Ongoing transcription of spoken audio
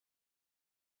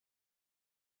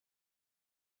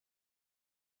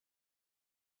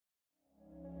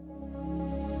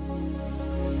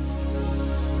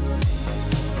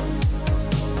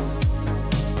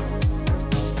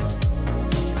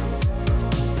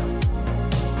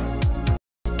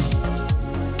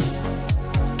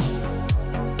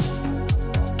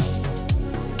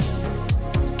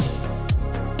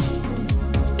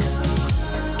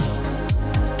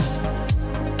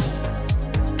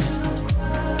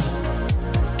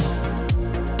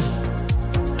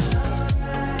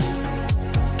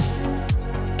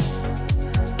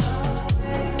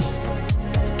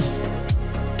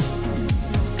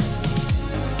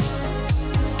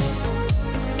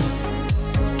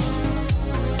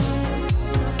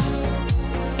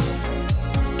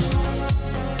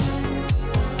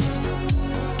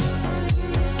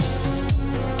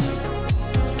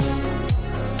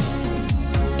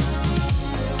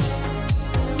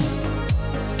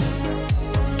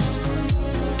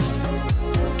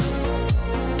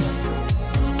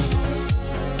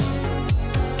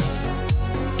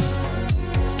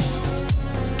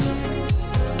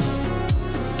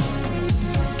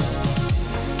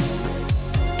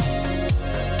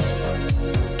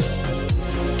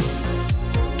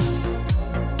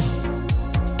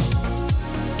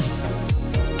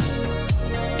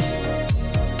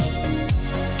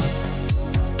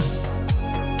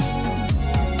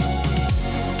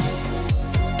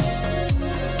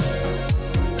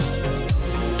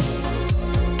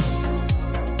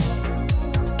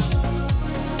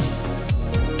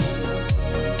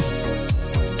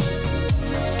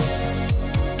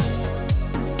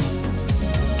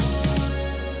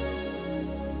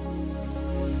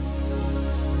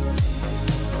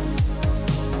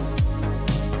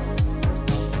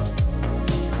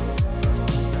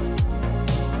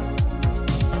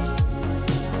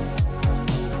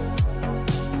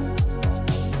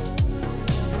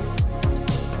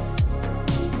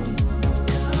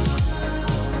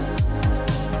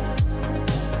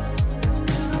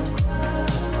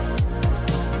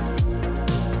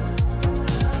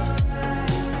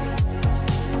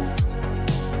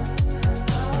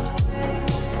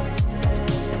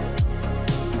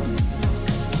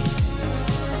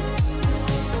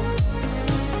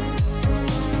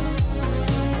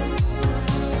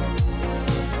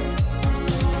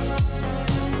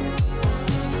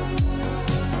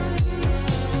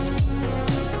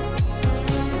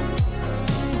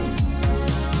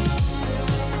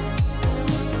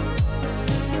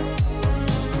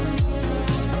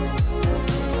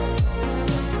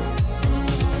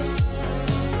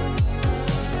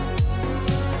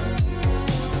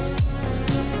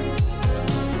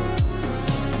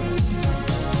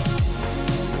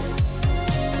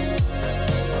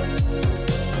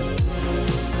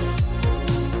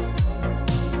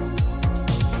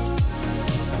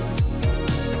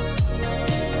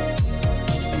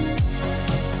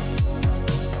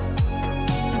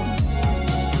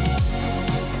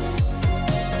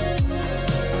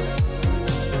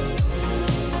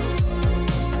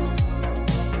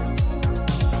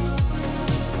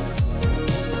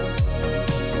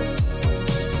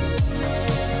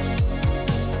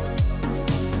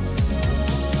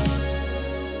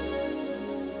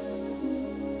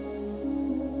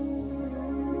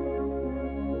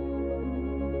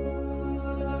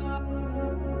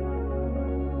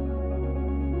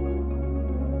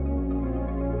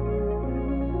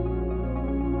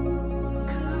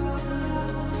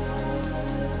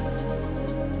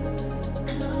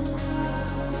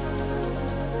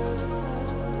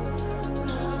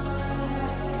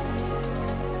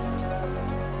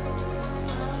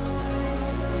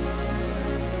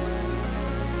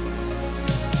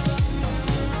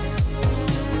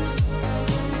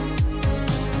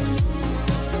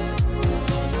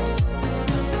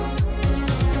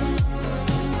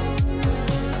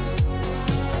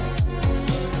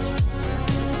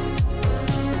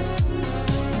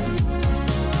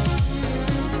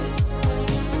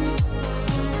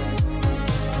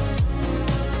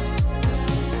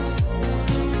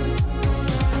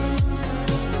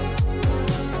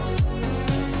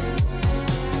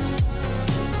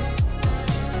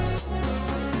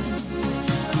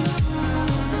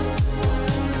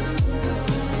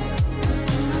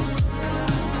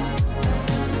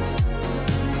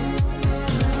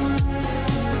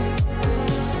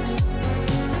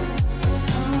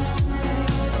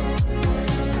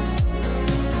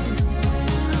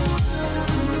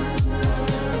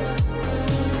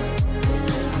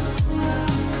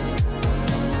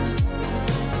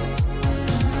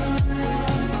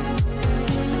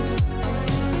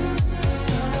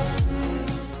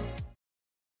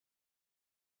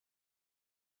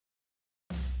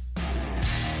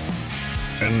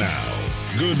And now,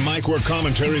 Good Mic Work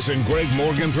Commentaries and Greg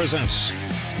Morgan presents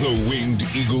the Winged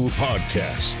Eagle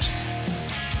Podcast.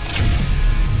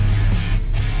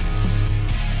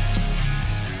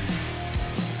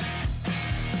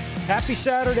 Happy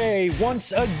Saturday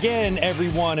once again,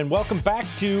 everyone, and welcome back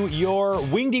to your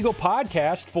Winged Eagle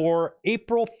podcast for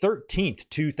April 13th,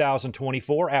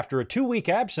 2024. After a 2-week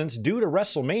absence due to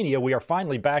WrestleMania, we are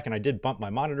finally back, and I did bump my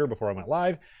monitor before I went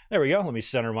live. There we go. Let me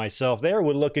center myself there.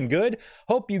 We're looking good.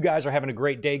 Hope you guys are having a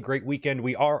great day, great weekend.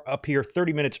 We are up here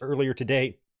 30 minutes earlier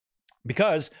today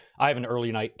because I have an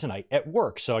early night tonight at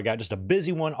work. So I got just a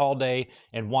busy one all day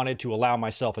and wanted to allow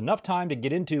myself enough time to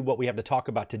get into what we have to talk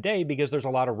about today, because there's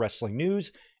a lot of wrestling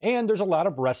news and there's a lot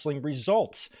of wrestling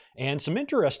results and some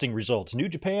interesting results. New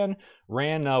Japan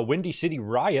ran Windy City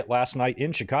Riot last night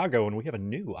in Chicago, and we have a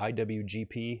new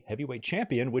IWGP heavyweight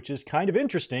champion, which is kind of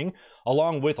interesting,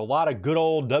 along with a lot of good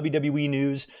old WWE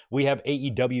news. We have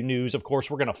AEW news. Of course,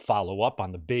 we're going to follow up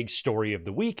on the big story of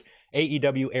the week,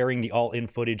 AEW airing the all-in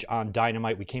footage on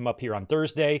Dynamite. We came up here on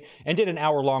Thursday and did an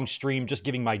hour-long stream just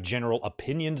giving my general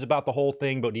opinions about the whole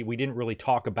thing, but we didn't really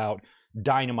talk about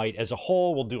Dynamite as a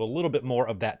whole. We'll do a little bit more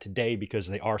of that today because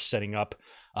they are setting up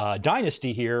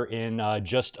Dynasty here in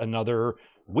just another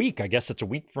week. I guess it's a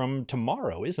week from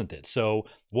tomorrow, isn't it? So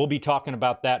we'll be talking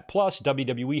about that. Plus,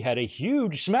 WWE had a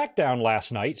huge SmackDown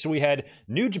last night. So we had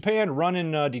New Japan run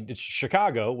in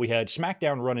Chicago. We had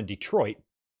SmackDown run in Detroit.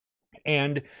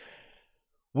 And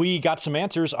we got some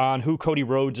answers on who Cody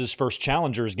Rhodes' first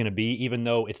challenger is going to be. Even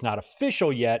though it's not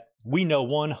official yet, we know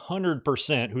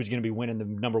 100% who's going to be winning the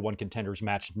number one contenders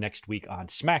match next week on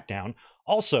SmackDown.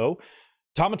 Also,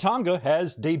 Tama Tonga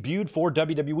has debuted for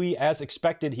WWE as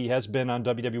expected. He has been on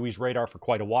WWE's radar for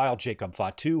quite a while. Jacob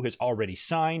Fatu has already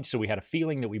signed, so we had a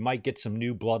feeling that we might get some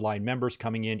new Bloodline members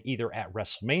coming in either at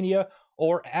WrestleMania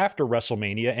or after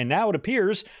WrestleMania. And now it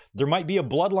appears there might be a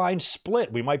Bloodline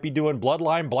split. We might be doing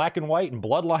Bloodline Black and White and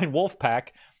Bloodline Wolfpack,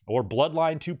 or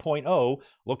Bloodline 2.0.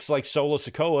 Looks like Solo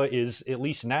Sikoa is, at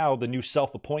least now, the new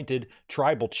self-appointed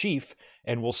tribal chief,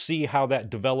 and we'll see how that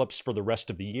develops for the rest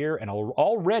of the year. And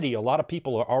already, a lot of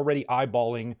people are already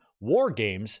eyeballing War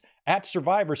Games at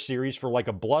Survivor Series for like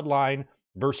a Bloodline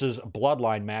versus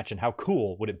Bloodline match, and how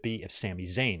cool would it be if Sami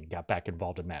Zayn got back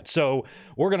involved in that? So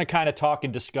we're going to kind of talk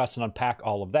and discuss and unpack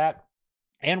all of that,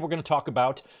 and we're going to talk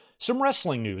about some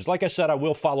wrestling news. Like I said, I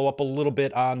will follow up a little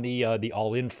bit on the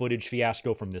all-in footage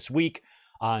fiasco from this week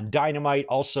on Dynamite.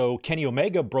 Also, Kenny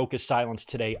Omega broke his silence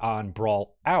today on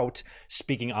Brawl Out,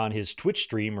 speaking on his Twitch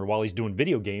stream or while he's doing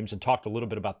video games, and talked a little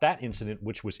bit about that incident,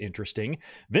 which was interesting.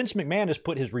 Vince McMahon has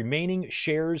put his remaining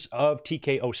shares of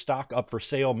TKO stock up for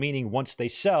sale, meaning once they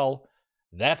sell,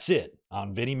 that's it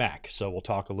on Vinnie Mac. So we'll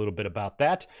talk a little bit about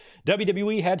that.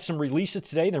 WWE had some releases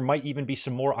today. There might even be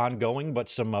some more ongoing, but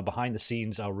some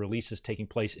behind-the-scenes releases taking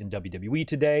place in WWE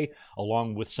today,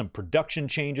 along with some production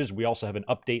changes. We also have an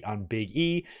update on Big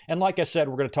E. And like I said,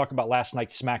 we're going to talk about last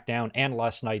night's SmackDown and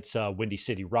last night's Windy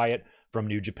City Riot from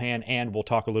New Japan, and we'll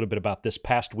talk a little bit about this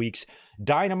past week's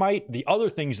Dynamite, the other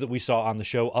things that we saw on the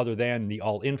show other than the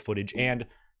all-in footage, and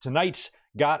tonight's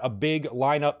got a big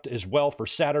lineup as well for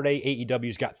Saturday.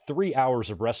 AEW's got 3 hours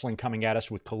of wrestling coming at us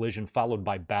with Collision, followed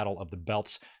by Battle of the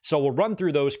Belts. So we'll run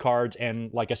through those cards, and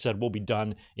like I said, we'll be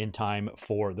done in time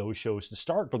for those shows to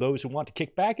start, for those who want to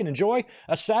kick back and enjoy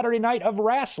a Saturday night of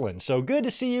wrestling. So good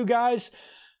to see you guys.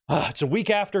 It's a week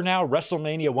after now,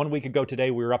 WrestleMania. 1 week ago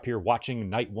today, we were up here watching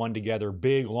night one together.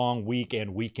 Big, long week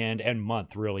and weekend and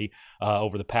month, really,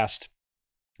 over the past,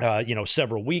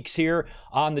 several weeks here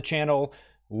on the channel,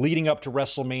 leading up to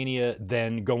WrestleMania,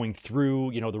 then going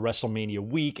through, the WrestleMania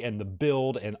week and the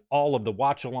build and all of the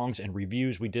watch-alongs and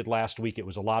reviews we did last week. It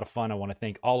was a lot of fun. I want to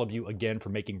thank all of you again for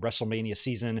making WrestleMania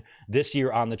season this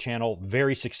year on the channel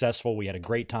very successful. We had a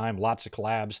great time, lots of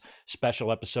collabs,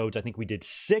 special episodes. I think we did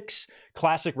 6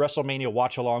 classic WrestleMania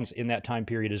watch-alongs in that time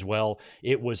period as well.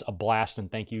 It was a blast, and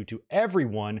thank you to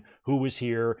everyone who was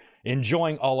here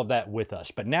enjoying all of that with us.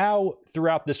 But now,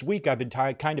 throughout this week, I've been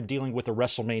kind of dealing with a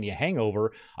WrestleMania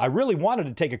hangover. I really wanted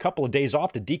to take a couple of days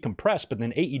off to decompress, but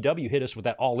then AEW hit us with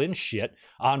that all-in shit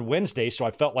on Wednesday, so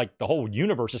I felt like the whole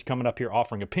universe is coming up here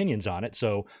offering opinions on it,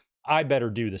 so I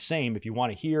better do the same. If you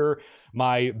want to hear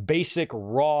my basic,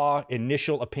 raw,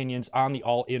 initial opinions on the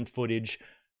all-in footage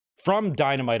from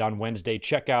Dynamite on Wednesday,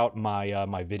 check out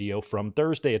my video from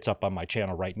Thursday. It's up on my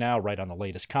channel right now, right on the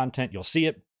latest content. You'll see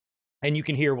it, and you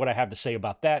can hear what I have to say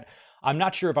about that. I'm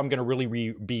not sure if I'm going to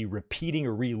really be repeating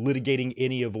or relitigating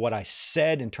any of what I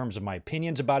said in terms of my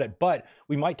opinions about it, but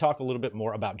we might talk a little bit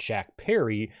more about Jack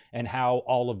Perry and how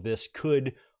all of this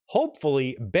could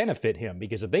hopefully benefit him,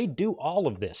 because if they do all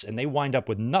of this and they wind up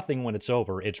with nothing when it's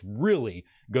over, it's really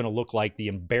going to look like the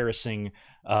embarrassing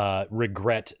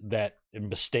regret, that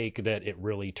mistake that it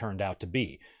really turned out to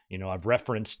be. You know, I've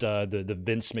referenced the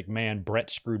Vince McMahon Brett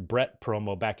Screwed Brett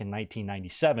promo back in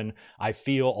 1997. I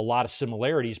feel a lot of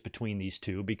similarities between these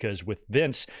two, because with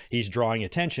Vince, he's drawing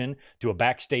attention to a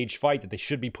backstage fight that they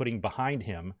should be putting behind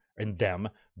him and them,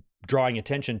 drawing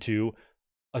attention to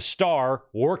a star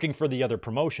working for the other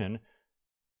promotion.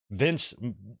 Vince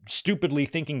stupidly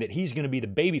thinking that he's going to be the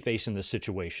babyface in this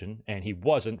situation, and he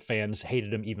wasn't. Fans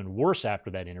hated him even worse after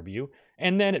that interview,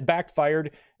 and then it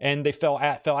backfired, and they fell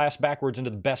ass backwards into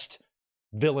the best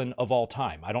villain of all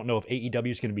time. I don't know if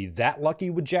AEW is going to be that lucky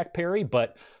with Jack Perry,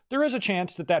 but there is a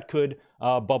chance that that could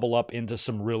bubble up into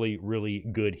some really, really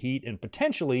good heat, and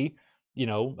potentially, you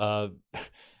know,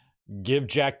 give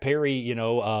Jack Perry, you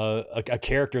know, a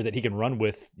character that he can run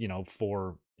with, you know,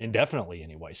 for indefinitely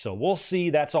anyway. So we'll see.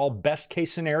 That's all best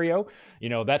case scenario. You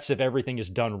know, that's if everything is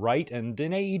done right. And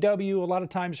in AEW, a lot of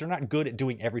times they're not good at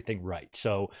doing everything right.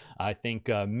 So I think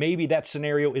maybe that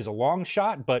scenario is a long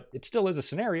shot, but it still is a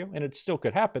scenario and it still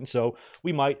could happen. So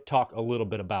we might talk a little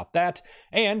bit about that,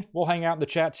 and we'll hang out in the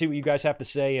chat, see what you guys have to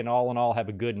say. And all in all, have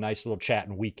a good, nice little chat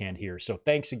and weekend here. So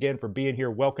thanks again for being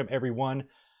here. Welcome everyone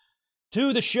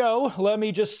to the show. Let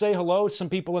me just say hello to some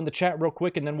people in the chat real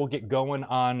quick, and then we'll get going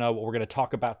on what we're going to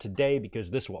talk about today, because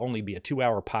this will only be a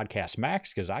 2-hour podcast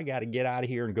max, because I got to get out of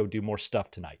here and go do more stuff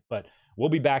tonight. But we'll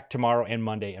be back tomorrow and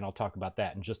Monday, and I'll talk about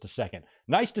that in just a second.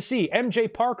 Nice to see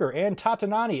MJ Parker and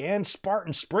Tatanani and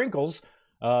Spartan Sprinkles.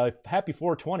 Happy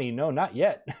 420. No, not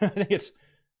yet. I think it's,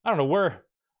 I don't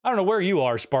know where you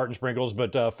are, Spartan Sprinkles,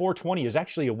 but 420 is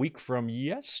actually a week from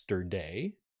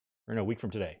yesterday. Or no, a week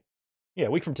from today. Yeah,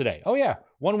 a week from today. Oh, yeah,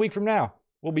 1 week from now.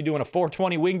 We'll be doing a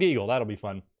 420 Winged Eagle. That'll be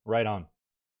fun. Right on.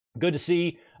 Good to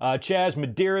see Chaz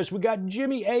Medeiros. We got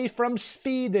Jimmy A. from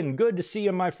Sweden. Good to see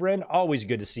you, my friend. Always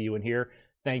good to see you in here.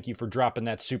 Thank you for dropping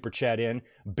that super chat in.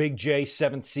 Big J,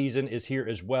 7th season, is here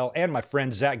as well. And my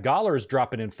friend Zach Goller is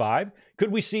dropping in 5.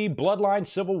 Could we see Bloodline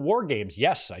Civil War games?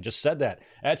 Yes, I just said that.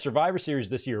 At Survivor Series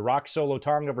this year, Rock Solo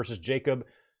Tonga versus Jacob.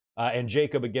 And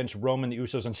Jacob against Roman, the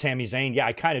Usos, and Sami Zayn. Yeah,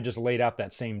 I kind of just laid out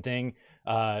that same thing.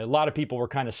 A lot of people were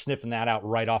kind of sniffing that out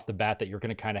right off the bat, that you're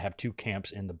going to kind of have two camps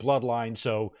in the bloodline.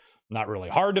 So not really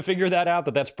hard to figure that out,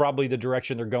 that's probably the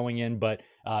direction they're going in. But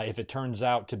if it turns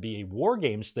out to be a War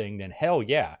Games thing, then hell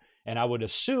yeah. And I would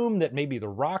assume that maybe The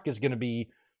Rock is going to be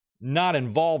not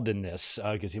involved in this,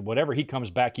 because whatever he comes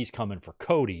back, he's coming for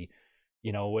Cody.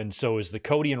 You know, and so is the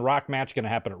Cody and Rock match going to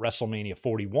happen at WrestleMania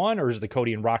 41, or is the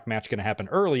Cody and Rock match going to happen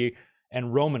early,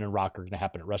 and Roman and Rock are going to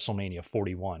happen at WrestleMania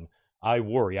 41? I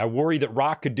worry that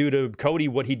Rock could do to Cody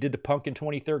what he did to Punk in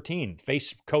 2013,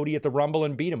 face Cody at the Rumble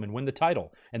and beat him and win the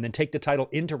title, and then take the title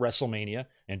into WrestleMania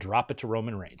and drop it to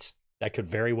Roman Reigns. That could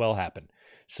very well happen.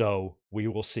 So we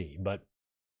will see. But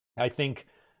I think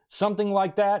something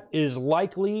like that is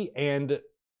likely, and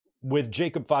with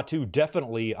Jacob Fatu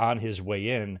definitely on his way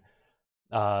in,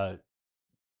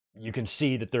 you can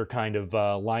see that they're kind of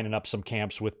lining up some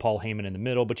camps with Paul Heyman in the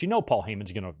middle, but you know Paul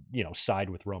Heyman's going to, you know, side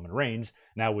with Roman Reigns.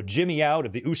 Now with Jimmy out,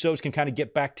 if the Usos can kind of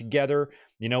get back together,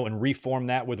 you know, and reform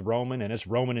that with Roman, and it's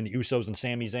Roman and the Usos and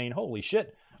Sami Zayn, holy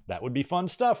shit, that would be fun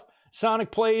stuff.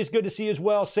 Sonic Plays, good to see as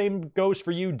well. Same goes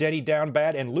for you, Denny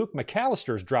Downbad, and Luke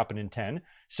McAllister is dropping in 10.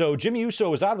 So Jimmy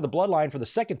Uso is out of the bloodline for the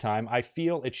second time. I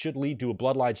feel it should lead to a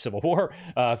bloodline civil war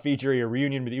featuring a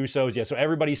reunion with the Usos. Yeah, so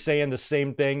everybody's saying the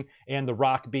same thing, and The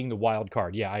Rock being the wild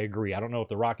card. Yeah, I agree. I don't know if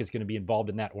The Rock is going to be involved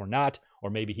in that or not, or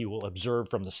maybe he will observe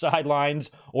from the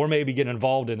sidelines, or maybe get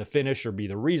involved in the finish, or be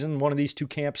the reason one of these two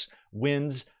camps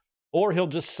wins. Or he'll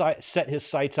just set his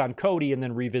sights on Cody and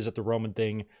then revisit the Roman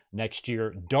thing next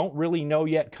year. Don't really know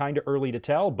yet, kind of early to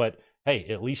tell, but hey,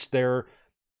 at least they're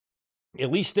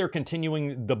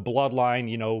continuing the bloodline,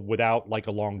 you know, without like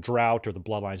a long drought, or the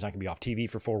bloodline's not going to be off TV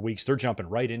for 4 weeks. They're jumping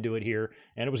right into it here,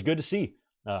 and it was good to see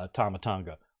Tama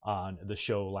Tonga on the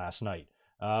show last night.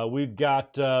 We've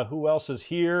got, who else is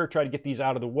here? Try to get these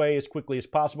out of the way as quickly as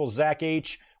possible. Zach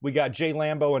H. We got Jay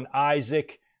Lambo and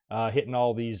Isaac. Hitting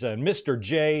all these. Mr.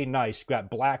 J, nice. Got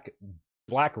Black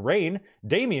Rain,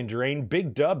 Damian Drain,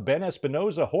 Big Dub, Ben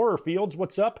Espinoza, Horror Fields,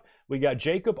 what's up? We got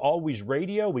Jacob, Always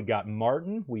Radio. We got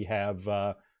Martin. We have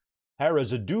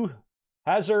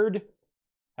Hazard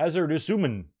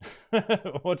Isuman.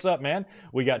 What's up, man?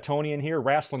 We got Tony in here.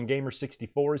 Wrestling Gamer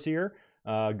 64 is here.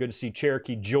 Good to see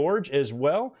Cherokee George as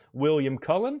well. William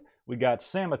Cullen. We got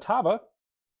Samatava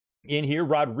in here.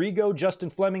 Rodrigo, Justin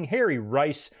Fleming, Harry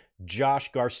Rice,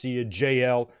 Josh Garcia,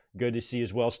 JL, good to see you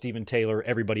as well. Stephen Taylor,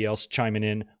 everybody else chiming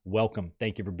in, welcome.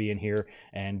 Thank you for being here,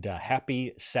 and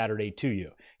happy Saturday to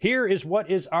you. Here is what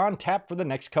is on tap for the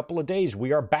next couple of days.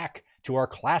 We are back to our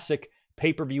classic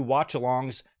pay-per-view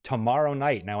watch-alongs tomorrow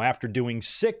night. Now, after doing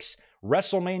 6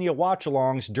 WrestleMania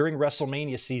watch-alongs during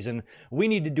WrestleMania season, we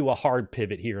need to do a hard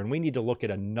pivot here, and we need to look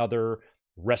at another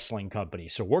wrestling company.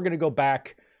 So we're going to go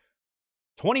back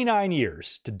 29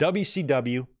 years to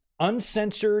WCW,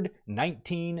 Uncensored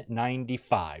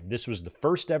 1995. This was the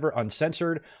first ever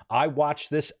Uncensored. I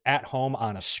watched this at home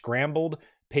on a scrambled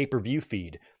pay-per-view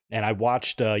feed. And I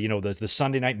watched, the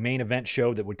Sunday night main event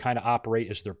show that would kind of operate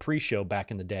as their pre-show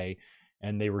back in the day.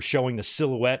 And they were showing the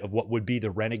silhouette of what would be the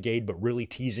Renegade, but really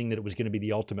teasing that it was going to be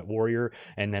the Ultimate Warrior.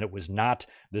 And then it was not.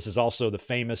 This is also the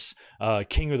famous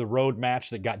King of the Road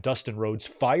match that got Dustin Rhodes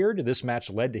fired. This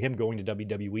match led to him going to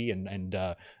WWE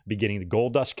and beginning the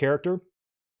Goldust character.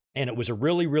 And it was a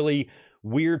really, really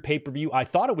weird pay-per-view. I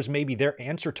thought it was maybe their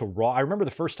answer to Raw. I remember the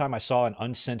first time I saw an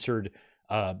Uncensored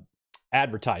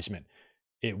advertisement.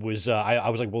 It was, I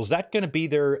was like, well, is that going to be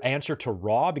their answer to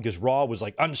Raw? Because Raw was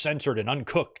like uncensored and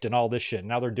uncooked and all this shit.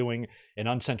 Now they're doing an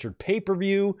uncensored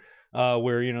pay-per-view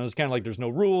where, it's kind of like there's no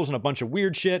rules and a bunch of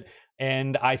weird shit.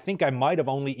 And I think I might have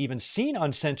only even seen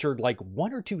uncensored like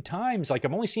 1 or 2 times. Like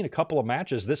I've only seen a couple of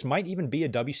matches. This might even be a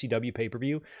WCW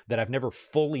pay-per-view that I've never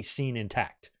fully seen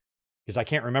intact. Because I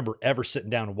can't remember ever sitting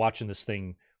down and watching this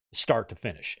thing start to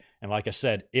finish. And like I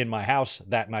said, in my house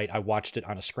that night, I watched it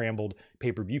on a scrambled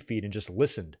pay-per-view feed and just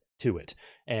listened to it,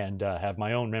 and have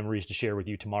my own memories to share with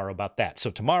you tomorrow about that.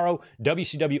 So tomorrow,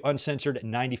 WCW Uncensored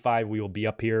 95, we will be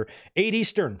up here 8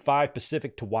 Eastern, 5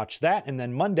 Pacific to watch that. And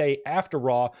then Monday after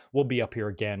Raw, we'll be up here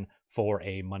again for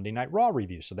a Monday Night Raw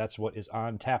review. So that's what is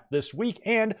on tap this week.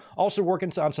 And also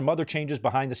working on some other changes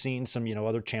behind the scenes, some,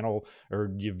 other channel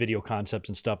or video concepts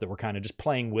and stuff that we're kind of just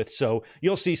playing with. So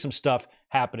you'll see some stuff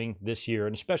happening this year,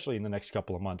 and especially in the next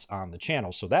couple of months on the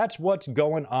channel. So that's what's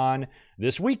going on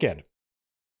this weekend.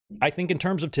 I think in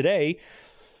terms of today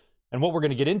and what we're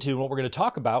going to get into and what we're going to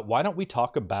talk about, why don't we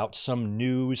talk about some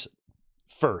news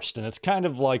first? And it's kind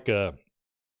of like a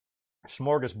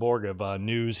smorgasbord of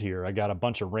news here. I got a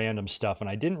bunch of random stuff, and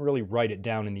I didn't really write it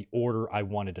down in the order I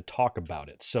wanted to talk about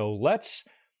it. So let's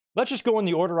just go in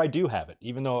the order I do have it,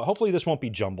 even though hopefully this won't be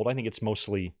jumbled. I think it's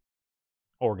mostly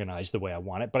organized the way I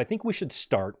want it, but I think we should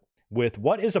start with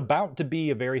what is about to be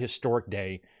a very historic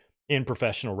day in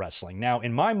professional wrestling. Now,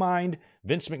 in my mind,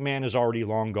 Vince McMahon is already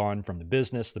long gone from the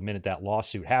business. The minute that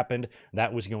lawsuit happened,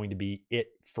 that was going to be it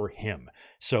for him.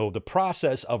 So the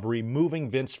process of removing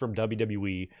Vince from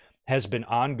WWE has been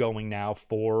ongoing now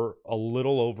for a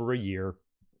little over a year,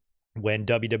 when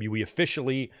WWE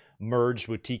officially merged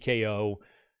with TKO,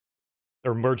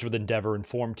 or merged with Endeavor and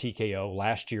formed TKO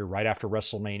last year, right after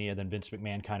WrestleMania. Then Vince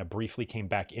McMahon kind of briefly came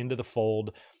back into the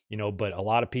fold, but a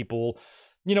lot of people,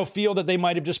 feel that they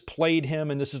might have just played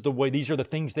him, and these are the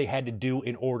things they had to do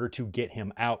in order to get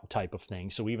him out, type of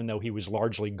thing. So even though he was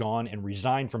largely gone and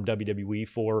resigned from WWE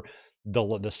for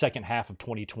the second half of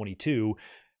 2022,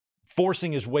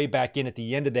 forcing his way back in at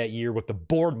the end of that year with the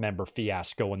board member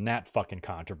fiasco and that fucking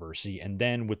controversy. And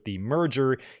then with the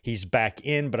merger, he's back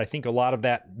in. But I think a lot of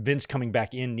that Vince coming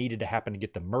back in needed to happen to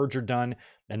get the merger done.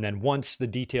 And then once the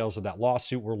details of that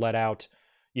lawsuit were let out,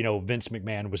 Vince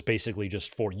McMahon was basically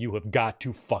just you have got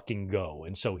to fucking go.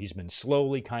 And so he's been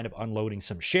slowly kind of unloading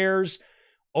some shares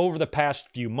over the past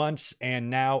few months.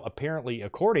 And now apparently,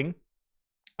 according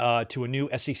to a new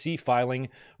SEC filing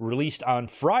released on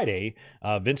Friday,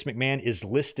 Vince McMahon is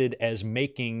listed as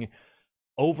making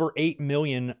over 8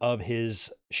 million of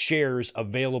his shares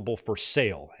available for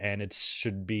sale. And it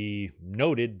should be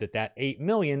noted that 8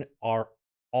 million are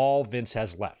all Vince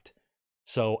has left.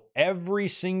 So every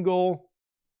single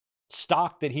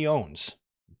stock that he owns,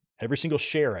 every single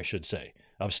share, I should say,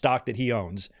 of stock that he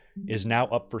owns is now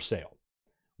up for sale.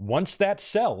 Once that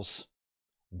sells,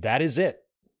 that is it.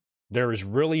 There is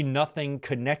really nothing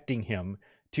connecting him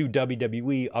to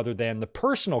WWE other than the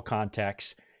personal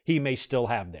contacts he may still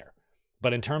have there.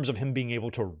 But in terms of him being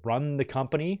able to run the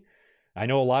company, I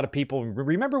know a lot of people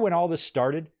remember when all this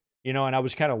started, and I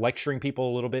was kind of lecturing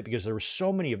people a little bit because there were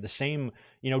so many of the same,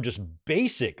 just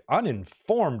basic,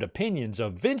 uninformed opinions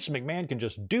of Vince McMahon can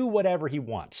just do whatever he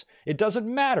wants. It doesn't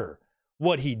matter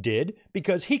what he did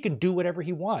because he can do whatever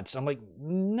he wants. I'm like,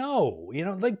 no,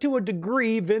 to a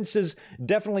degree, Vince has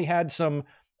definitely had some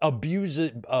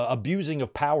abusing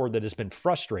of power that has been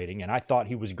frustrating. And I thought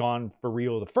he was gone for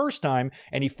real the first time,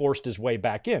 and he forced his way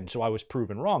back in. So I was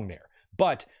proven wrong there.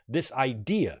 But this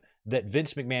idea that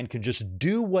Vince McMahon could just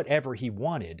do whatever he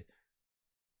wanted,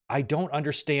 I don't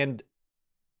understand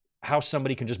how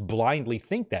somebody can just blindly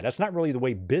think that. That's not really the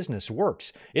way business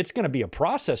works. It's going to be a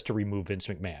process to remove Vince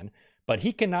McMahon, but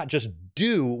he cannot just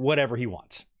do whatever he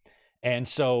wants. And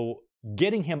so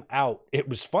getting him out, it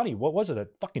was funny. What was it? A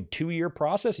fucking 2-year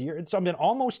process? It's been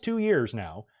almost 2 years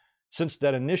now since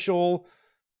that initial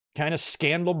kind of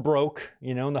scandal broke,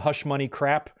 in the hush money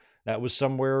crap. That was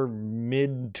somewhere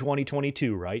mid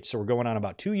 2022, right? So we're going on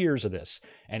about 2 years of this.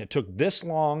 And it took this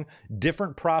long,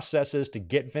 different processes to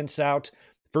get Vince out.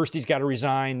 First, he's got to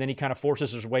resign. Then he kind of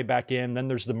forces his way back in. Then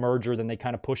there's the merger. Then they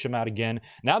kind of push him out again.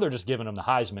 Now they're just giving him the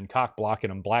Heisman, cock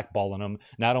blocking him, blackballing him.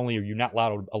 Not only are you not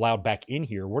allowed back in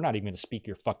here, we're not even going to speak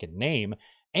your fucking name.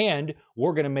 And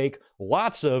we're going to make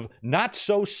lots of not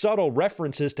so subtle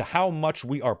references to how much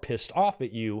we are pissed off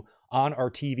at you on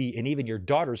our TV. And even your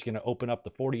daughter's going to open up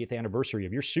the 40th anniversary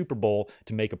of your Super Bowl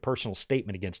to make a personal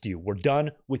statement against you. We're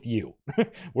done with you.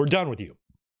 We're done with you.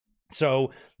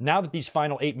 So now that these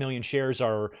final 8 million shares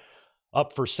are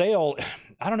up for sale,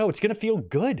 I don't know, it's going to feel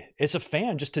good as a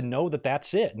fan just to know that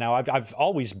that's it. Now, I've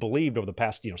always believed over the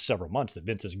past, several months that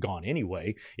Vince is gone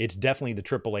anyway. It's definitely the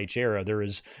Triple H era. There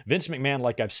is Vince McMahon,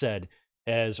 like I've said,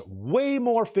 has way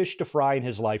more fish to fry in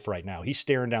his life right now. He's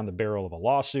staring down the barrel of a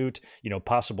lawsuit,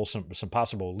 some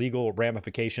possible legal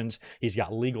ramifications. He's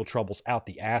got legal troubles out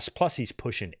the ass. Plus, he's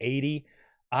pushing 80.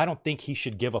 I don't think he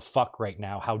should give a fuck right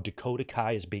now how Dakota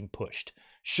Kai is being pushed.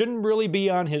 Shouldn't really be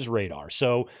on his radar.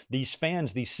 So these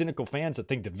fans, these cynical fans that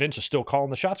think that Vince is still calling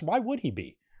the shots, why would he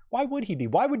be? Why would he be?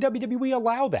 Why would WWE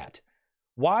allow that?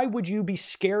 Why would you be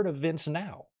scared of Vince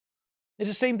now? It's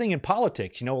the same thing in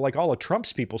politics, like all of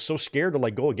Trump's people so scared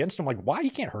to go against him. Like, why? He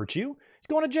can't hurt you. He's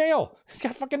going to jail. He's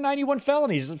got fucking 91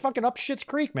 felonies. He's fucking up Shit's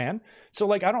Creek, man.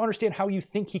 So I don't understand how you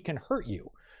think he can hurt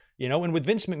you. And with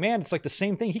Vince McMahon, it's like the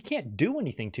same thing. He can't do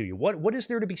anything to you. What is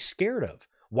there to be scared of?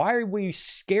 Why are we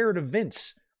scared of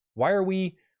Vince? Why are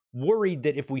we worried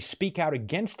that if we speak out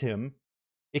against him,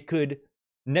 it could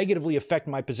negatively affect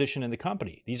my position in the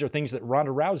company? These are things that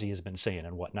Ronda Rousey has been saying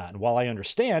and whatnot. And while I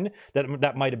understand that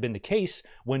that might have been the case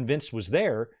when Vince was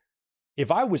there,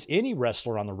 if I was any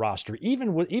wrestler on the roster,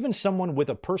 even someone with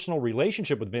a personal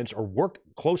relationship with Vince or worked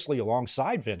closely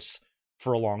alongside Vince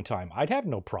for a long time, I'd have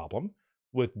no problem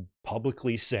with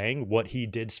publicly saying what he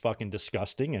did's fucking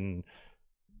disgusting and,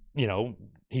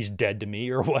 he's dead to me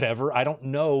or whatever. I don't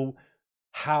know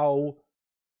how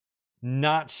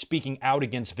not speaking out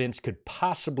against Vince could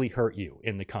possibly hurt you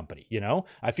in the company,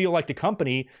 I feel like the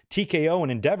company, TKO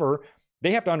and Endeavor,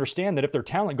 they have to understand that if their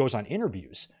talent goes on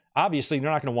interviews, obviously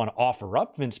they're not going to want to offer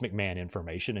up Vince McMahon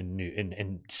information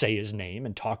and say his name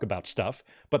and talk about stuff,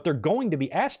 but they're going to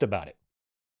be asked about it.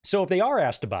 So if they are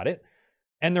asked about it,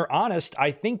 and they're honest, I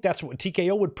think that's what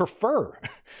TKO would prefer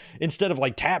instead of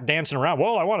tap dancing around.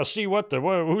 Well, I want to see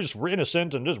who's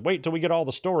innocent and just wait till we get all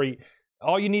the story.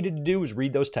 All you needed to do was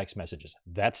read those text messages.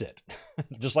 That's it.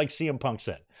 Just like CM Punk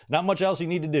said. Not much else you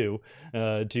need to do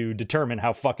to determine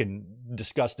how fucking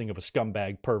disgusting of a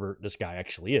scumbag pervert this guy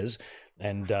actually is.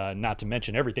 And not to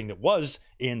mention everything that was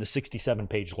in the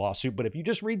 67-page lawsuit. But if you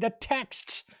just read the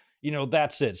texts,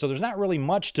 that's it. So there's not really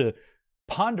much to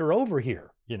ponder over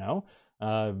here,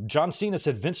 John Cena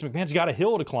said Vince McMahon's got a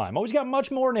hill to climb. Oh, he's got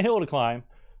much more than a hill to climb.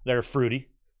 There, Fruity.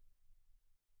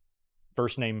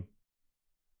 First name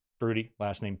Fruity,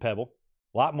 last name Pebble.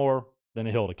 A lot more than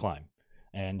a hill to climb.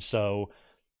 And so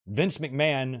Vince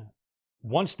McMahon,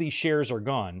 once these shares are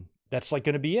gone, that's going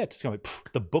to be it. It's going to be,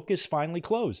 the book is finally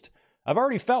closed. I've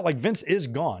already felt like Vince is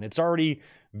gone. It's already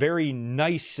very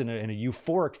nice and a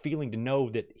euphoric feeling to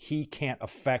know that he can't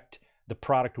affect the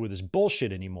product with his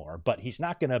bullshit anymore, but he's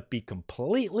not going to be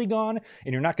completely gone,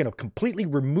 and you're not going to completely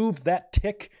remove that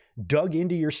tick dug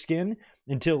into your skin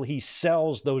until he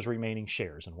sells those remaining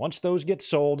shares. And once those get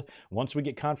sold, once we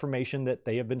get confirmation that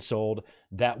they have been sold,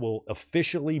 that will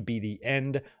officially be the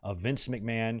end of Vince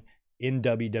McMahon in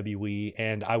WWE.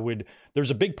 And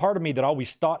there's a big part of me that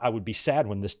always thought I would be sad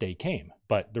when this day came.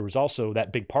 But there was also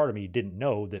that big part of me didn't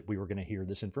know that we were going to hear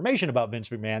this information about Vince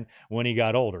McMahon when he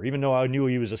got older. Even though I knew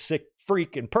he was a sick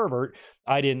freak and pervert,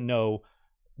 I didn't know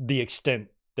the extent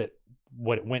that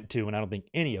what it went to, and I don't think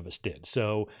any of us did.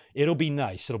 So it'll be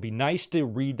nice. It'll be nice to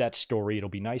read that story. It'll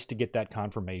be nice to get that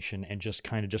confirmation and just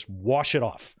kind of just wash it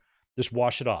off. Just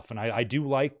wash it off. And I do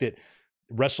like that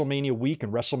WrestleMania week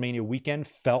and WrestleMania weekend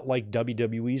felt like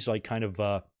WWE's kind of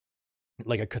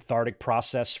like a cathartic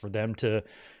process for them to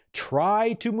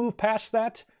try to move past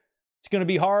that. It's going to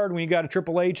be hard when you got a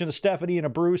Triple H and a Stephanie and a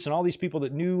Bruce and all these people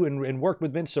that knew and worked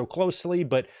with Vince so closely.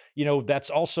 But, that's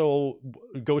also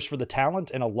goes for the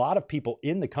talent, and a lot of people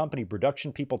in the company,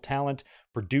 production people, talent,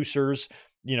 producers,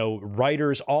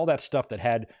 writers, all that stuff that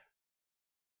had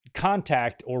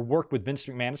contact or worked with Vince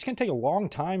McMahon. It's going to take a long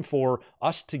time for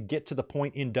us to get to the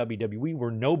point in WWE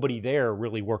where nobody there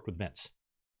really worked with Vince.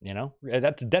 You know,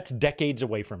 that's decades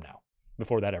away from now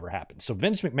before that ever happens. So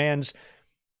Vince McMahon's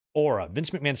aura, Vince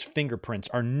McMahon's fingerprints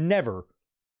are never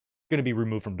going to be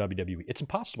removed from WWE. It's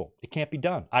impossible. It can't be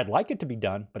done. I'd like it to be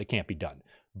done, but it can't be done.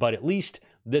 But at least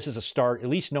this is a start, at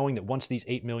least knowing that once these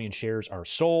 8 million shares are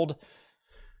sold,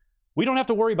 we don't have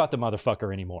to worry about the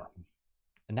motherfucker anymore.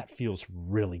 And that feels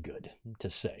really good to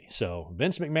say. So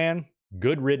Vince McMahon,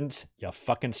 good riddance, you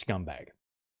fucking scumbag.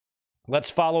 Let's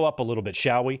follow up a little bit,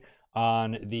 shall we,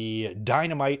 on the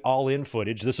Dynamite All-In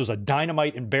footage. This was a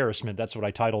Dynamite embarrassment. That's what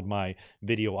I titled my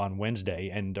video on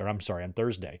Wednesday, on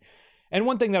Thursday. And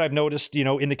one thing that I've noticed, you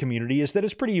know, in the community is that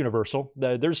it's pretty universal.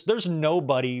 There's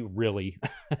nobody really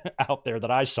out there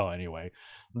that I saw anyway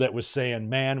that was saying,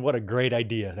 man, what a great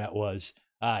idea that was.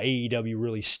 AEW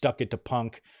really stuck it to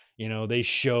Punk. You know, they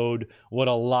showed what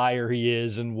a liar he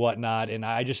is and whatnot. And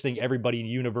I just think everybody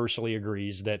universally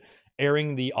agrees that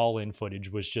airing the All-In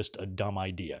footage was just a dumb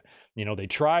idea. You know,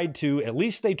 at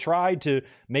least they tried to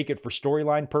make it for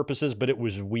storyline purposes, but it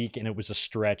was weak and it was a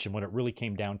stretch. And what it really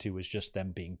came down to was just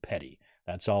them being petty.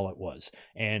 That's all it was.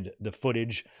 And the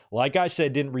footage, like I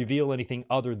said, didn't reveal anything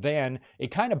other than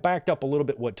it kind of backed up a little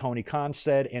bit what Tony Khan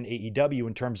said and AEW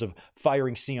in terms of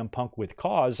firing CM Punk with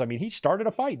cause. I mean, he started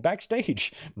a fight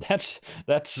backstage. That's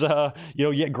you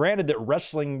know, yet granted that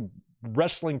wrestling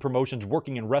promotions,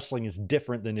 working in wrestling is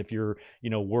different than if you're,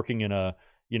 you know, working in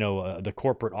the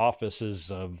corporate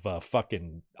offices of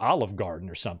fucking Olive Garden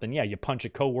or something. Yeah, you punch a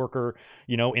coworker,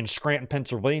 you know, in Scranton,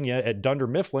 Pennsylvania at Dunder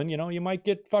Mifflin, you know, you might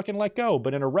get fucking let go.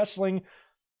 But in a wrestling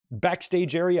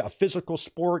backstage area, a physical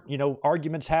sport, you know,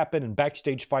 arguments happen and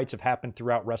backstage fights have happened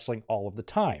throughout wrestling all of the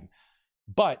time.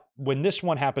 But when this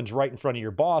one happens right in front of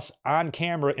your boss, on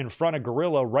camera, in front of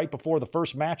Gorilla, right before the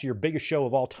first match of your biggest show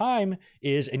of all time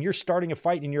is, and you're starting a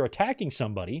fight and you're attacking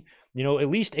somebody, you know, at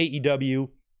least AEW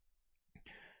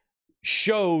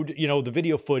showed, you know, the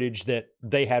video footage that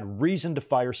they had reason to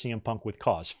fire CM Punk with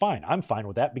cause. Fine. I'm fine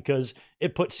with that because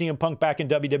it put CM Punk back in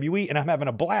WWE and I'm having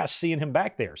a blast seeing him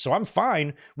back there. So I'm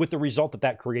fine with the result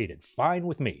that created. Fine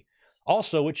with me.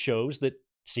 Also, it shows that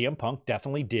CM Punk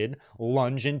definitely did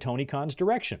lunge in Tony Khan's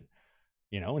direction.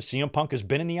 You know, CM Punk has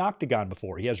been in the octagon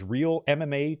before. He has real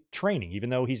MMA training,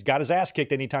 even though he's got his ass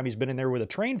kicked anytime he's been in there with a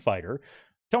trained fighter.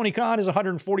 Tony Khan is a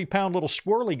 140-pound little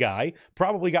squirrely guy,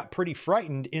 probably got pretty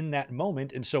frightened in that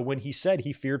moment. And so when he said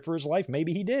he feared for his life,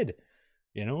 maybe he did.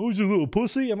 You know, he's a little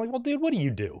pussy. I'm like, well, dude, what do you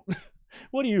do?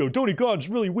 What do you do? Tony Khan's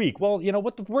really weak. Well, you know,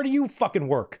 where do you fucking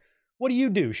work? What do you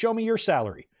do? Show me your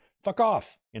salary. Fuck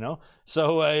off, you know?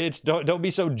 So don't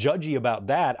be so judgy about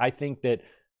that. I think that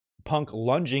Punk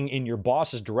lunging in your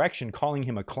boss's direction, calling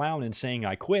him a clown and saying,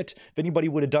 I quit, if anybody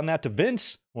would have done that to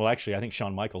Vince, well, actually, I think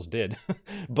Shawn Michaels did,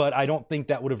 but I don't think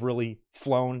that would have really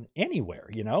flown anywhere,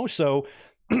 you know? So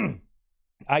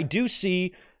I do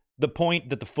see the point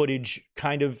that the footage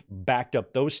kind of backed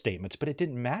up those statements, but it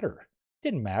didn't matter. It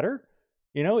didn't matter.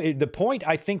 You know, the point,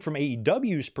 I think, from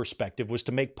AEW's perspective was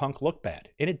to make Punk look bad,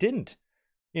 and it didn't.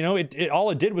 You know, all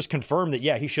it did was confirm that,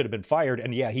 yeah, he should have been fired.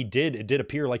 And yeah, it did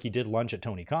appear like he did lunge at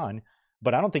Tony Khan.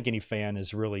 But I don't think any fan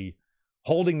is really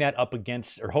holding that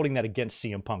against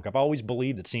CM Punk. I've always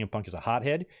believed that CM Punk is a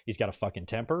hothead. He's got a fucking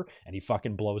temper and he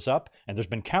fucking blows up. And there's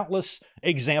been countless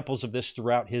examples of this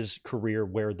throughout his career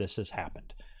where this has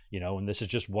happened. You know, and this is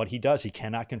just what he does. He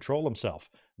cannot control himself.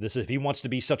 If he wants to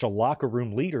be such a locker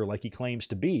room leader like he claims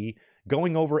to be,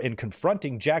 going over and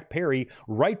confronting Jack Perry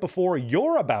right before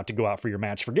you're about to go out for your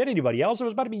match. Forget anybody else. It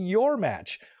was about to be your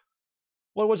match.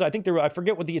 What was it? I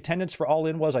forget what the attendance for All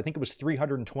In was. I think it was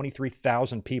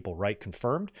 323,000 people, right?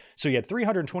 Confirmed. So you had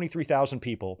 323,000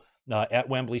 people at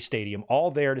Wembley Stadium, all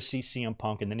there to see CM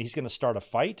Punk, and then he's going to start a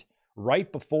fight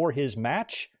right before his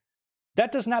match.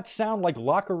 That does not sound like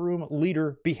locker room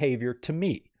leader behavior to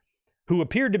me. Who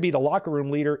appeared to be the locker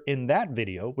room leader in that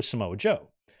video was Samoa Joe,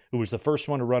 who was the first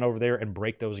one to run over there and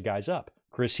break those guys up.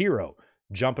 Chris Hero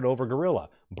jumping over Gorilla,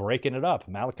 breaking it up.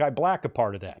 Malachi Black a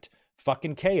part of that.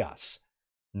 Fucking chaos.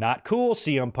 Not cool,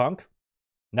 CM Punk.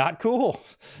 Not cool.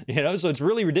 You know, so it's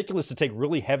really ridiculous to take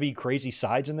really heavy, crazy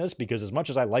sides in this, because as much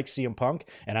as I like CM Punk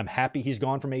and I'm happy he's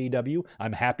gone from AEW,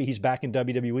 I'm happy he's back in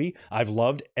WWE. I've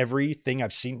loved everything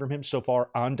I've seen from him so far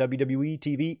on WWE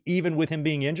TV, even with him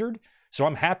being injured. So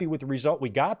I'm happy with the result we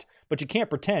got, but you can't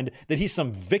pretend that he's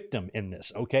some victim in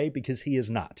this, okay? Because he is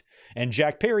not. And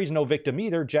Jack Perry's no victim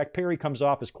either. Jack Perry comes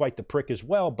off as quite the prick as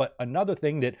well. But another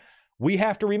thing that we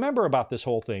have to remember about this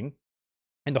whole thing,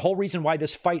 and the whole reason why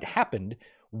this fight happened,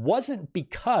 wasn't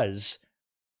because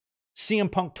CM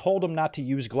Punk told him not to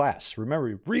use glass.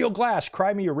 Remember, real glass,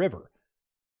 cry me a river.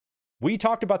 We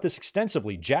talked about this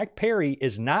extensively. Jack Perry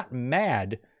is not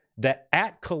mad that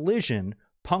at Collision,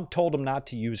 Punk told him not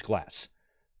to use glass.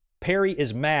 Perry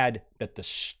is mad that the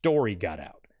story got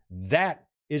out. That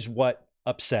is what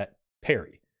upset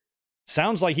Perry.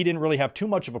 Sounds like he didn't really have too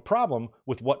much of a problem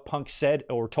with what Punk said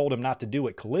or told him not to do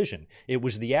at Collision. It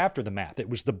was the aftermath. It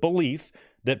was the belief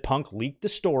that Punk leaked the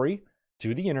story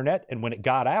to the internet, and when it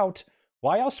got out,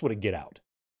 why else would it get out?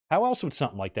 How else would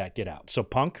something like that get out? So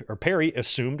Perry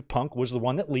assumed Punk was the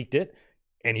one that leaked it,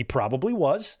 and he probably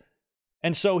was.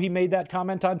 And so he made that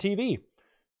comment on TV.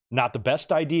 Not the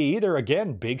best idea either.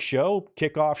 Again, big show,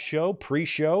 kickoff show,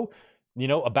 pre-show,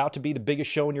 about to be the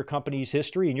biggest show in your company's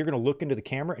history, and you're going to look into the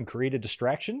camera and create a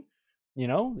distraction.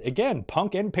 Again,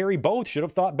 Punk and Perry both should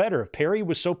have thought better. If Perry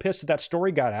was so pissed that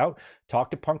story got out,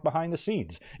 talk to Punk behind the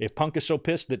scenes. If Punk is so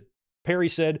pissed that Perry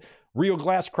said, real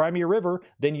glass, cry me a river,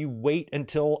 then you wait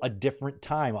until a different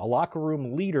time. A locker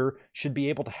room leader should be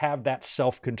able to have that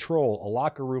self-control. A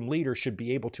locker room leader should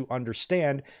be able to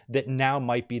understand that now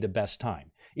might be the best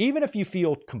time. Even if you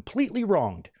feel completely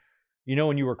wronged,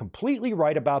 and you were completely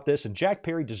right about this, and Jack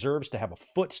Perry deserves to have a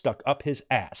foot stuck up his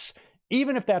ass.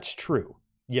 Even if that's true,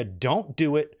 you don't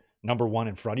do it, number one,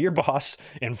 in front of your boss,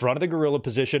 in front of the gorilla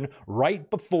position, right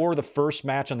before the first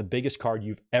match on the biggest card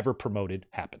you've ever promoted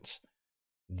happens.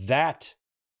 That,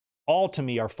 all to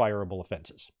me, are fireable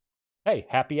offenses. Hey,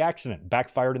 happy accident.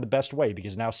 Backfired in the best way,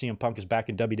 because now CM Punk is back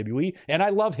in WWE, and I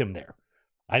love him there.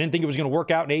 I didn't think it was going to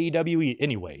work out in AEW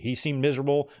anyway. He seemed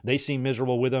miserable. They seemed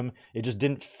miserable with him. It just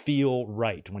didn't feel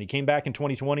right. When he came back in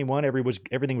 2021,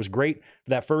 everything was great for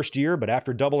that first year, but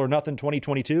after Double or Nothing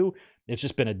 2022, it's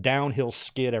just been a downhill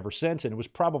skid ever since, and it was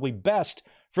probably best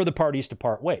for the parties to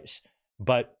part ways.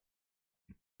 But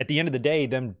at the end of the day,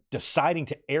 them deciding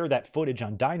to air that footage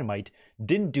on Dynamite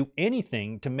didn't do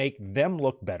anything to make them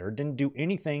look better, didn't do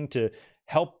anything to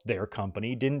help their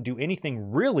company, didn't do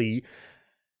anything really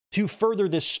to further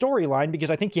this storyline,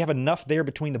 because I think you have enough there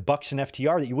between the Bucks and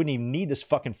FTR that you wouldn't even need this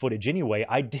fucking footage anyway.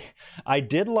 I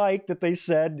did like that they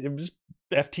said it was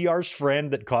FTR's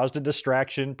friend that caused a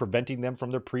distraction, preventing them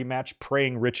from their pre-match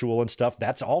praying ritual and stuff.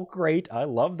 That's all great. I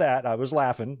love that. I was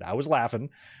laughing.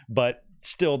 But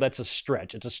still, that's a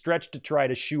stretch. It's a stretch to try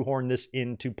to shoehorn this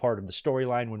into part of the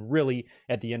storyline when really,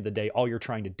 at the end of the day, all you're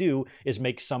trying to do is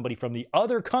make somebody from the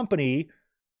other company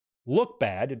look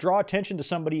bad, draw attention to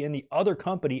somebody in the other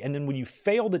company, and then when you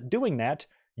failed at doing that,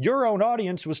 your own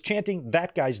audience was chanting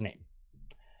that guy's name.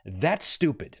 That's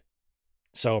stupid.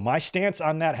 So my stance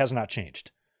on that has not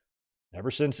changed. Ever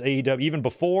since AEW, even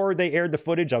before they aired the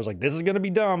footage, I was like, this is going to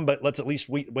be dumb, but let's at least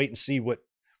wait and see what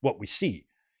we see.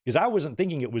 Because I wasn't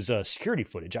thinking it was security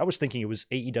footage. I was thinking it was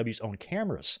AEW's own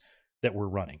cameras that were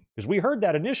running. Because we heard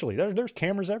that initially. There's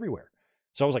cameras everywhere.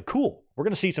 So I was like, cool. We're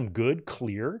going to see some good,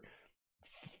 clear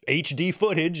HD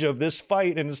footage of this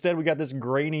fight, and instead we got this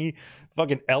grainy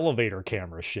fucking elevator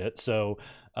camera shit. So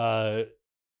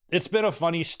it's been a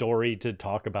funny story to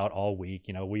talk about all week.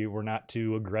 We were not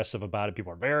too aggressive about it.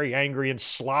 People are very angry and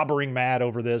slobbering mad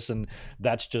over this, and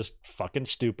that's just fucking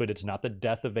stupid. It's not the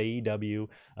death of AEW.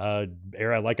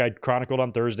 Like I chronicled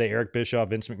on Thursday, Eric Bischoff,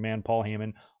 Vince McMahon, Paul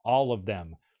Heyman, all of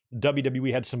them.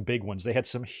 WWE had some big ones. They had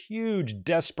some huge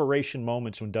desperation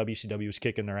moments when WCW was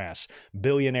kicking their ass.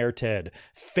 Billionaire Ted,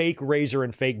 fake Razor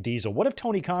and fake Diesel. What if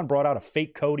Tony Khan brought out a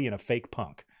fake Cody and a fake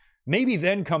Punk? Maybe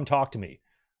then come talk to me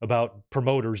about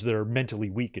promoters that are mentally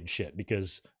weak and shit,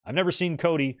 because I've never seen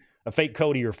a fake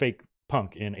Cody or fake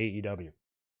Punk in AEW.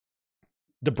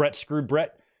 The Brett Screwed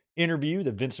Brett interview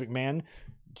that Vince McMahon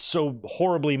so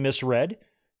horribly misread,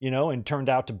 and turned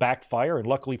out to backfire. And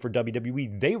luckily for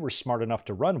WWE, they were smart enough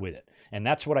to run with it. And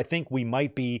that's what I think we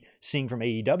might be seeing from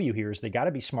AEW here, is they got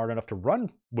to be smart enough to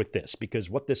run with this, because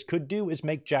what this could do is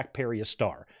make Jack Perry a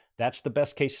star. That's the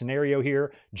best case scenario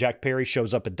here. Jack Perry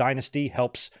shows up at Dynasty,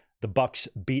 helps the Bucks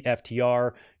beat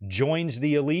FTR, joins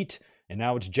the Elite, and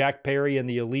now it's Jack Perry and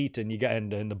the Elite, and you got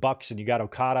and the Bucks, and you got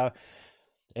Okada,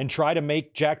 and try to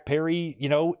make Jack Perry,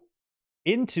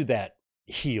 into that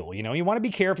heel. You want to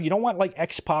be careful. You don't want like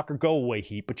X-Pac or go away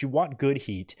heat, but you want good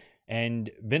heat. And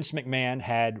Vince McMahon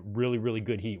had really, really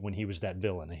good heat when he was that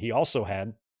villain. And he also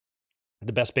had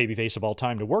the best babyface of all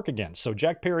time to work against. So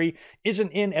Jack Perry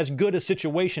isn't in as good a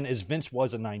situation as Vince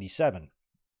was in 97.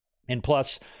 And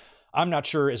plus, I'm not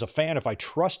sure as a fan if I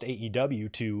trust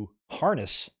AEW to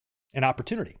harness an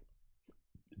opportunity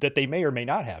that they may or may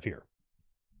not have here.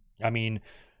 I mean,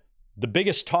 the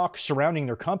biggest talk surrounding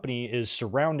their company is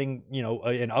surrounding,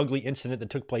 an ugly incident that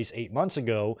took place 8 months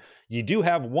ago. You do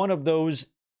have one of those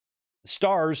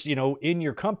stars, in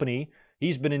your company.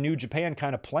 He's been in New Japan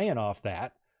kind of playing off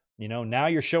that. You know, now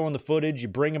you're showing the footage, you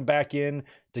bring him back in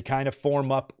to kind of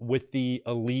form up with the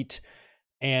Elite.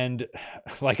 And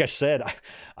like I said,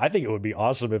 I think it would be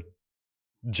awesome if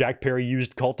Jack Perry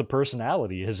used Cult of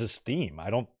Personality as his theme. I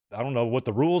don't know what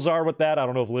the rules are with that. I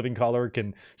don't know if Living Color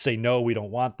can say, no, we don't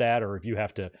want that, or if you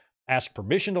have to ask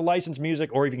permission to license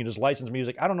music, or if you can just license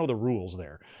music. I don't know the rules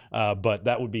there, but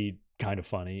that would be kind of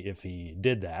funny if he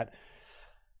did that.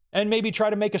 And maybe try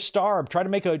to make a star, try to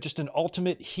make just an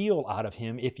ultimate heel out of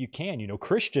him if you can. You know,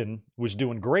 Christian was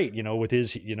doing great, you know, with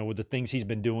his, you know, with the things he's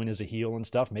been doing as a heel and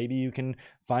stuff. Maybe you can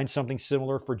find something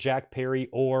similar for Jack Perry,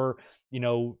 or, you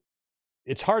know,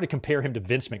 it's hard to compare him to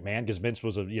Vince McMahon because Vince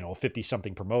was a, you know,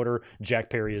 50-something promoter. Jack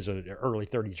Perry is an early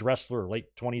 30s wrestler or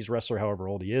late 20s wrestler, however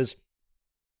old he is.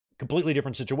 Completely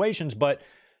different situations, but,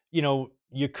 you know,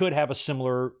 you could have a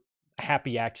similar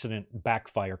happy accident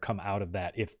backfire come out of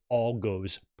that if all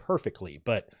goes perfectly,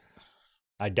 but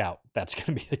I doubt that's going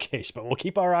to be the case, but we'll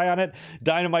keep our eye on it.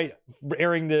 Dynamite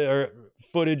airing the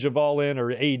footage of All In,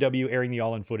 or AEW airing the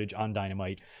All In footage on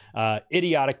Dynamite.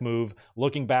 Idiotic move.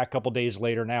 Looking back a couple days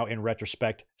later now in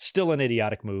retrospect, still an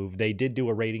idiotic move. They did do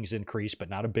a ratings increase, but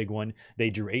not a big one. They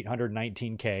drew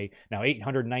 819K. Now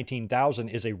 819,000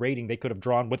 is a rating they could have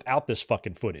drawn without this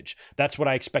fucking footage. That's what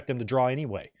I expect them to draw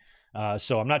anyway.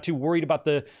 So I'm not too worried about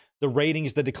the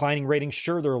ratings, the declining ratings.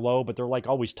 Sure, they're low, but they're like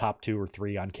always top 2 or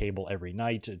 3 on cable every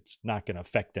night. It's not going to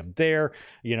affect them there,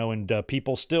 you know, and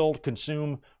people still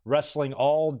consume wrestling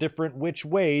all different which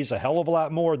ways. A hell of a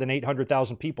lot more than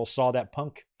 800,000 people saw that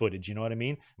Punk footage. You know what I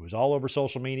mean? It was all over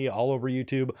social media, all over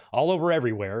YouTube, all over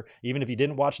everywhere. Even if you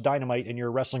didn't watch Dynamite and you're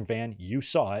a wrestling fan, you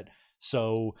saw it.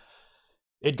 So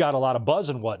it got a lot of buzz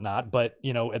and whatnot, but,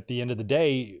 you know, at the end of the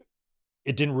day,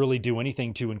 it didn't really do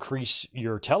anything to increase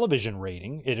your television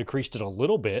rating. It increased it a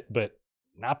little bit, but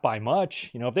not by much.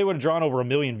 You know, if they would have drawn over 1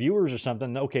 million viewers or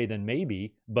something, okay, then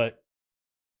maybe. But,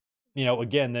 you know,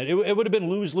 again, that it would have been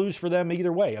lose-lose for them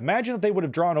either way. Imagine if they would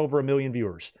have drawn over 1 million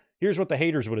viewers. Here's what the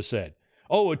haters would have said.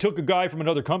 Oh, it took a guy from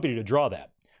another company to draw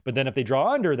that. But then if they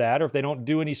draw under that, or if they don't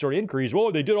do any sort of increase,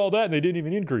 well, they did all that and they didn't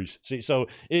even increase. See, so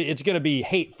it's going to be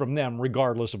hate from them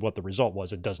regardless of what the result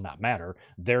was. It does not matter.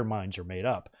 Their minds are made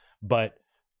up. But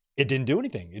it didn't do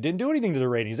anything. It didn't do anything to the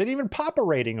ratings. They didn't even pop a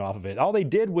rating off of it. All they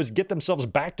did was get themselves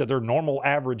back to their normal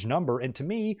average number. And to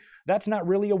me, that's not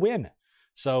really a win.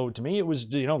 So to me, it was,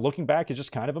 you know, looking back, it's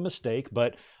just kind of a mistake.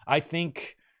 But I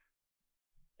think,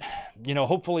 you know,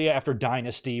 hopefully after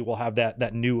Dynasty, we'll have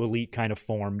that new Elite kind of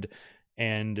formed.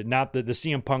 And not that the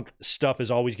CM Punk stuff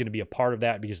is always going to be a part of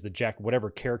that, because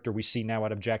whatever character we see now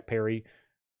out of Jack Perry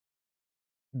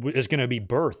is going to be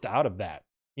birthed out of that,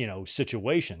 you know,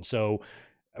 situation. So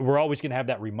we're always going to have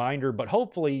that reminder, but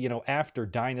hopefully, you know, after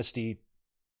Dynasty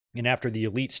and after the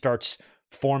Elite starts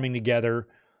forming together,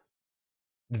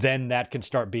 then that can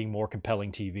start being more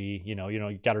compelling TV.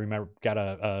 You got to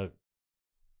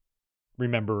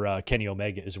remember Kenny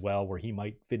Omega as well, where he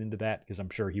might fit into that, because I'm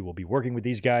sure he will be working with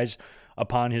these guys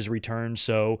upon his return.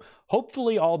 So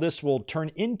hopefully all this will turn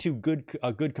into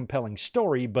a good compelling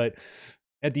story, but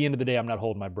at the end of the day, I'm not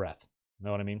holding my breath. You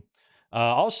know what I mean?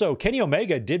 Also, Kenny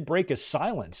Omega did break his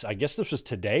silence. I guess this was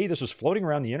today. This was floating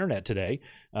around the internet today.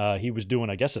 He was doing,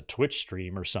 I guess, a Twitch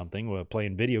stream or something,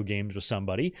 playing video games with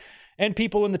somebody. And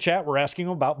people in the chat were asking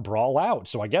him about Brawl Out.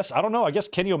 So I don't know. I guess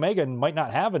Kenny Omega might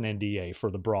not have an NDA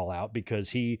for the Brawl Out,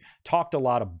 because he talked a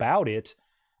lot about it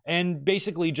and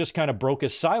basically just kind of broke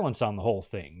his silence on the whole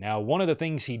thing. Now, one of the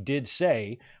things he did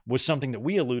say was something that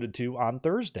we alluded to on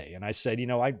Thursday. And I said, you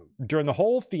know, during the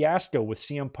whole fiasco with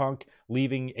CM Punk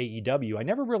leaving AEW, I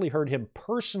never really heard him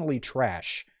personally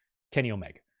trash Kenny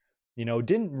Omega. You know,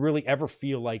 didn't really ever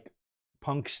feel like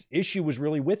Punk's issue was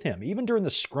really with him. Even during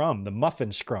the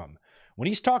muffin scrum, when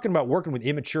he's talking about working with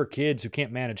immature kids who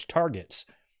can't manage targets,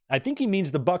 I think he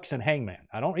means the Bucks and Hangman.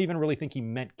 I don't even really think he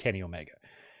meant Kenny Omega.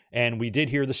 And we did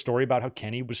hear the story about how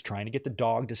Kenny was trying to get the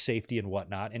dog to safety and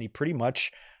whatnot. And he pretty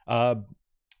much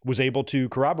was able to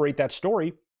corroborate that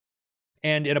story.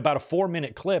 And in about a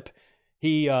 4-minute clip,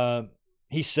 he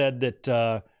said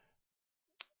that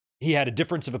he had a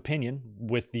difference of opinion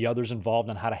with the others involved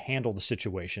on how to handle the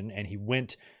situation. And he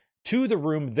went to the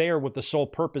room there with the sole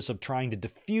purpose of trying to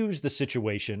diffuse the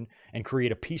situation and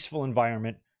create a peaceful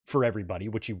environment for everybody,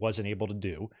 which he wasn't able to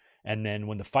do. And then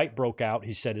when the fight broke out,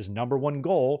 he said his number one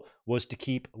goal was to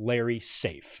keep Larry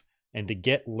safe and to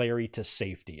get Larry to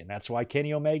safety. And that's why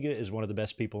Kenny Omega is one of the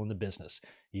best people in the business.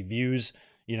 He views,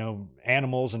 you know,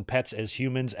 animals and pets as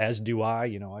humans, as do I.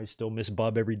 You know, I still miss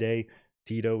Bub every day.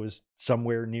 Tito is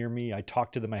somewhere near me. I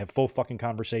talk to them. I have full fucking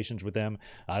conversations with them.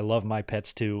 I love my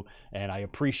pets too. And I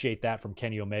appreciate that from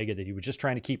Kenny Omega, that he was just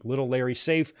trying to keep little Larry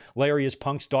safe. Larry is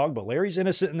Punk's dog, but Larry's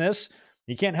innocent in this.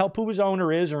 You can't help who his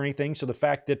owner is or anything. So the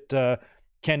fact that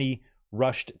Kenny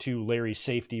rushed to Larry's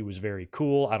safety was very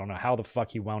cool. I don't know how the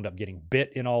fuck he wound up getting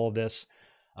bit in all of this.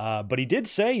 But he did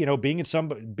say, you know, being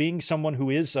someone who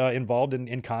is involved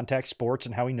in contact sports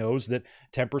and how he knows that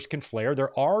tempers can flare,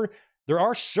 there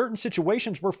are certain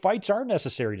situations where fights are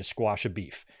necessary to squash a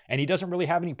beef. And he doesn't really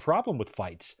have any problem with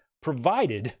fights,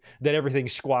 provided that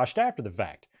everything's squashed after the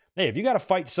fact. Hey, if you got to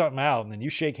fight something out and then you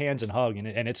shake hands and hug and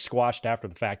it's squashed after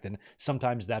the fact, then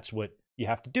sometimes that's what you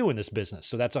have to do in this business.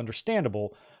 So that's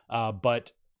understandable.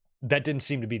 But that didn't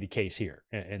seem to be the case here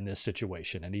in this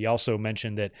situation. And he also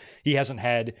mentioned that he hasn't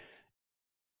had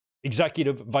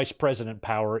executive vice president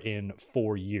power in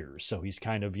 4 years. So he's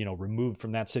kind of, you know, removed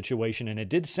from that situation. And it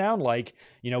did sound like,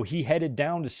 you know, he headed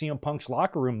down to CM Punk's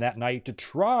locker room that night to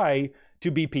try to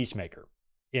be peacemaker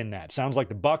in that. Sounds like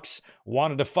the Bucks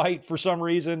wanted to fight for some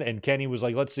reason. And Kenny was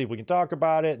like, let's see if we can talk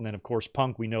about it. And then, of course,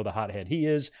 Punk, we know the hothead he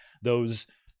is. Those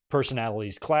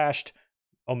personalities clashed.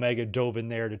 Omega dove in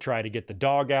there to try to get the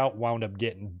dog out, wound up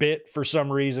getting bit for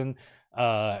some reason.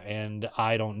 And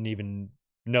I don't even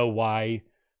know why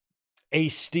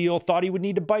Ace Steel thought he would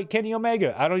need to bite Kenny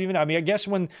Omega. I mean, I guess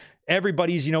when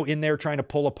everybody's, you know, in there trying to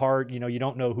pull apart, you know, you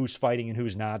don't know who's fighting and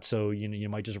who's not. So, you know, you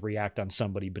might just react on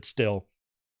somebody, but still,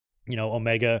 you know,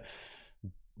 Omega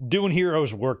doing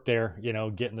hero's work there, you know,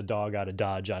 getting the dog out of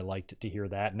Dodge. I liked to hear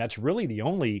that. And that's really the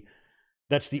only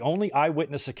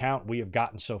eyewitness account we have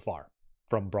gotten so far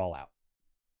from Brawl Out.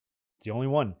 It's the only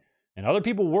one. And other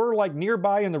people were like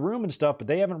nearby in the room and stuff, but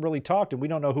they haven't really talked and we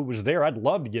don't know who was there. I'd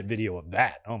love to get video of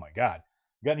that. Oh my God.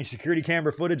 Got any security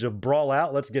camera footage of Brawl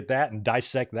Out? Let's get that and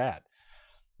dissect that.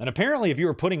 And apparently if you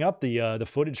were putting up the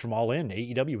footage from All In,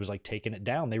 AEW was like taking it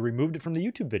down. They removed it from the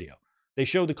YouTube video. They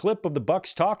showed the clip of the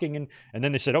Bucks talking and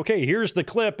then they said, okay, here's the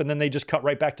clip. And then they just cut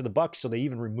right back to the Bucks. So they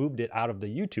even removed it out of the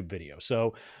YouTube video.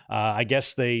 So I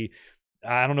guess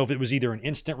I don't know if it was either an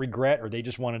instant regret or they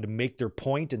just wanted to make their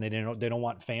point and they don't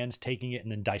want fans taking it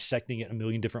and then dissecting it in a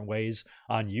million different ways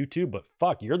on YouTube. But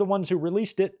fuck, you're the ones who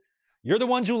released it. You're the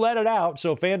ones who let it out.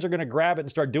 So fans are going to grab it and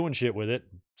start doing shit with it.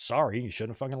 Sorry, you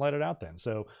shouldn't have fucking let it out then.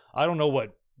 So I don't know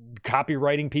what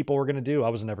copywriting people were going to do. I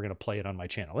was never going to play it on my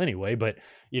channel anyway, but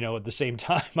you know, at the same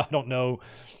time, I don't know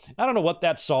what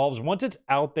that solves. Once it's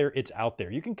out there, it's out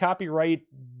there. You can copyright,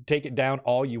 take it down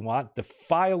all you want. The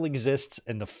file exists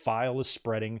and the file is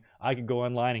spreading. I could go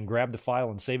online and grab the file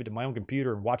and save it to my own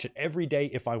computer and watch it every day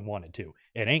if I wanted to.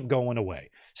 It ain't going away.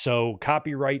 So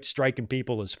copyright striking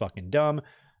people is fucking dumb.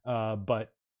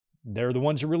 But they're the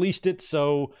ones who released it.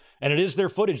 So, and it is their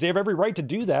footage. They have every right to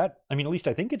do that. I mean, at least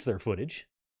I think it's their footage.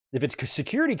 If it's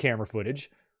security camera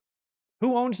footage,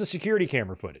 who owns the security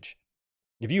camera footage?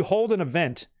 If you hold an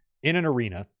event in an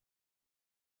arena,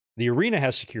 the arena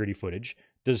has security footage.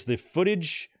 Does the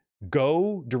footage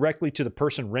go directly to the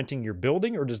person renting your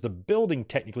building, or does the building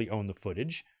technically own the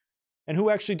footage? And who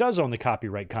actually does own the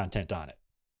copyright content on it?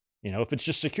 You know, if it's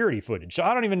just security footage. So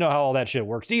I don't even know how all that shit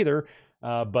works either,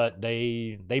 but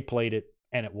they played it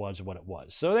and it was what it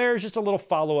was. So there's just a little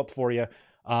follow-up for you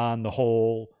on the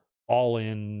whole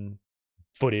all-in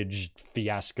footage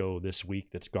fiasco this week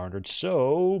that's garnered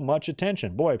so much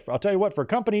attention. Boy, I'll tell you what, for a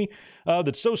company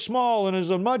that's so small and is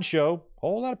a mud show, a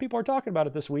whole lot of people are talking about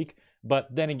it this week. But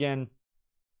then again,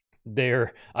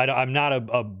 I'm not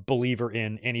a believer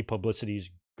in any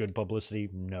publicity's good publicity.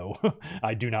 No,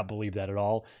 I do not believe that at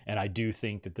all. And I do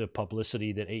think that the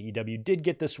publicity that AEW did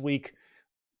get this week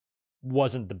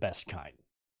wasn't the best kind,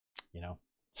 you know?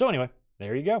 So anyway,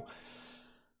 there you go.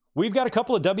 We've got a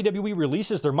couple of WWE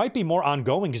releases. There might be more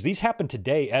ongoing because these happened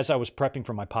today as I was prepping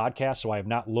for my podcast. So I have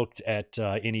not looked at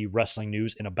any wrestling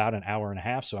news in about an hour and a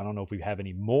half. So I don't know if we have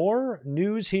any more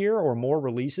news here or more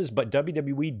releases, but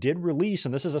WWE did release,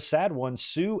 and this is a sad one,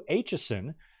 Sue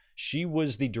Aitchison. She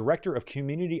was the director of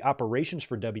community operations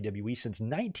for WWE since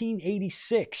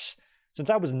 1986, since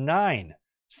I was 9.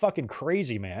 It's fucking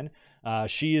crazy, man.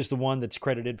 She is the one that's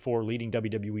credited for leading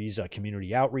WWE's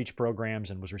community outreach programs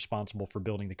and was responsible for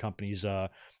building the company's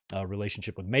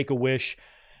relationship with Make-A-Wish.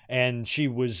 And she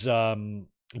was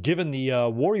given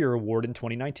the Warrior Award in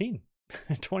 2019,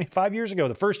 25 years ago,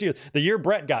 the year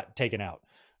Brett got taken out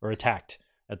or attacked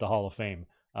at the Hall of Fame.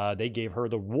 They gave her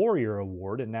the Warrior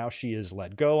Award, and now she is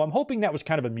let go. I'm hoping that was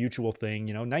kind of a mutual thing.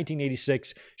 You know,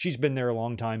 1986, she's been there a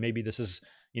long time. Maybe this is,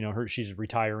 you know, she's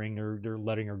retiring or they're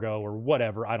letting her go or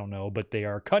whatever. I don't know, but they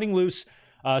are cutting loose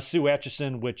Sue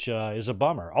Aitchison, which is a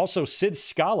bummer. Also, Sid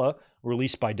Scala,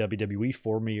 released by WWE,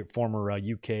 former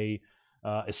UK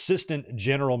assistant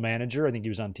general manager. I think he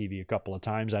was on TV a couple of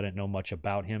times. I didn't know much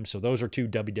about him. So those are 2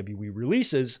 WWE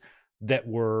releases that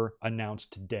were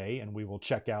announced today, and we will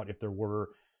check out if there were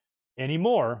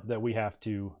anymore that we have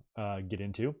to get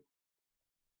into.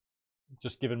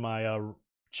 Just giving my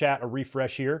chat a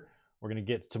refresh here. We're going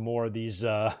to get to more of these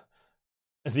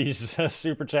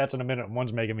super chats in a minute.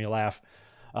 One's making me laugh.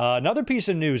 Another piece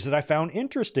of news that I found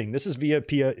interesting. This is via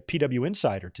PW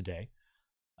Insider today.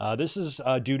 This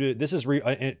is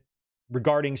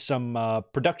regarding some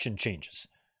production changes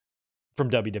from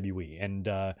WWE,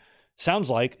 and sounds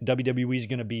like WWE is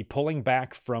going to be pulling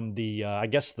back from the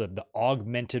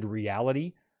augmented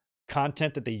reality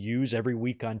content that they use every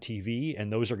week on TV,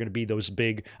 and those are going to be those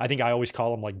big, I think I always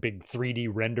call them like big 3D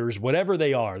renders, whatever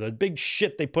they are, the big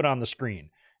shit they put on the screen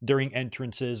during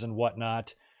entrances and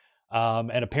whatnot.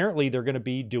 And apparently they're going to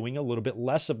be doing a little bit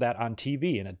less of that on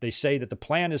TV. And they say that the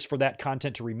plan is for that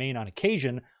content to remain on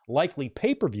occasion, likely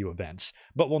pay-per-view events,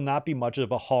 but will not be much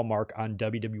of a hallmark on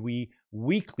WWE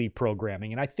weekly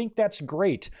programming. And I think that's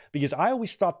great, because I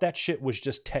always thought that shit was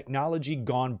just technology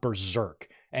gone berserk.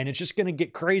 And it's just going to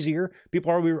get crazier. People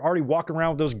are already walking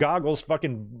around with those goggles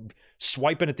fucking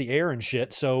swiping at the air and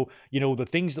shit. So, the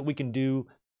things that we can do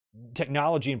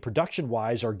technology and production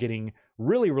wise are getting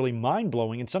really, really mind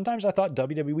blowing. And sometimes I thought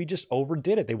WWE just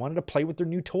overdid it. They wanted to play with their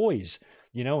new toys,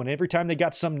 and every time they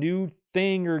got some new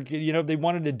thing or, they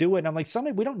wanted to do it. And I'm like,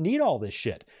 we don't need all this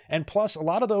shit. And plus a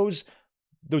lot of those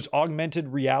augmented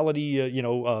reality,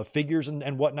 figures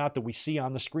and whatnot that we see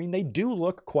on the screen, they do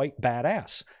look quite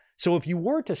badass. So if you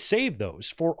were to save those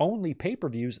for only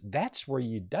pay-per-views, that's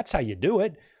how you do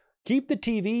it. Keep the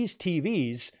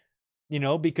TVs,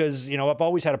 because, I've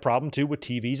always had a problem too with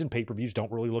TVs, and pay-per-views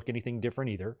don't really look anything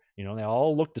different either. They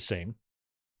all look the same.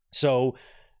 So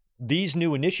these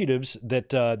new initiatives that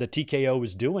the TKO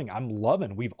is doing, I'm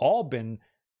loving. We've all been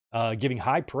giving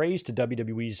high praise to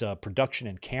WWE's production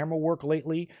and camera work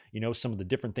lately. Some of the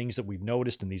different things that we've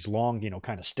noticed in these long,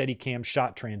 kind of steady cam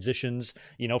shot transitions,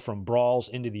 from brawls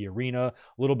into the arena,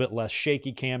 a little bit less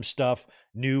shaky cam stuff,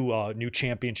 new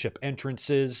championship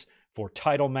entrances for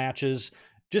title matches,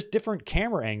 just different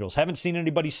camera angles. Haven't seen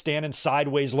anybody standing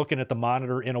sideways looking at the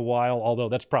monitor in a while, although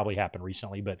that's probably happened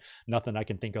recently, but nothing I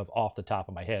can think of off the top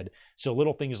of my head. So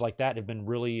little things like that have been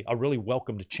a really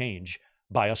welcomed change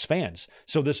by us fans.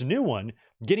 So this new one,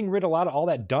 getting rid of all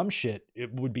that dumb shit,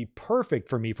 it would be perfect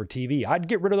for me for TV. I'd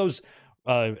get rid of those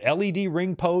LED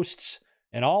ring posts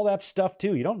and all that stuff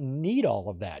too. You don't need all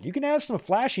of that. You can have some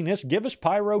flashiness, give us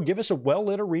pyro, give us a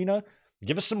well-lit arena,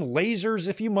 give us some lasers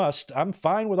if you must. I'm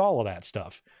fine with all of that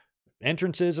stuff.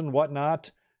 Entrances and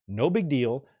whatnot, no big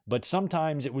deal. But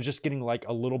sometimes it was just getting like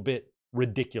a little bit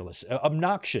ridiculous,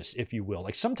 obnoxious, if you will.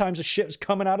 Like sometimes the shit was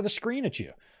coming out of the screen at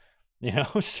you.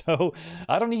 So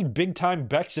I don't need big time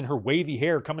Bex and her wavy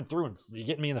hair coming through and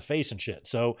getting me in the face and shit.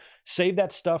 So save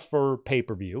that stuff for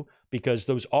pay-per-view, because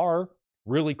those are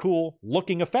really cool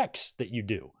looking effects that you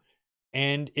do.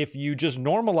 And if you just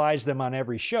normalize them on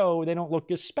every show, they don't look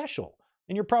as special.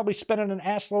 And you're probably spending an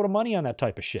ass load of money on that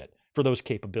type of shit for those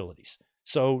capabilities.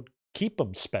 So keep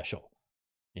them special,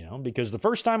 because the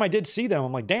first time I did see them,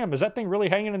 I'm like, damn, is that thing really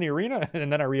hanging in the arena?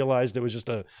 And then I realized it was just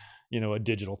a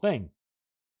digital thing.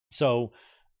 So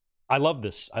I love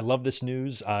this. I love this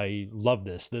news. I love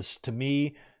this. This to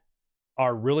me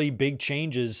are really big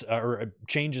changes, or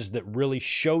changes that really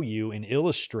show you and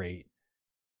illustrate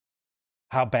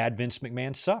how bad Vince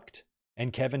McMahon sucked,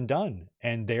 and Kevin Dunn,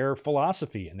 and their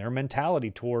philosophy and their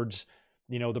mentality towards,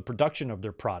 the production of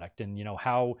their product, and,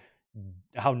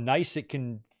 how nice it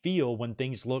can feel when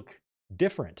things look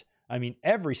different. I mean,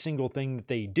 every single thing that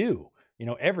they do,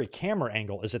 every camera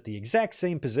angle is at the exact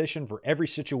same position for every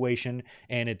situation,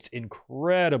 and it's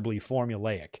incredibly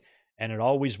formulaic, and it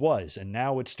always was. And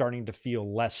now it's starting to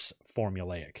feel less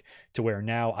formulaic, to where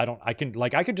now I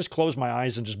could just close my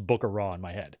eyes and just book a Raw in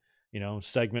my head,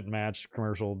 segment, match,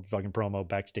 commercial, fucking promo,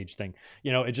 backstage thing,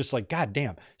 it's just like, God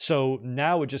damn. So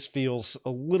now it just feels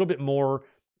a little bit more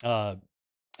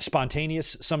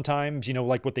spontaneous sometimes,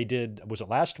 like what they did, was it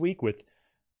last week with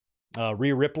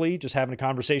Rhea Ripley just having a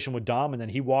conversation with Dom, and then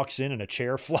he walks in and a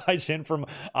chair flies in from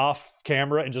off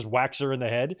camera and just whacks her in the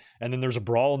head. And then there's a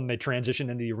brawl and they transition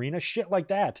into the arena. Shit like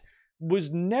that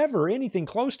was never anything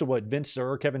close to what Vince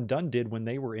or Kevin Dunn did when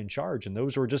they were in charge. And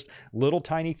those were just little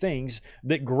tiny things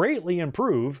that greatly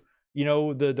improve,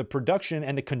 the production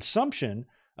and the consumption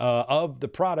of the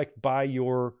product by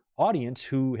your audience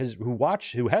who has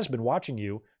been watching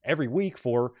you every week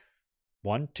for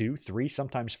 1, 2, 3,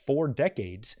 sometimes 4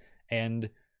 decades. And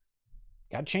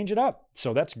got to change it up.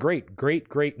 So that's great, great,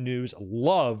 great news.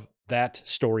 Love that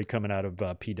story coming out of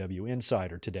PW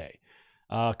Insider today.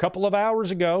 A couple of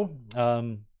hours ago,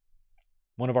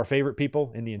 one of our favorite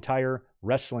people in the entire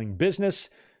wrestling business,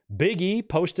 Big E,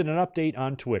 posted an update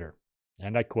on Twitter.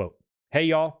 And I quote, "Hey,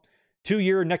 y'all.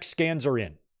 2-year neck scans are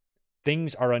in.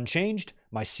 Things are unchanged.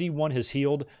 My C1 has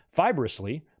healed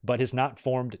fibrously, but has not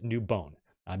formed new bone.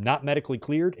 I'm not medically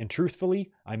cleared, and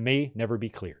truthfully, I may never be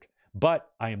cleared. But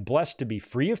I am blessed to be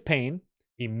free of pain,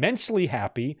 immensely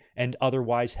happy, and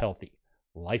otherwise healthy.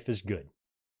 Life is good.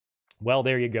 Well,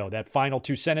 there you go. That final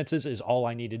 2 sentences is all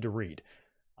I needed to read.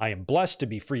 I am blessed to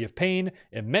be free of pain,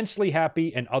 immensely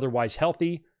happy, and otherwise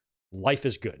healthy. Life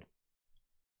is good.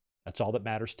 That's all that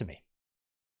matters to me.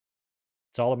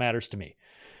 That's all that matters to me.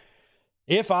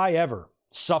 If I ever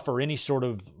suffer any sort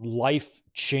of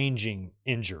life-changing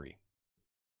injury,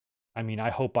 I mean, I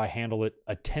hope I handle it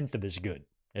 1/10 of as good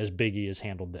as Big E has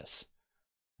handled this.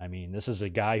 I mean, this is a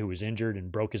guy who was injured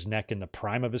and broke his neck in the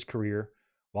prime of his career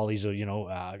while he's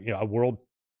a world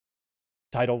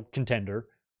title contender,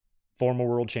 former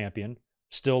world champion,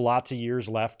 still lots of years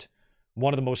left,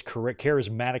 one of the most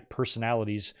charismatic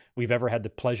personalities we've ever had the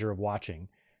pleasure of watching,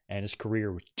 and his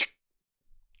career was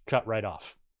cut right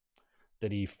off.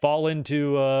 Did he fall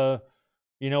into a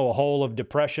hole of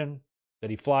depression? Did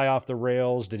he fly off the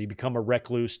rails? Did he become a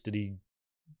recluse? Did he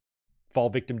fall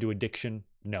victim to addiction?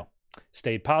 No.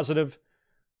 Stayed positive,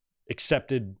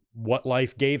 accepted what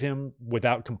life gave him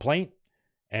without complaint,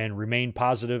 and remained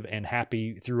positive and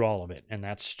happy through all of it. And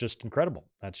that's just incredible.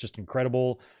 That's just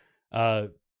incredible,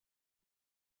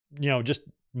 just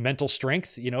mental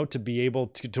strength, to be able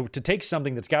to take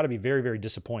something that's got to be very, very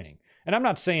disappointing. And I'm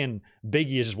not saying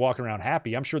Big E is just walking around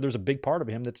happy. I'm sure there's a big part of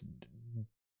him that's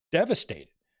devastated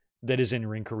that his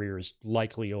in-ring career is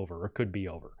likely over or could be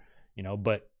over,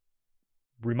 but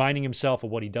reminding himself of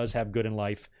what he does have good in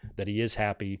life, that he is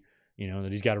happy,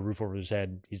 that he's got a roof over his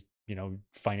head. He's,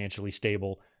 financially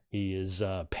stable. He is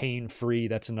pain-free.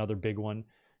 That's another big one.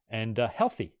 And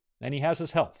healthy. And he has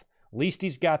his health. At least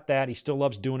he's got that. He still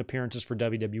loves doing appearances for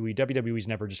WWE. WWE's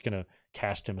never just going to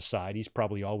cast him aside. He's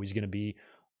probably always going to be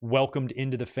welcomed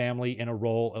into the family in a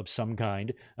role of some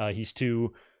kind. He's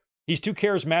too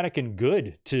charismatic and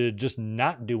good to just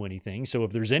not do anything. So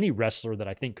if there's any wrestler that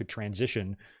I think could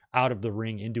transition out of the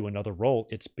ring into another role,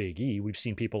 it's Big E. We've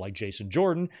seen people like Jason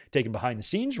Jordan taking behind the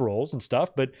scenes roles and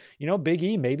stuff, but Big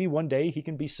E, maybe one day he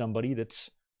can be somebody that's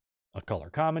a color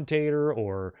commentator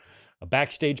or a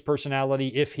backstage personality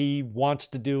if he wants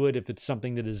to do it. If it's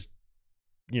something that is,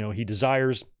 he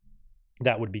desires,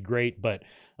 that would be great. But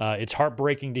it's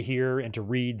heartbreaking to hear and to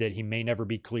read that he may never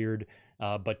be cleared.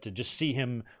 But to just see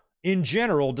him in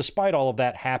general, despite all of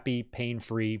that, happy,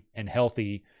 pain-free, and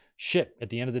healthy, shit, at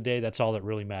the end of the day, that's all that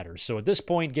really matters. So at this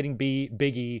point, getting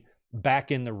Big E back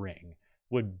in the ring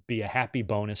would be a happy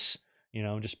bonus,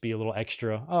 just be a little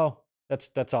extra. Oh,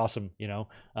 that's awesome,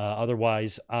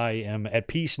 Otherwise, I am at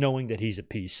peace knowing that he's at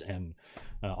peace. And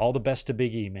all the best to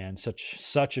Big E, man.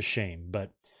 Such a shame,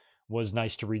 but was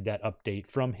nice to read that update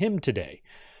from him today.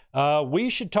 We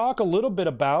should talk a little bit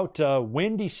about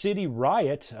Windy City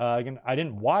Riot. Again, I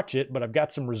didn't watch it, but I've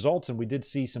got some results, and we did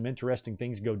see some interesting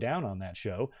things go down on that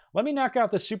show. Let me knock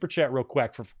out the super chat real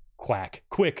quick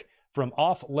from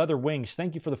Off Leather Wings.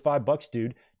 Thank you for the $5,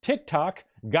 dude. TikTok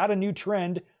got a new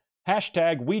trend.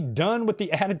 Hashtag we done with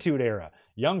the Attitude Era.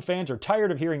 Young fans are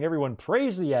tired of hearing everyone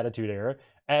praise the Attitude Era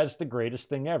as the greatest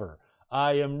thing ever.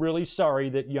 I am really sorry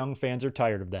that young fans are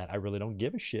tired of that. I really don't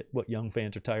give a shit what young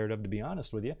fans are tired of, to be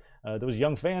honest with you. Those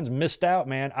young fans missed out,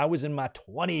 man. I was in my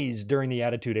 20s during the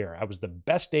Attitude Era. I was the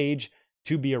best age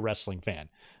to be a wrestling fan.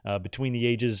 Between the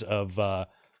ages of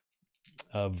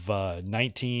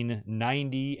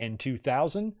 1990 and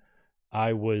 2000,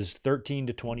 I was 13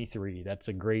 to 23. That's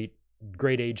a great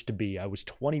age to be. I was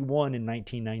 21 in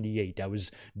 1998. I was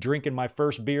drinking my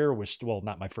first beer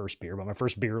not my first beer, but my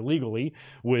first beer legally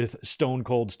with Stone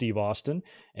Cold Steve Austin.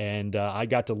 And I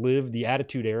got to live the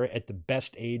Attitude Era at the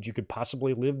best age you could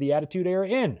possibly live the Attitude Era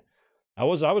in. I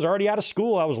was already out of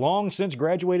school. I was long since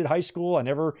graduated high school. I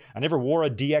never wore a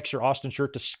DX or Austin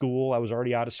shirt to school. I was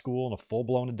already out of school and a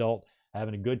full-blown adult,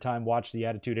 having a good time watching the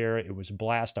Attitude Era. It was a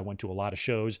blast. I went to a lot of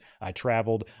shows. I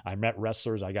traveled. I met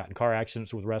wrestlers. I got in car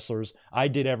accidents with wrestlers. I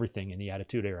did everything in the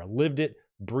Attitude Era. Lived it,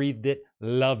 breathed it,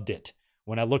 loved it.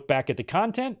 When I look back at the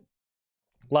content,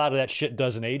 a lot of that shit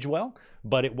doesn't age well,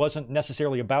 but it wasn't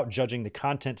necessarily about judging the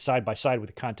content side by side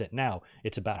with the content now.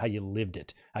 It's about how you lived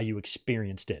it, how you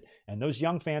experienced it. And those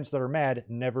young fans that are mad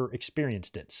never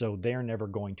experienced it, so they're never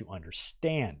going to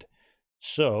understand.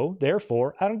 So,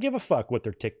 therefore, I don't give a fuck what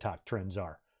their TikTok trends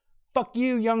are. Fuck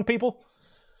you, young people.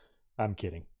 I'm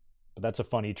kidding. But that's a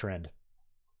funny trend.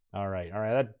 All right.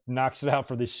 That knocks it out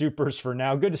for the supers for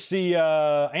now. Good to see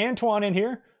Antoine in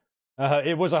here.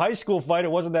 It was a high school fight.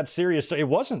 It wasn't that serious. So it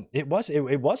wasn't. It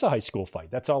was a high school fight.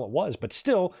 That's all it was. But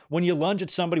still, when you lunge at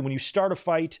somebody, when you start a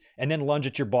fight and then lunge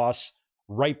at your boss,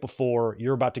 right before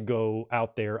you're about to go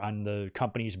out there on the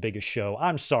company's biggest show.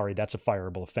 I'm sorry, that's a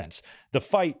fireable offense. The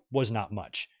fight was not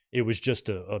much. It was just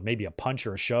maybe a punch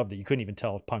or a shove that you couldn't even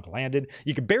tell if Punk landed.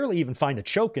 You could barely even find the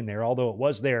choke in there, although it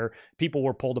was there. People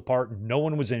were pulled apart. No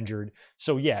one was injured.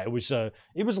 So yeah, it was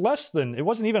less than, it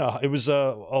wasn't even it was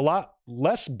a lot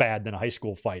less bad than a high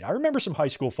school fight. I remember some high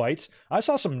school fights. I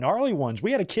saw some gnarly ones.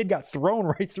 We had a kid got thrown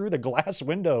right through the glass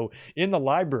window in the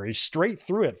library, straight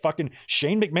through it. Fucking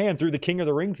Shane McMahon through the King of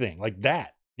the Ring thing, like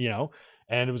that,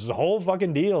 And it was the whole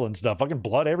fucking deal and stuff, fucking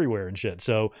blood everywhere and shit.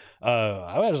 So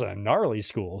I was a gnarly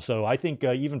school. So I think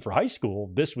even for high school,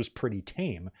 this was pretty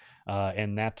tame.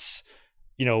 And that's,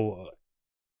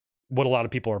 what a lot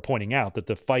of people are pointing out, that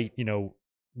the fight,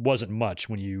 wasn't much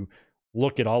when you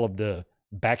look at all of the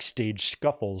backstage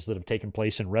scuffles that have taken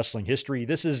place in wrestling history.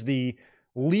 This is the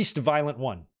least violent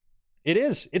one. It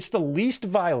is. It's the least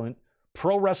violent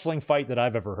pro wrestling fight that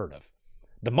I've ever heard of.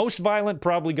 The most violent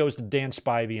probably goes to Dan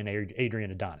Spivey and Adrian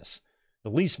Adonis.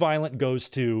 The least violent goes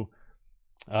to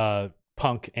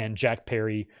Punk and Jack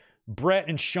Perry. Brett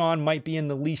and Shawn might be in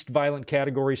the least violent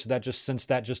category, so that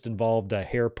just involved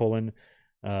hair pulling.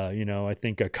 I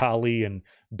think Khali and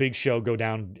Big Show go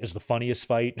down as the funniest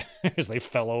fight as they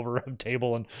fell over a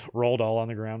table and rolled all on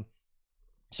the ground.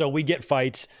 So we get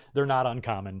fights. They're not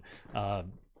uncommon,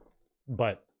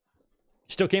 but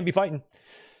still can't be fighting.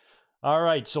 All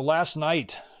right, so last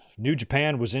night, New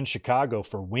Japan was in Chicago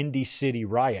for Windy City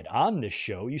Riot. On this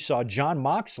show, you saw Jon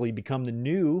Moxley become the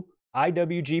new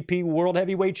IWGP World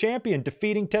Heavyweight Champion,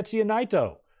 defeating Tetsuya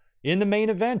Naito in the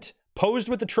main event. Posed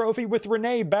with the trophy with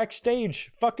Renee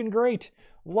backstage. Fucking great.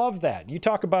 Love that. You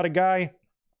talk about a guy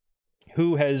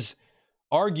who has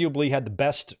arguably had the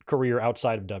best career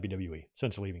outside of WWE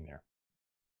since leaving there.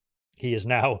 He is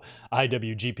now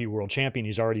IWGP World Champion.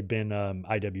 He's already been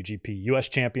IWGP US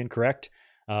Champion, correct,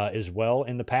 as well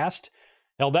in the past.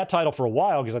 Held that title for a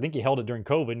while because I think he held it during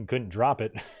COVID and couldn't drop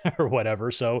it or whatever.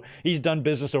 So he's done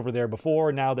business over there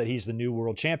before. Now that he's the new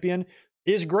World Champion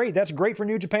is great. That's great for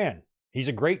New Japan. He's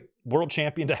a great World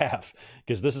Champion to have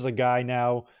because this is a guy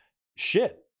now.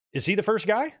 Shit. Is he the first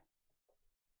guy?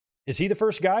 Is he the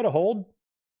first guy to hold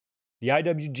the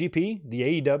IWGP,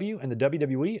 the AEW, and the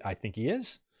WWE? I think he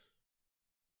is.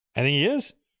 I think he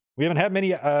is. We haven't had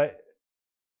many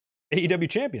AEW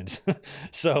champions.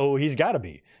 So he's got to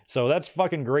be. So that's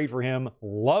fucking great for him.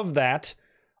 Love that.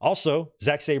 Also,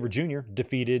 Zack Sabre Jr.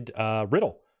 defeated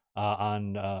Riddle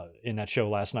in that show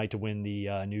last night to win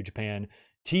the New Japan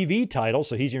TV title.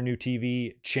 So he's your new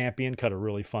TV champion. Cut a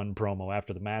really fun promo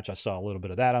after the match. I saw a little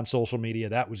bit of that on social media.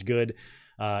 That was good.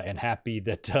 And happy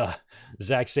that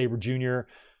Zack Sabre Jr.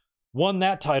 won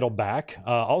that title back.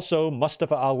 Also,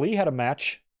 Mustafa Ali had a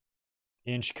match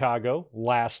in Chicago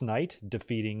last night,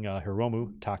 defeating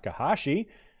Hiromu Takahashi.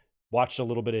 Watched a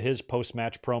little bit of his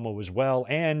post-match promo as well.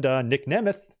 And Nick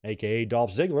Nemeth, a.k.a.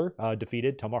 Dolph Ziggler,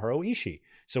 defeated Tomohiro Ishii.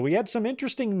 So we had some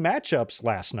interesting matchups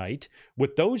last night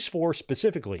with those four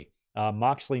specifically.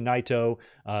 Moxley, Naito,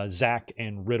 Zack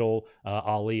and Riddle,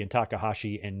 Ali and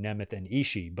Takahashi, and Nemeth and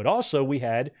Ishii. But also we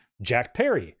had Jack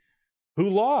Perry, who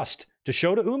lost to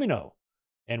Shota Umino.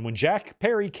 And when Jack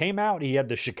Perry came out, he had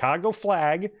the Chicago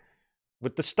flag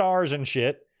with the stars and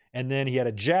shit. And then he had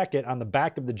a jacket. On the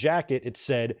back of the jacket, it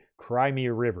said, "Cry Me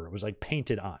a River." It was like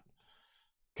painted on.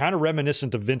 Kind of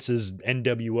reminiscent of Vince's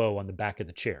NWO on the back of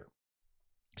the chair.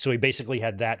 So he basically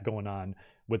had that going on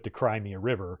with the Cry Me a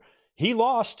River. He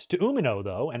lost to Umino,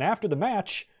 though. And after the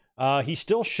match, he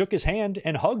still shook his hand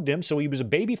and hugged him. So he was a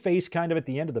babyface kind of at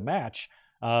the end of the match.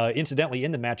 Incidentally,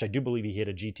 in the match, I do believe he hit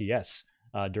a GTS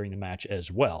during the match as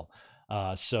well.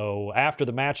 So after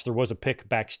the match, there was a pic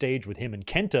backstage with him and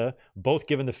Kenta, both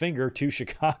giving the finger to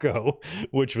Chicago,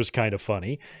 which was kind of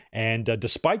funny. And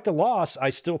despite the loss, I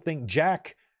still think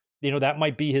Jack, that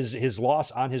might be his loss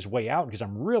on his way out, because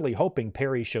I'm really hoping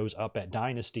Perry shows up at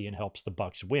Dynasty and helps the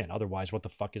Bucks win. Otherwise, what the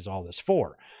fuck is all this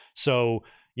for? So,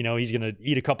 he's going to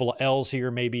eat a couple of L's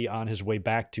here, maybe on his way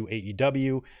back to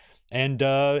AEW. And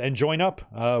join up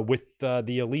with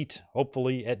the Elite,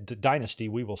 hopefully at Dynasty.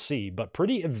 We will see. But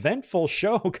pretty eventful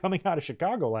show coming out of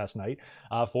Chicago last night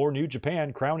for New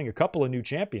Japan, crowning a couple of new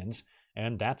champions.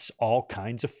 And that's all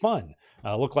kinds of fun.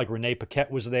 Looked like Renee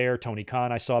Paquette was there. Tony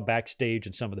Khan I saw backstage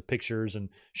and some of the pictures and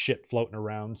shit floating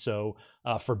around. So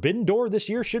Forbidden Door this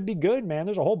year should be good, man.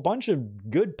 There's a whole bunch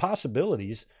of good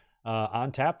possibilities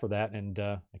on tap for that. And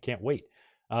I can't wait.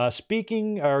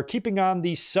 Keeping on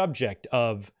the subject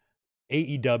of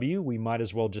AEW, we might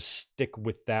as well just stick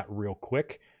with that real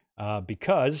quick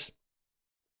because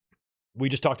we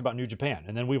just talked about New Japan,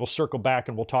 and then we will circle back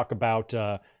and we'll talk about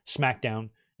SmackDown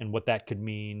and what that could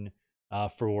mean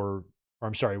for or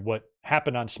I'm sorry, what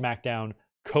happened on SmackDown,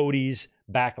 Cody's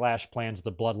backlash plans,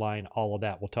 the bloodline, all of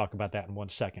that. We'll talk about that in 1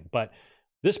 second. But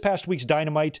this past week's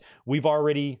Dynamite, we've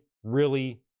already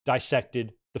really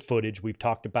dissected the footage. We've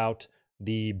talked about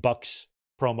the Bucks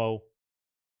promo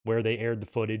where they aired the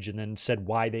footage and then said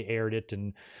why they aired it.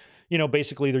 And,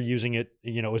 basically they're using it,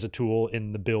 as a tool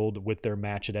in the build with their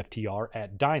match at FTR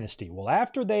at Dynasty. Well,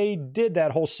 after they did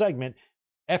that whole segment,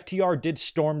 FTR did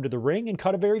storm to the ring and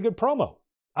cut a very good promo.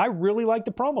 I really like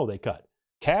the promo they cut.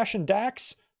 Cash and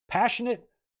Dax, passionate,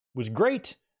 was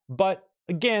great. But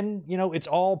again, it's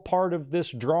all part of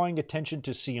this drawing attention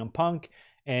to CM Punk.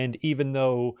 And even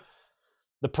though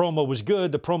the promo was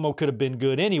good, the promo could have been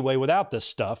good anyway without this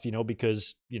stuff,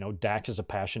 because, Dax is a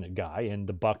passionate guy and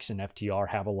the Bucks and FTR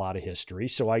have a lot of history.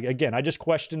 So I just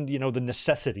questioned, the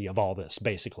necessity of all this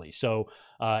basically. So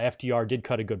FTR did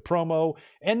cut a good promo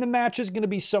and the match is going to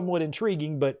be somewhat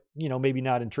intriguing, but, maybe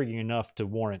not intriguing enough to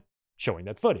warrant showing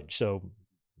that footage. So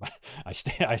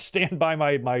I stand by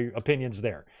my opinions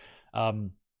there.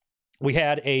 We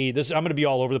had I'm going to be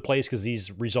all over the place because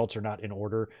these results are not in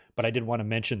order, but I did want to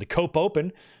mention the Cope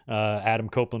Open. Adam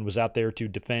Copeland was out there to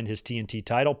defend his TNT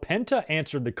title. Penta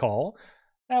answered the call.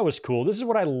 That was cool. This is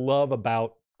what I love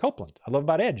about Copeland. I love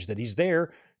about Edge, that he's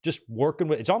there just working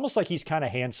with, it's almost like he's kind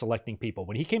of hand selecting people.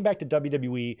 When he came back to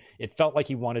WWE, it felt like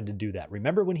he wanted to do that.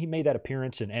 Remember when he made that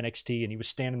appearance in NXT and he was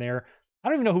standing there? I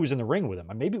don't even know who was in the ring with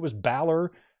him. Maybe it was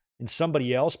Balor and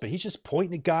somebody else, but he's just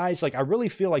pointing at guys. Like, I really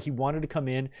feel like he wanted to come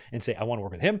in and say, I want to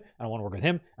work with him, and I want to work with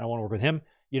him, and I want to work with him,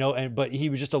 but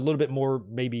he was just a little bit more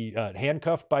maybe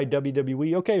handcuffed by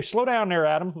WWE. Okay, slow down there,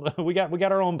 Adam. we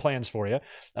got our own plans for you.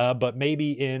 But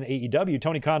maybe in AEW,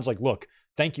 Tony Khan's like, look,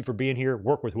 thank you for being here.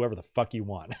 Work with whoever the fuck you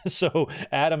want. So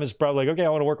Adam is probably like, okay, I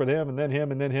want to work with him, and then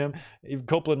him, and then him.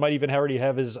 Copeland might even already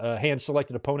have his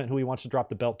hand-selected opponent who he wants to drop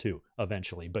the belt to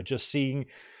eventually. But just seeing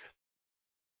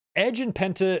Edge and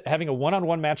Penta having a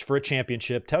one-on-one match for a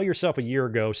championship. Tell yourself a year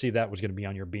ago, see, that was going to be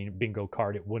on your bingo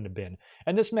card. It wouldn't have been.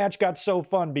 And this match got so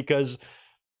fun because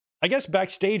I guess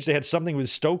backstage they had something with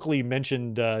Stokely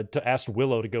mentioned to ask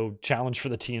Willow to go challenge for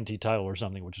the TNT title or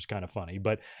something, which is kind of funny.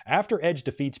 But after Edge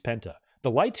defeats Penta,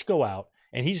 the lights go out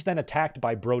and he's then attacked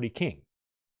by Brody King.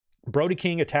 Brody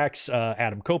King attacks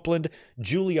Adam Copeland.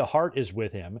 Julia Hart is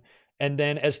with him. And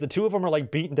then as the two of them are like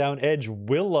beating down Edge,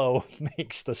 Willow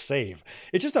makes the save.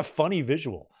 It's just a funny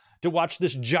visual to watch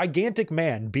this gigantic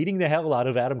man beating the hell out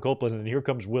of Adam Copeland. And here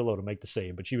comes Willow to make the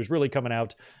save. But she was really coming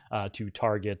out to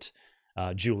target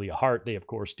Julia Hart. They, of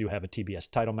course, do have a TBS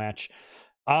title match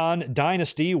on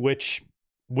Dynasty, which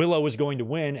Willow is going to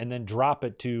win and then drop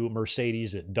it to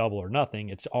Mercedes at Double or Nothing.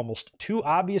 It's almost too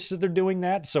obvious that they're doing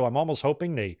that. So I'm almost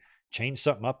hoping they change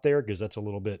something up there because that's a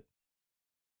little bit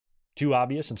too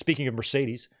obvious. And speaking of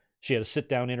Mercedes, she had a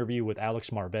sit-down interview with Alex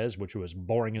Marvez, which was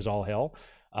boring as all hell.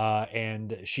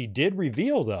 And she did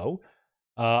reveal, though,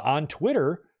 on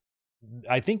Twitter,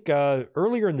 I think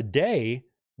earlier in the day,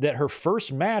 that her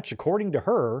first match, according to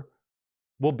her,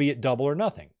 will be at Double or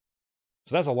Nothing.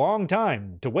 So that's a long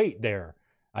time to wait there.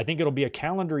 I think it'll be a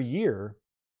calendar year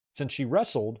since she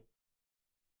wrestled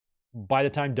by the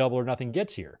time Double or Nothing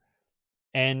gets here.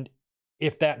 And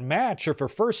if that match, or if her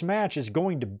first match is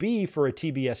going to be for a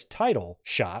TBS title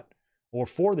shot or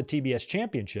for the TBS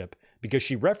championship, because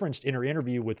she referenced in her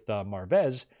interview with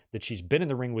Marvez that she's been in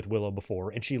the ring with Willow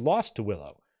before and she lost to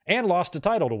Willow and lost the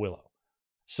title to Willow.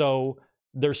 So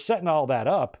they're setting all that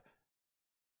up.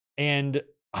 And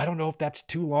I don't know if that's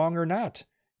too long or not.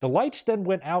 The lights then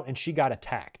went out and she got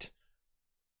attacked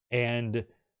and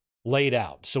laid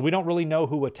out. So we don't really know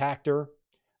who attacked her.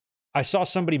 I saw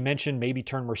somebody mention maybe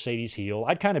turn Mercedes heel.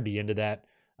 I'd kind of be into that.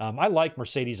 I like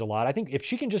Mercedes a lot. I think if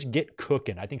she can just get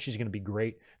cooking, I think she's going to be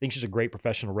great. I think she's a great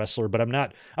professional wrestler, but I'm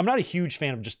not a huge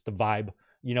fan of just the vibe,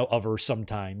 of her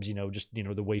sometimes,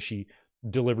 the way she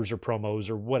delivers her promos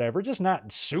or whatever. Just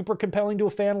not super compelling to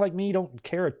a fan like me. Don't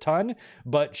care a ton,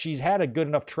 but she's had a good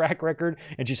enough track record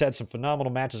and she's had some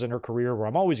phenomenal matches in her career where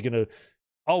I'm always going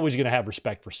to have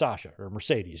respect for Sasha or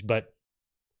Mercedes. But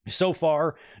so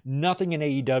far, nothing in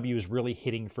AEW is really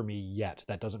hitting for me yet.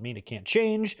 That doesn't mean it can't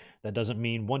change. That doesn't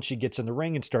mean once she gets in the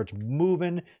ring and starts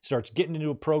moving, starts getting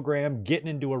into a program, getting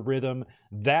into a rhythm,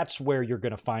 that's where you're going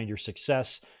to find your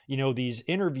success. These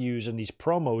interviews and these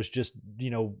promos just,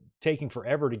 taking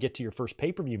forever to get to your first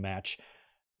pay-per-view match.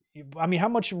 I mean,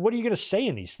 what are you going to say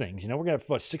in these things? We're going to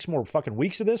have 6 more fucking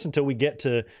weeks of this until we get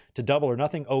to Double or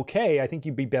Nothing. Okay, I think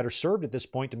you'd be better served at this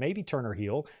point to maybe turn her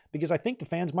heel, because I think the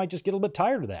fans might just get a little bit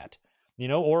tired of that.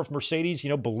 Or if Mercedes,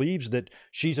 believes that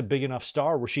she's a big enough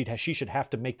star where she should have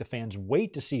to make the fans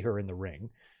wait to see her in the ring.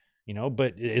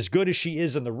 But as good as she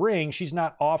is in the ring, she's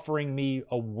not offering me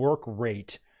a work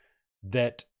rate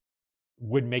that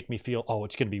would make me feel, oh,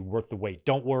 it's going to be worth the wait.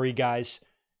 Don't worry, guys.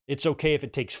 It's okay if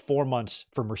it takes 4 months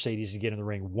for Mercedes to get in the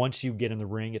ring. Once you get in the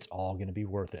ring, it's all going to be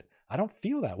worth it. I don't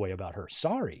feel that way about her.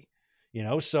 Sorry.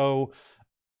 So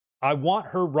I want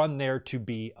her run there to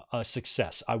be a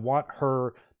success. I want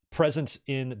her presence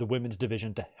in the women's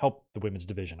division to help the women's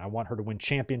division. I want her to win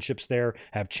championships there,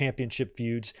 have championship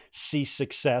feuds, see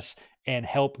success, and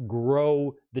help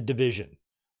grow the division.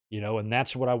 And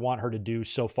that's what I want her to do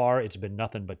so far. It's been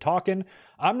nothing but talking.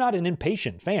 I'm not an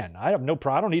impatient fan. I have no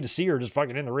problem. I don't need to see her just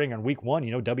fucking in the ring on week 1.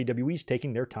 WWE's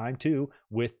taking their time too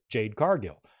with Jade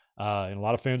Cargill. And a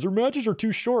lot of fans, their matches are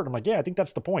too short. I'm like, yeah, I think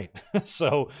that's the point.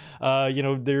 So,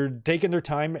 they're taking their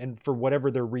time, and for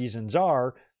whatever their reasons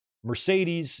are,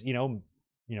 Mercedes,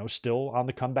 still on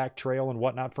the comeback trail and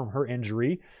whatnot from her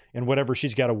injury and whatever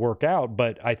she's got to work out.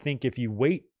 But I think if you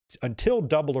wait until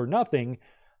Double or Nothing,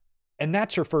 and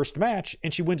that's her first match,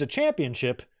 and she wins a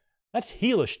championship, that's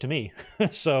heelish to me.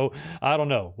 So I don't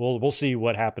know. We'll see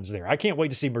what happens there. I can't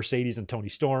wait to see Mercedes and Toni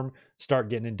Storm start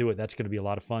getting into it. That's going to be a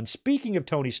lot of fun. Speaking of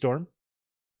Toni Storm,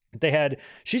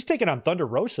 she's taking on Thunder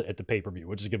Rosa at the pay-per-view,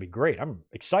 which is going to be great. I'm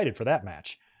excited for that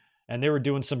match. And they were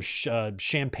doing some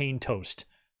champagne toast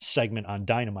segment on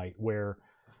Dynamite where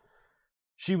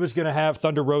she was going to have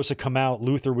Thunder Rosa come out.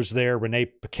 Luther was there. Renee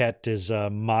Paquette is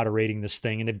moderating this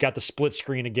thing. And they've got the split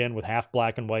screen again with half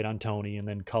black and white on Toni and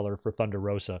then color for Thunder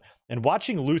Rosa. And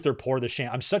watching Luther pour the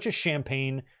champagne, I'm such a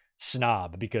champagne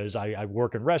snob because I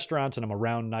work in restaurants and I'm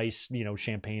around nice,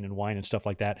 champagne and wine and stuff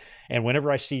like that. And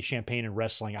whenever I see champagne in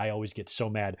wrestling, I always get so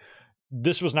mad.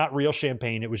 This was not real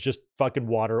champagne. It was just fucking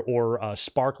water or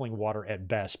sparkling water at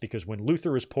best, because when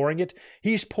Luther is pouring it,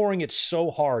 he's pouring it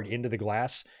so hard into the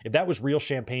glass. If that was real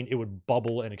champagne, it would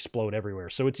bubble and explode everywhere.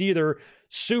 So it's either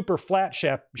super flat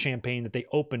champagne that they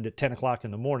opened at 10 o'clock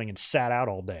in the morning and sat out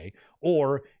all day,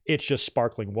 or it's just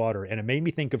sparkling water. And it made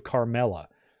me think of Carmella.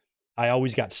 I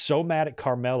always got so mad at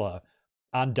Carmella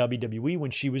on WWE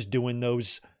when she was doing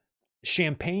those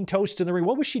champagne toasts in the ring.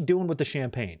 What was she doing with the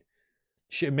champagne?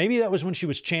 Maybe that was when she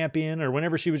was champion or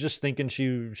whenever she was just thinking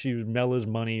she was Mella's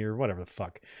money or whatever the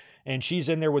fuck. And she's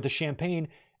in there with the champagne,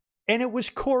 and it was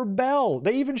Corbell.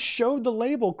 They even showed the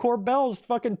label. Corbell's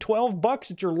fucking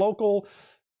 $12 at your local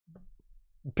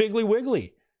Piggly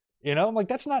Wiggly. I'm like,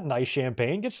 that's not nice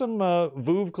champagne. Get some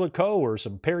Veuve Clicquot or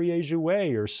some Perrier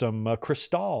Jouet or some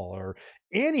Cristal or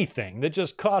anything that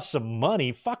just costs some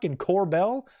money. Fucking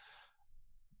Corbell.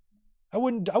 I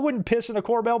wouldn't piss in a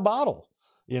Corbell bottle.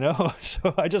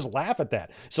 So I just laugh at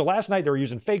that. So last night they were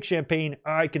using fake champagne.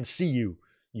 I can see you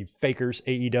fakers,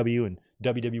 AEW and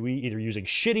WWE, either using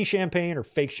shitty champagne or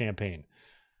fake champagne.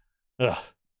 Ugh.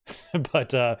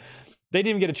 But they didn't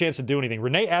even get a chance to do anything.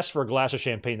 Renee asked for a glass of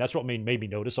champagne. That's what made me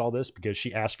notice all this, because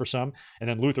she asked for some. And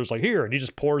then Luther's like, here, and he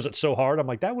just pours it so hard. I'm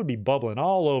like, that would be bubbling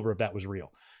all over if that was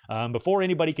real. Before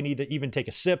anybody can even take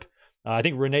a sip, I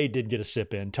think Renee did get a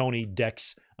sip in. Toni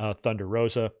decks Thunder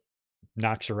Rosa,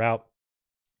 knocks her out.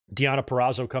 Deonna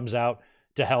Purrazzo comes out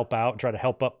to help out and try to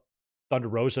help up Thunder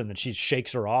Rosa, and then she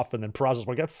shakes her off, and then Purrazzo's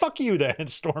like, fuck you then, and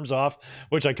storms off,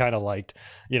 which I kind of liked,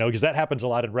 because that happens a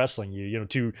lot in wrestling.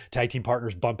 Two tag team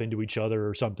partners bump into each other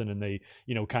or something, and they,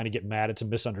 kind of get mad. It's a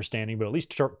misunderstanding, but at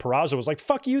least Purrazzo was like,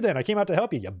 fuck you then, I came out to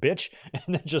help you, you bitch, and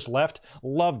then just left.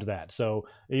 Loved that. So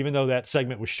even though that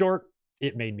segment was short,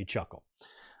 it made me chuckle.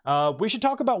 We should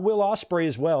talk about Will Ospreay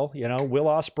as well. Will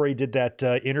Ospreay did that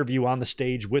interview on the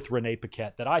stage with Renee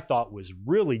Paquette that I thought was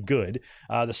really good.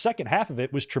 The second half of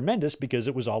it was tremendous because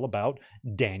it was all about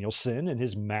Danielson and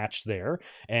his match there.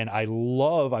 And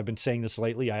I've been saying this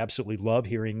lately, I absolutely love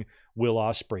hearing Will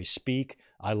Ospreay speak.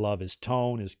 I love his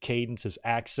tone, his cadence, his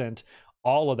accent,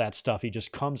 all of that stuff. He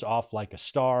just comes off like a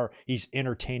star. He's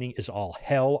entertaining as all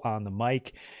hell on the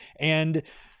mic. And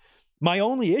my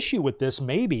only issue with this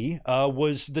maybe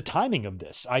was the timing of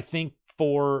this. I think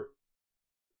for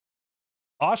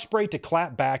Ospreay to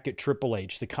clap back at Triple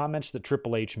H, the comments that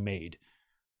Triple H made,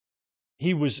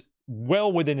 he was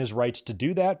well within his rights to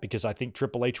do that, because I think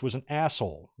Triple H was an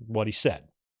asshole, what he said.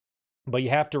 But you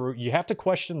have to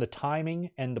question the timing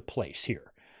and the place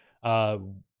here.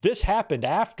 This happened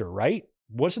after, right?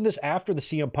 Wasn't this after the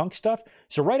CM Punk stuff?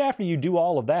 So right after you do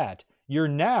all of that, you're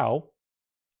now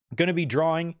going to be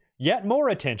drawing yet more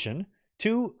attention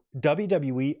to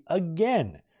WWE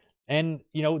again. And,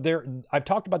 I've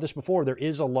talked about this before. There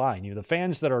is a line. The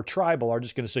fans that are tribal are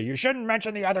just going to say, you shouldn't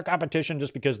mention the other competition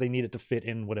just because they need it to fit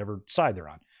in whatever side they're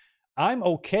on. I'm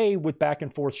okay with back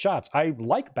and forth shots. I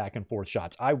like back and forth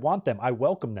shots. I want them. I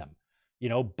welcome them,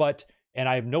 and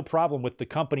I have no problem with the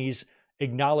companies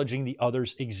acknowledging the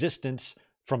other's existence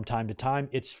from time to time.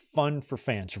 It's fun for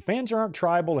fans. For fans who aren't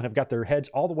tribal and have got their heads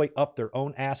all the way up their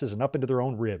own asses and up into their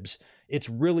own ribs, it's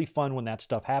really fun when that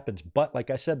stuff happens. But like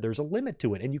I said, there's a limit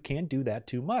to it, and you can't do that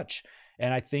too much.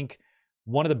 And I think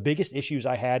one of the biggest issues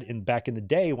I had back in the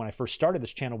day when I first started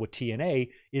this channel with TNA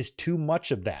is too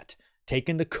much of that.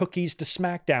 Taking the cookies to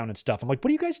SmackDown and stuff. I'm like, what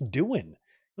are you guys doing? You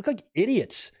look like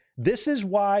idiots. This is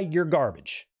why you're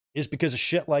garbage, is because of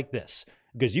shit like this.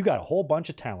 Because you got a whole bunch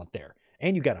of talent there.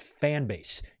 And you got a fan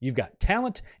base. You've got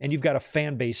talent and you've got a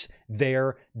fan base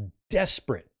there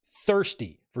desperate,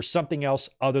 thirsty for something else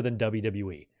other than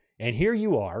WWE. And here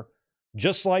you are,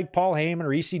 just like Paul Heyman or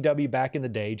ECW back in the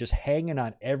day, just hanging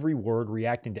on every word,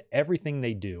 reacting to everything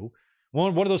they do.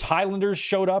 One of those Highlanders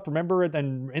showed up, remember,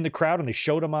 and in the crowd, and they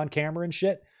showed him on camera and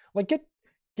shit. Like,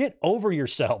 get over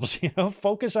yourselves,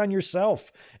 focus on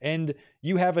yourself. And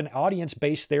you have an audience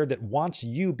base there that wants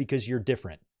you because you're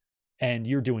different. And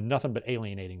you're doing nothing but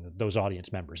alienating those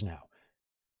audience members now.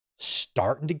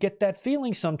 Starting to get that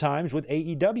feeling sometimes with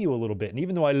AEW a little bit. And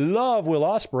even though I love Will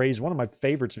Ospreay, he's one of my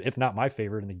favorites, if not my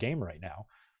favorite in the game right now,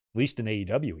 at least in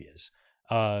AEW he is.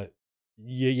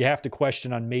 You have to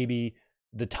question on maybe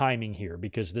the timing here,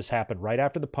 because this happened right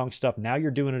after the Punk stuff. Now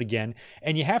you're doing it again.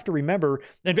 And you have to remember,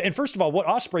 and first of all, what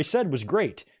Ospreay said was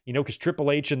great, because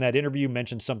Triple H in that interview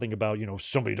mentioned something about,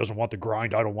 somebody doesn't want the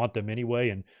grind, I don't want them anyway.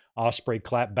 And Ospreay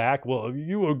clapped back, well,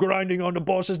 you were grinding on the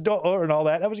boss's door and all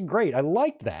that. That was great. I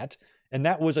liked that. And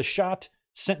that was a shot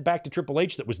sent back to Triple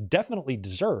H that was definitely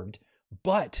deserved.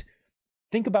 But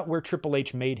think about where Triple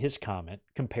H made his comment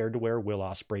compared to where Will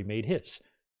Ospreay made his.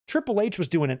 Triple H was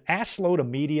doing an assload of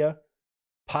media,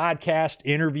 podcast,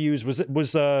 interviews. Was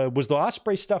the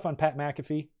Ospreay stuff on Pat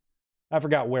McAfee? I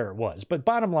forgot where it was. But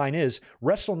bottom line is,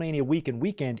 WrestleMania week and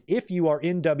weekend, if you are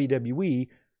in WWE,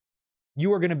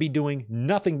 you are going to be doing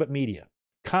nothing but media.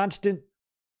 Constant,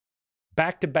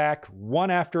 back-to-back,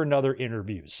 one after another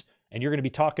interviews. And you're going to be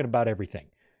talking about everything.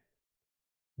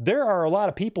 There are a lot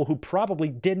of people who probably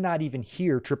did not even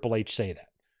hear Triple H say that.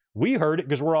 We heard it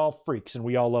because we're all freaks and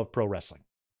we all love pro wrestling.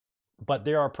 But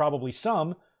there are probably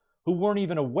some who weren't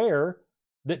even aware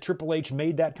that Triple H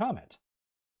made that comment.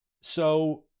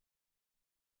 So,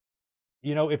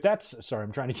 if that's, sorry,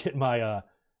 I'm trying to get my,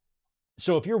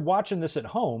 so if you're watching this at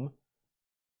home,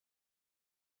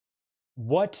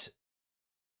 and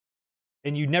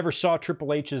you never saw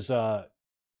Triple H's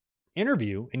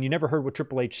interview, and you never heard what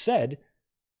Triple H said,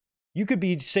 you could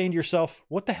be saying to yourself,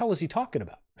 what the hell is he talking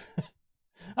about? I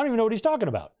don't even know what he's talking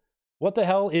about. What the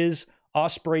hell is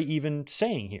Ospreay even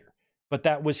saying here? But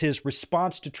that was his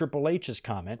response to Triple H's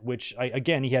comment, which,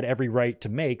 again, he had every right to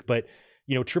make. But,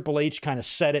 Triple H kind of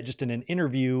said it just in an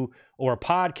interview or a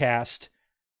podcast.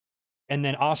 And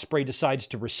then Ospreay decides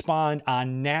to respond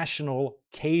on national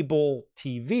cable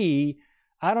TV.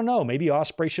 I don't know. Maybe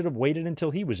Ospreay should have waited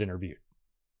until he was interviewed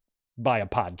by a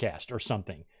podcast or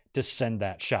something to send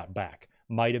that shot back.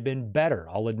 Might have been better.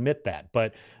 I'll admit that.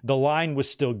 But the line was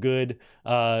still good.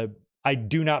 I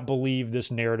do not believe this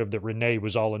narrative that Renee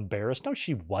was all embarrassed. No,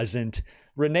 she wasn't.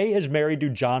 Renee is married to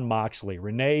Jon Moxley.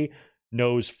 Renee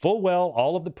knows full well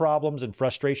all of the problems and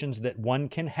frustrations that one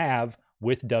can have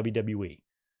with WWE.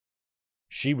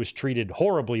 She was treated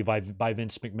horribly by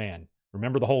Vince McMahon.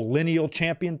 Remember the whole lineal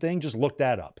champion thing? Just look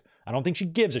that up. I don't think she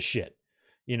gives a shit,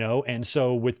 And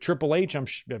so with Triple H,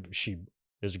 she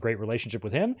has a great relationship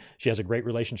with him. She has a great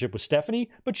relationship with Stephanie,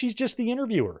 but she's just the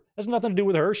interviewer. Has nothing to do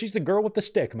with her. She's the girl with the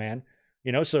stick, man.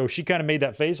 So she kind of made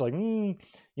that face like,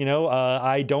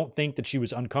 I don't think that she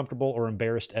was uncomfortable or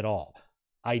embarrassed at all.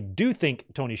 I do think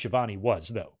Tony Schiavone was,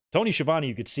 though. Tony Schiavone,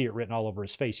 you could see it written all over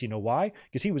his face. You know why?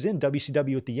 Because he was in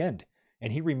WCW at the end,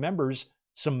 and he remembers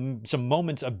some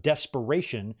moments of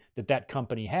desperation that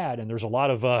company had. And there was a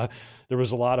lot of AEW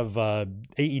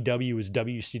is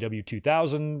WCW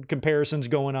 2000 comparisons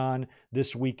going on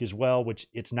this week as well, which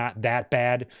it's not that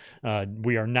bad.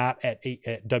 We are not at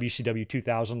WCW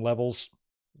 2000 levels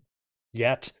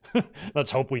yet.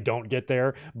 Let's hope we don't get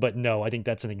there. But no, I think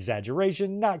that's an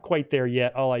exaggeration. Not quite there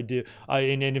yet.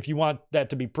 And if you want that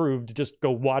to be proved, just go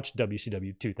watch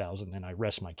WCW 2000 and I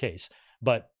rest my case.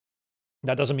 But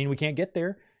that doesn't mean we can't get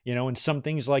there. And some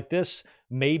things like this,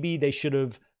 maybe they should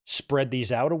have spread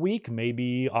these out a week.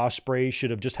 Maybe Ospreay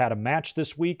should have just had a match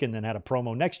this week and then had a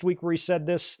promo next week where he said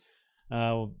this,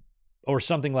 or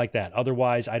something like that.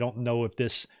 Otherwise, I don't know if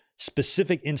this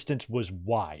specific instance was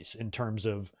wise in terms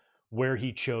of where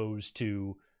he chose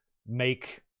to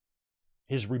make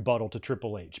his rebuttal to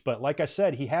Triple H. But like I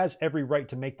said, he has every right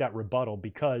to make that rebuttal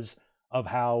because of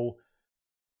how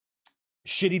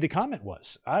shitty the comment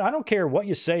was. I don't care what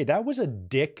you say. That was a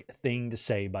dick thing to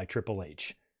say by Triple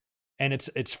H. And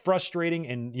it's frustrating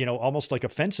and, almost like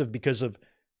offensive because of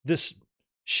this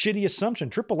shitty assumption.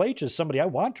 Triple H is somebody I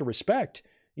want to respect.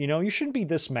 You know, you shouldn't be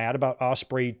this mad about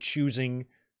Ospreay choosing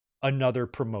another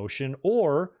promotion,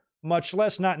 or much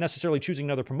less not necessarily choosing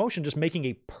another promotion, just making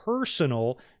a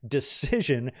personal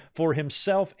decision for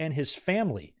himself and his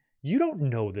family. You don't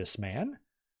know this man.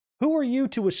 Who are you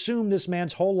to assume this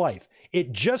man's whole life?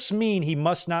 It just means he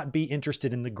must not be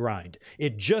interested in the grind.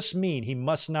 It just means he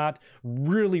must not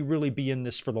really be in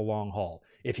this for the long haul.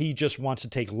 If he just wants to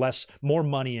take more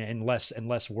money and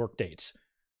less work dates.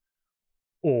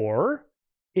 Or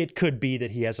it could be that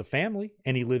he has a family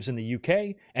and he lives in the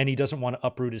UK and he doesn't want to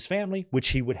uproot his family, which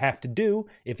he would have to do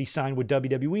if he signed with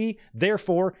WWE.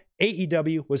 Therefore,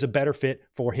 AEW was a better fit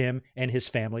for him and his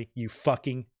family. You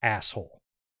fucking asshole.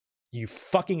 You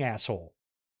fucking asshole.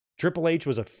 Triple H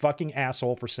was a fucking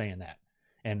asshole for saying that.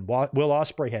 And Will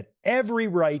Ospreay had every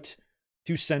right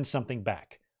to send something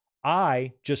back.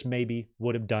 I just maybe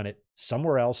would have done it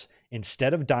somewhere else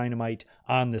instead of Dynamite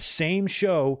on the same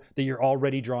show that you're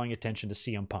already drawing attention to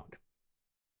CM Punk.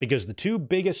 Because the two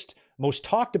biggest, most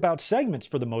talked about segments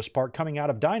for the most part coming out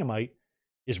of Dynamite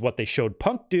is what they showed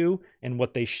Punk do and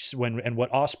what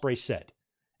Ospreay said.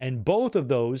 And both of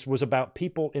those was about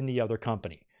people in the other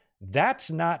company.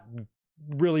 That's not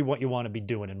really what you want to be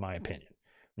doing, in my opinion.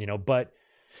 You know, but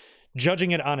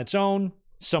judging it on its own,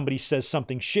 somebody says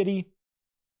something shitty,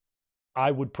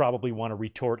 I would probably want to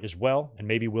retort as well. And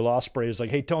maybe Will Ospreay is like,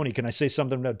 hey, Tony, can I say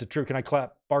something to Triple? Can I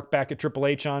bark back at Triple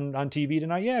H on TV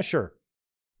tonight? Yeah, sure.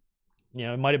 You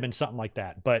know, it might have been something like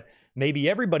that. But maybe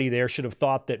everybody there should have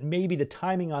thought that maybe the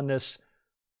timing on this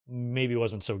maybe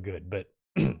wasn't so good. But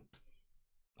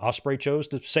Ospreay chose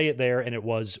to say it there, and it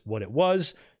was what it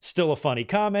was. Still a funny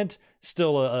comment.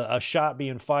 Still a shot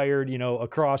being fired, you know,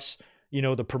 across, you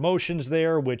know, the promotions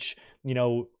there, which, you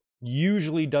know,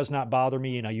 usually does not bother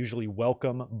me and I usually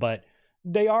welcome, but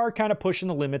they are kind of pushing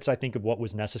the limits, I think, of what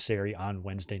was necessary on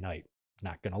Wednesday night.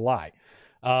 Not going to lie.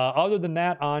 Other than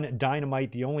that, on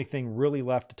Dynamite, the only thing really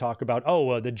left to talk about,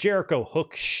 the Jericho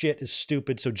Hook shit is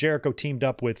stupid. So Jericho teamed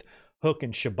up with Hook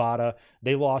and Shibata.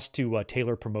 They lost to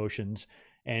Taylor Promotions.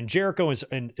 And Jericho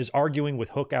is arguing with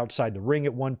Hook outside the ring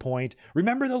at one point.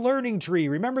 Remember the learning tree.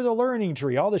 Remember the learning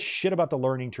tree. All this shit about the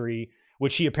learning tree,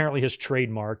 which he apparently has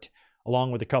trademarked,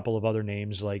 along with a couple of other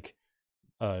names like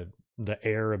the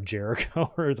air of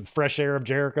Jericho or the fresh air of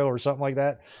Jericho or something like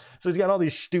that. So he's got all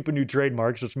these stupid new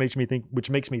trademarks, which makes me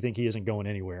think he isn't going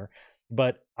anywhere.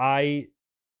 But I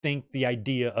think the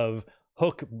idea of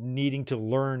Hook needing to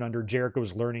learn under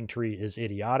Jericho's learning tree is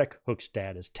idiotic. Hook's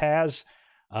dad is Taz.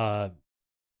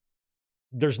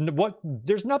 There's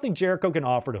nothing Jericho can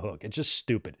offer to Hook. It's just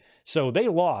stupid. So they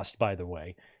lost, by the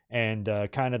way. And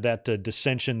kind of that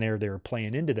dissension there, they were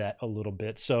playing into that a little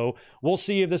bit. So we'll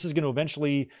see if this is going to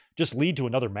eventually just lead to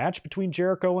another match between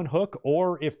Jericho and Hook,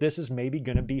 or if this is maybe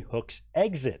going to be Hook's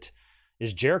exit.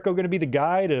 Is Jericho going to be the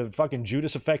guy to fucking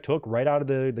Judas effect Hook right out of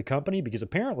the company? Because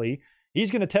apparently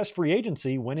he's going to test free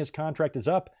agency when his contract is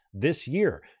up this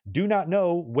year. Do not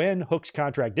know when Hook's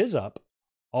contract is up.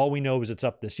 All we know is it's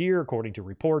up this year, according to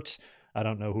reports. I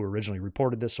don't know who originally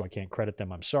reported this, so I can't credit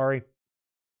them. I'm sorry.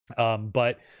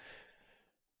 But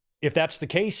if that's the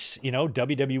case, you know,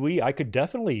 WWE, I could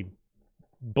definitely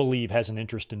believe has an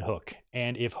interest in Hook.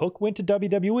 And if Hook went to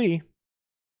WWE,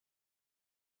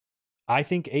 I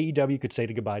think AEW could say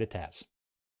goodbye to Taz.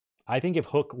 I think if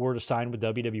Hook were to sign with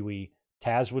WWE,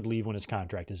 Taz would leave when his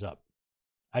contract is up.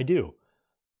 I do.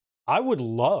 I would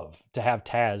love to have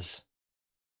Taz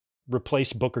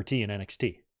replace Booker T in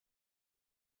NXT.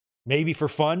 Maybe for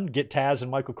fun, get Taz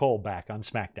and Michael Cole back on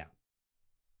SmackDown.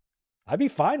 I'd be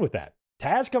fine with that.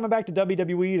 Taz coming back to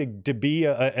WWE to be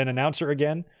an announcer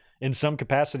again in some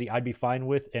capacity, I'd be fine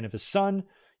with. And if his son,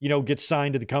 you know, gets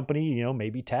signed to the company, you know,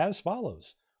 maybe Taz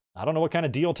follows. I don't know what kind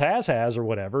of deal Taz has or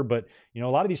whatever, but, you know,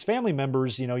 a lot of these family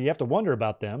members, you know, you have to wonder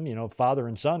about them. You know, father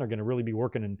and son are going to really be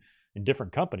working in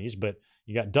different companies, but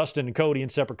you got Dustin and Cody in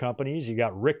separate companies. You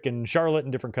got Rick and Charlotte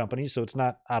in different companies. So it's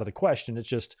not out of the question. It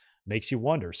just makes you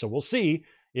wonder. So we'll see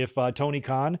if Tony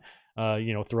Khan,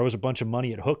 throws a bunch of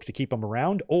money at Hook to keep him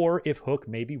around, or if Hook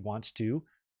maybe wants to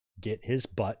get his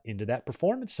butt into that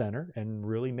performance center and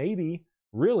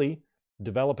really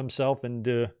develop himself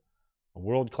into a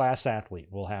world-class athlete.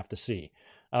 We'll have to see.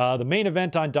 The main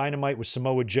event on Dynamite was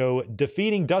Samoa Joe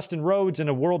defeating Dustin Rhodes in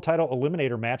a world title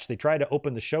eliminator match. They tried to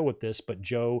open the show with this, but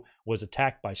Joe was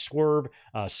attacked by Swerve,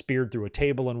 speared through a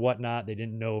table and whatnot. They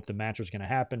didn't know if the match was going to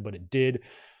happen, but it did.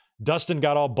 Dustin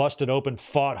got all busted open,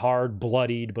 fought hard,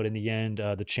 bloodied, but in the end,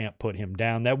 the champ put him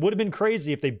down. That would have been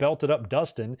crazy if they belted up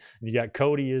Dustin, and you got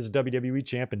Cody as WWE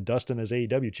champ and Dustin as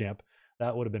AEW champ.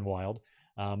 That would have been wild.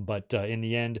 But in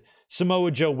the end,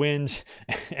 Samoa Joe wins.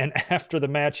 And after the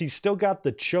match, he's still got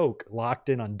the choke locked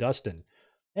in on Dustin.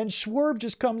 And Swerve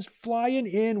just comes flying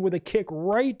in with a kick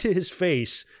right to his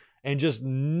face and just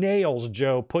nails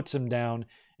Joe, puts him down.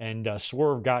 And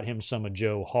Swerve got him some of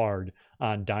Joe hard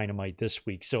on Dynamite this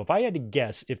week. So if I had to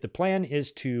guess, if the plan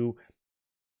is to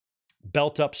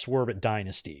belt up Swerve at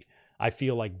Dynasty, I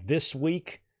feel like this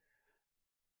week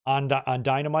on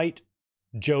Dynamite,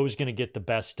 Joe's going to get the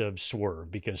best of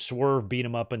Swerve because Swerve beat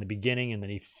him up in the beginning and then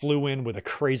he flew in with a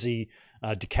crazy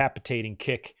decapitating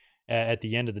kick at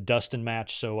the end of the Dustin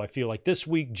match. So I feel like this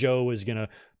week Joe is going to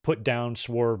put down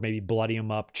Swerve, maybe bloody him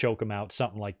up, choke him out,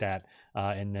 something like that.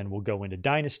 And then we'll go into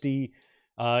Dynasty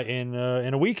in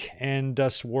a week, and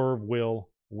Swerve will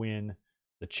win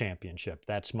the championship.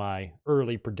 That's my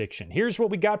early prediction. Here's what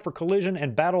we got for Collision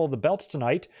and Battle of the Belts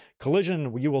tonight.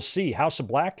 Collision, you will see House of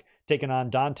Black taking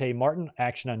on Dante Martin,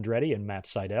 Action Andretti, and Matt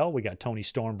Sydal. We got Tony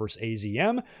Storm versus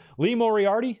AZM. Lee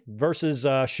Moriarty versus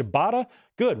Shibata.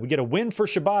 Good. We get a win for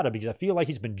Shibata because I feel like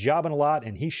he's been jobbing a lot,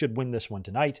 and he should win this one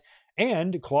tonight.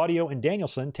 And Claudio and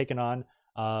Danielson taking on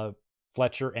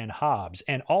Fletcher and Hobbs.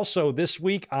 And also this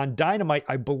week on Dynamite,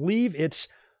 I believe it's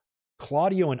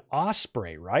Claudio and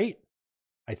Ospreay, right?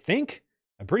 I think.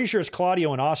 I'm pretty sure it's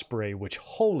Claudio and Ospreay, which,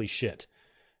 holy shit.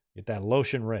 Get that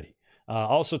lotion ready.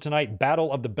 Also tonight,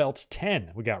 Battle of the Belts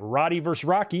 10. We got Roddy versus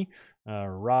Rocky.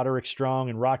 Roderick Strong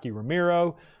and Rocky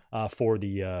Romero for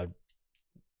the,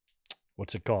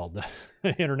 what's it called?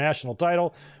 The international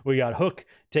title. We got Hook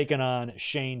taking on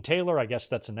Shane Taylor. I guess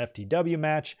that's an FTW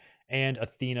match. And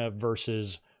Athena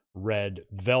versus Red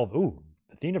Velvet. Ooh,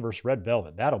 Athena versus Red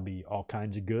Velvet. That'll be all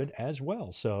kinds of good as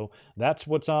well. So that's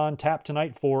what's on tap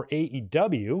tonight for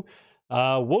AEW.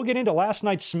 We'll get into last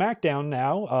night's SmackDown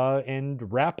now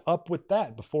and wrap up with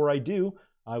that. Before I do,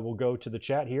 I will go to the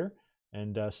chat here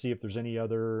and see if there's any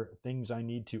other things I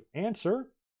need to answer.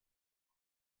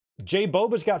 Jay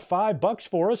Boba's got $5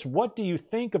 for us. What do you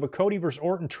think of a Cody versus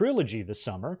Orton trilogy this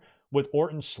summer with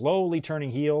Orton slowly turning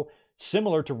heel,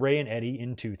 similar to Ray and Eddie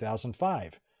in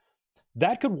 2005?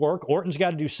 That could work. Orton's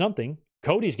got to do something.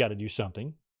 Cody's got to do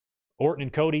something. Orton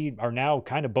and Cody are now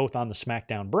kind of both on the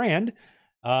SmackDown brand.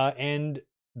 And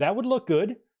that would look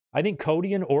good. I think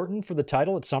Cody and Orton for the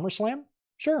title at SummerSlam.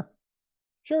 Sure.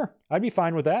 I'd be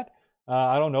fine with that.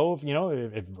 I don't know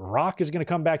if Rock is going to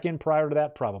come back in prior to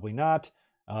that. Probably not.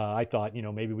 I thought,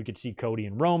 maybe we could see Cody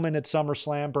and Roman at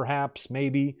SummerSlam, perhaps,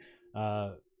 maybe.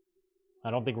 I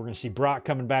don't think we're going to see Brock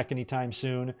coming back anytime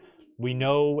soon. We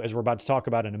know, as we're about to talk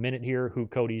about in a minute here, who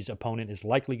Cody's opponent is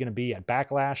likely going to be at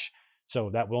Backlash. So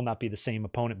that will not be the same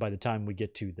opponent by the time we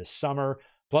get to this summer.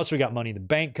 Plus, we got Money in the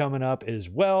Bank coming up as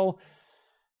well.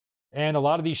 And a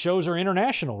lot of these shows are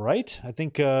international, right? I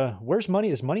think, where's Money?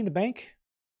 Is Money in the Bank?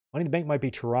 Money in the Bank might be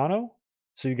Toronto.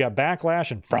 So you got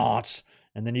Backlash in France.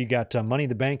 And then you got Money in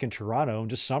the Bank in Toronto and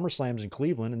just SummerSlams in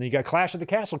Cleveland. And then you got Clash of the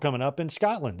Castle coming up in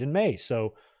Scotland in May.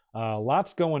 So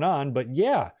lots going on. But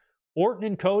yeah, Orton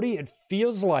and Cody, it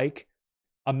feels like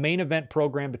a main event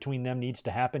program between them needs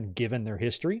to happen given their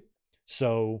history.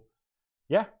 So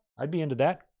yeah, I'd be into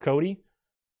that. Cody,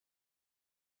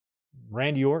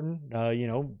 Randy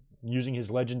Orton, using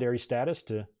his legendary status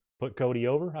to put Cody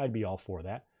over. I'd be all for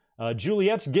that.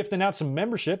 Juliet's gifting out some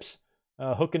memberships,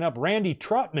 hooking up Randy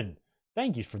Trotman.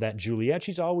 Thank you for that, Juliet.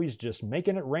 She's always just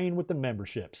making it rain with the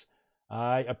memberships.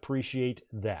 I appreciate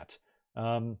that.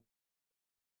 Oh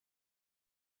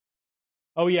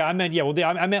yeah, I meant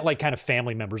I meant like kind of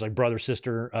family members, like brother,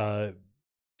 sister,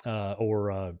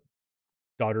 or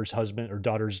daughter's husband or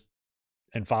daughters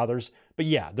and fathers. But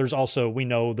yeah, there's also, we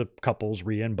know the couples,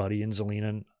 Rhea and Buddy and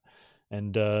Zelina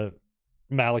and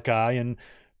Malachi, and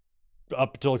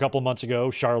up until a couple of months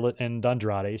ago, Charlotte and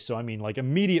Andrade. So I mean, like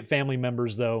immediate family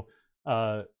members though,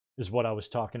 is what I was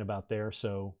talking about there.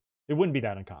 So it wouldn't be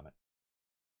that uncommon.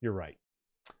 You're right.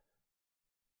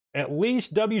 At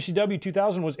least WCW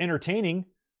 2000 was entertaining.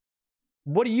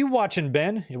 What are you watching,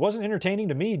 Ben? It wasn't entertaining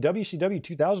to me. WCW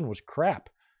 2000 was crap.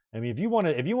 I mean, if you want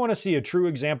to see a true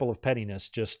example of pettiness,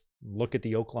 just look at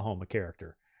the Oklahoma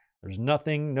character. There's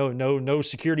nothing, no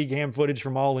security cam footage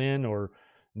from All In, or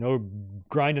no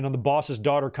grinding on the boss's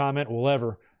daughter comment will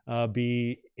ever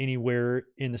be anywhere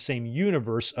in the same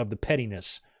universe of the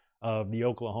pettiness of the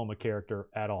Oklahoma character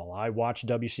at all. I watched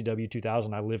WCW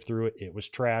 2000. I lived through it. It was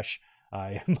trash.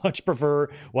 I much prefer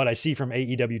what I see from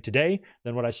AEW today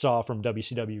than what I saw from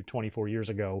WCW 24 years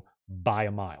ago by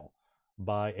a mile.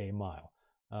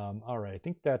 All right, I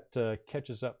think that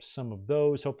catches up some of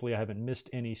those. Hopefully I haven't missed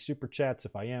any super chats.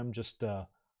 If I am, just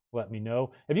let me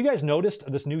know. Have you guys noticed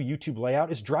this new YouTube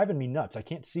layout? It's driving me nuts. I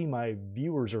can't see my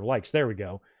viewers or likes. There we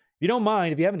go. you don't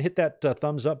mind, if you haven't hit that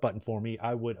thumbs up button for me,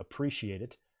 I would appreciate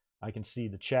it. I can see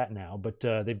the chat now, but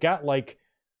they've got like,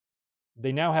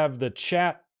 they now have the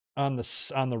chat on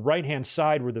the right-hand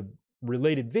side where the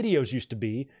related videos used to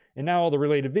be, and now all the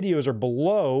related videos are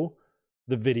below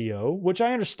the video, which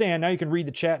I understand. Now you can read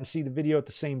the chat and see the video at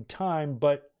the same time,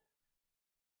 but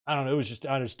I don't know.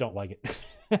 I just don't like it.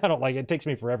 I don't like it. It takes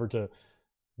me forever to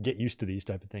get used to these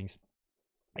type of things.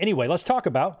 Anyway, let's talk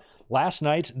about last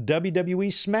night's WWE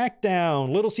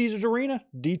SmackDown. Little Caesars Arena,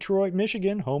 Detroit,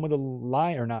 Michigan, home of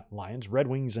the Red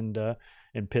Wings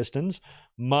and Pistons.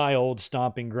 My old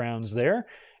stomping grounds there.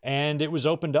 And it was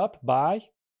opened up by,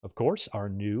 of course, our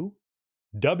new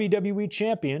WWE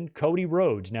champion, Cody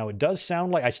Rhodes. Now, it does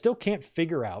sound like, I still can't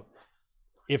figure out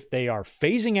if they are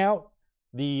phasing out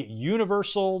the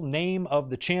universal name of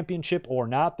the championship or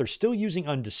not. They're still using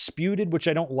Undisputed, which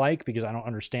I don't like because I don't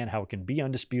understand how it can be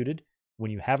Undisputed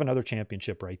when you have another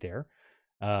championship right there.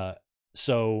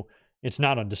 So it's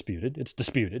not Undisputed, it's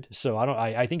Disputed. So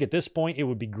I think at this point it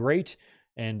would be great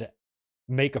and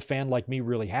make a fan like me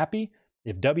really happy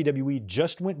if WWE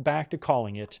just went back to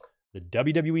calling it the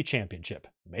WWE Championship.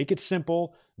 Make it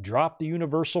simple, drop the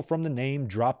universal from the name,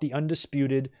 drop the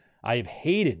Undisputed. I have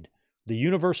hated the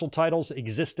Universal title's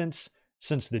existence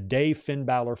since the day Finn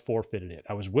Balor forfeited it.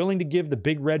 I was willing to give the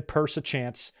big red purse a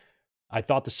chance. I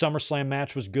thought the SummerSlam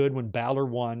match was good when Balor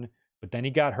won, but then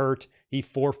he got hurt. He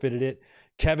forfeited it.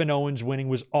 Kevin Owens winning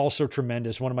was also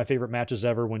tremendous. One of my favorite matches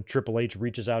ever, when Triple H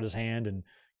reaches out his hand and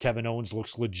Kevin Owens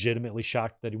looks legitimately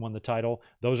shocked that he won the title.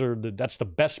 That's the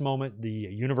best moment the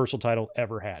Universal title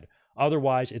ever had.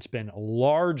 Otherwise, it's been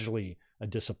largely a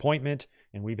disappointment,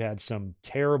 and we've had some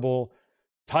terrible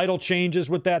title changes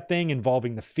with that thing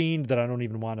involving The Fiend that I don't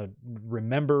even want to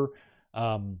remember.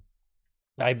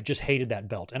 I've just hated that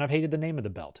belt, and I've hated the name of the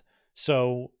belt.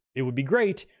 So it would be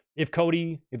great if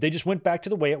they just went back to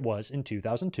the way it was in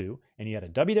 2002, and he had a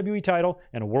WWE title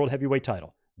and a World Heavyweight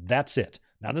title. That's it.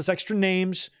 Now there's extra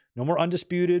names, no more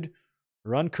Undisputed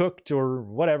or Uncooked or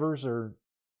whatevers or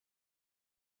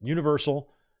Universal.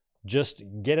 Just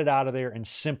get it out of there and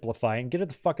simplify and get it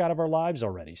the fuck out of our lives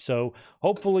already. So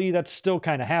hopefully that's still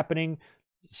kind of happening.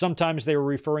 Sometimes they were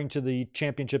referring to the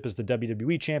championship as the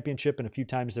WWE Championship, and a few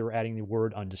times they were adding the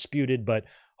word Undisputed, but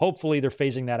hopefully they're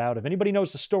phasing that out. If anybody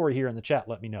knows the story here in the chat,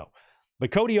 let me know.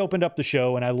 But Cody opened up the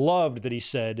show, and I loved that he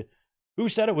said, "Who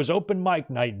said it was open mic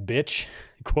night, bitch?"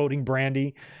 Quoting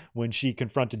Brandy when she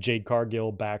confronted Jade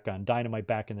Cargill back on Dynamite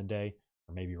back in the day,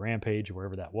 or maybe Rampage, or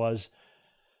wherever that was.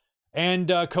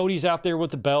 And Cody's out there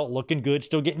with the belt, looking good,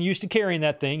 still getting used to carrying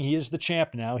that thing. He is the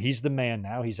champ now. He's the man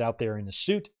now. He's out there in the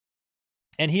suit.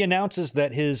 And he announces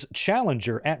that his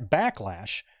challenger at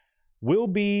Backlash will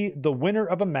be the winner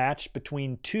of a match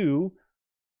between two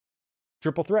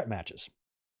triple threat matches.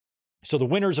 So the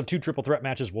winners of two triple threat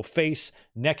matches will face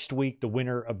next week. The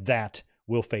winner of that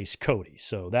will face Cody.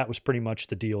 So that was pretty much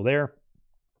the deal there.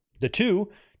 The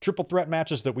two triple threat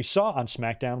matches that we saw on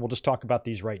SmackDown, we'll just talk about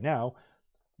these right now,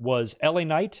 was LA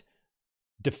Knight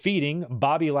defeating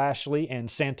Bobby Lashley and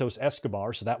Santos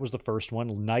Escobar. So that was the first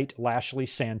one, Knight, Lashley,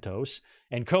 Santos.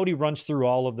 And Cody runs through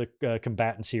all of the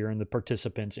combatants here and the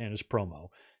participants in his promo.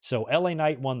 So LA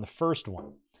Knight won the first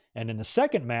one. And in the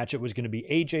second match, it was going to be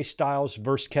AJ Styles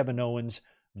versus Kevin Owens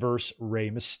versus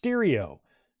Rey Mysterio.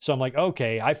 So I'm like,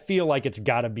 okay, I feel like it's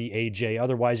got to be AJ.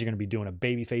 Otherwise, you're going to be doing a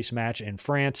babyface match in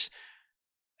France.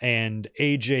 And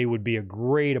AJ would be a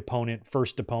great opponent,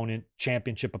 first opponent,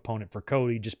 championship opponent for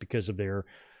Cody, just because of their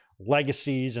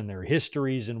legacies and their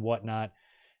histories and whatnot.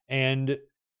 And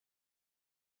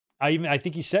I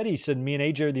think he said, me and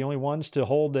AJ are the only ones to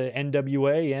hold the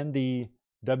NWA and the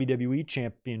WWE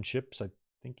championships. I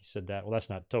think he said that. Well,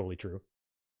 that's not totally true.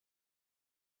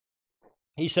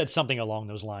 He said something along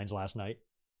those lines last night.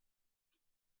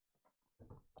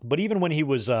 But even when he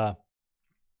was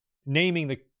naming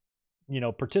the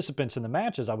participants in the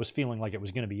matches, I was feeling like it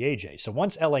was going to be AJ. So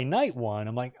once LA Knight won,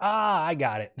 I'm like, I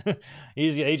got it.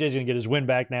 AJ's going to get his win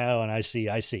back now, and I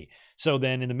see. So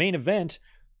then in the main event,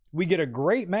 we get a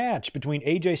great match between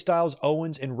AJ Styles,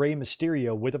 Owens, and Rey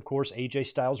Mysterio, with, of course, AJ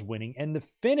Styles winning. And the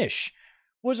finish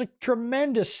was a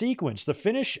tremendous sequence. The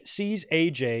finish sees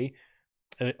AJ,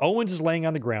 Owens is laying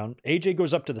on the ground. AJ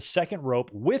goes up to the second rope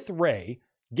with Rey,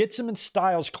 gets him in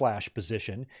Styles Clash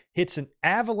position, hits an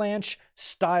avalanche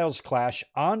Styles Clash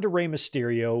onto Rey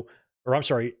Mysterio,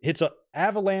 hits an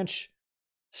avalanche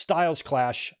Styles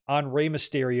Clash on Rey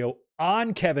Mysterio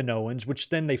on Kevin Owens, which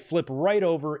then they flip right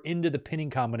over into the pinning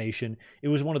combination. It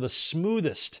was one of the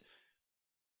smoothest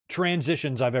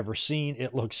transitions I've ever seen.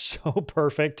 It looks so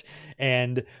perfect.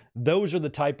 And those are the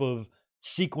type of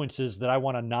sequences that I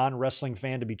want a non-wrestling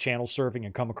fan to be channel surfing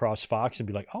and come across Fox and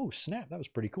be like, oh, snap, that was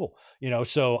pretty cool.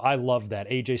 So I love that.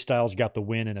 AJ Styles got the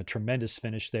win and a tremendous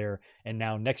finish there. And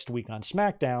now next week on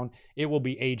SmackDown, it will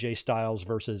be AJ Styles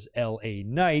versus LA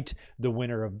Knight. The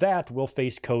winner of that will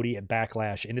face Cody at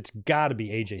Backlash, and it's got to be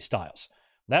AJ Styles.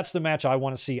 That's the match I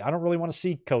want to see. I don't really want to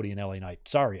see Cody and LA Knight.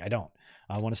 Sorry, I don't.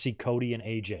 I want to see Cody and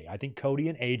AJ. I think Cody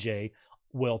and AJ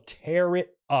will tear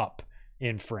it up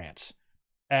in France.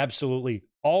 Absolutely.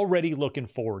 Already looking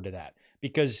forward to that,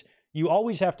 because you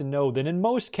always have to know that in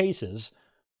most cases,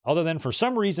 other than for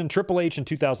some reason Triple H in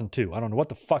 2002, I don't know what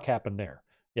the fuck happened there.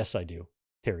 Yes, I do.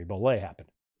 Terry Bollea happened.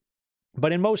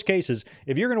 But in most cases,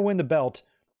 if you're going to win the belt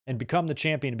and become the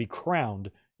champion and be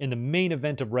crowned in the main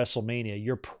event of WrestleMania,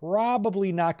 you're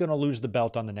probably not going to lose the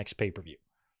belt on the next pay-per-view.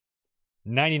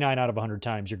 99 out of 100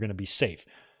 times, you're going to be safe.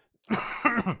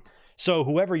 So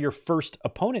whoever your first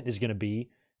opponent is going to be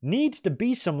needs to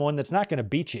be someone that's not going to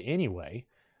beat you anyway,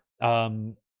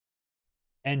 and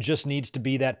just needs to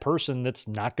be that person that's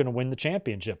not going to win the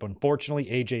championship. Unfortunately,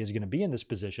 AJ is going to be in this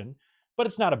position, but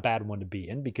it's not a bad one to be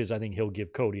in, because I think he'll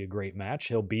give Cody a great match.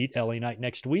 He'll beat LA Knight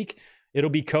next week. It'll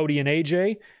be Cody and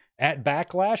AJ at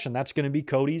Backlash, and that's going to be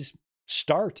Cody's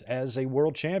start as a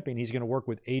world champion. He's going to work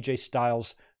with AJ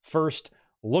Styles first.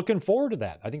 Looking forward to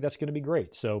that. I think that's going to be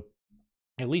great. So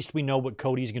at least we know what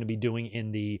Cody's going to be doing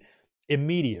in the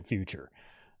immediate future.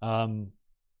 I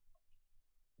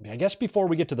guess before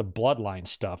we get to the bloodline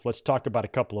stuff, let's talk about a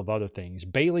couple of other things.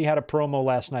 Bayley had a promo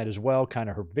last night as well, kind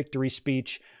of her victory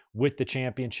speech with the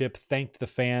championship, thanked the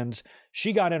fans.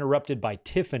 She got interrupted by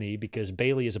Tiffany because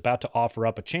Bayley is about to offer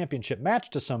up a championship match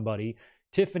to somebody.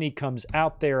 Tiffany comes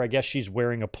out there. I guess she's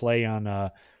wearing a play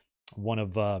on one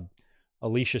of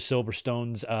Alicia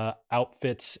Silverstone's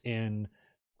outfits in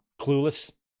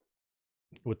Clueless,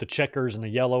 with the checkers and the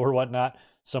yellow or whatnot.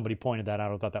 Somebody pointed that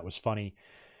out. I thought that was funny.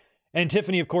 And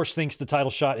Tiffany, of course, thinks the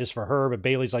title shot is for her, but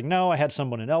Bayley's like, no, I had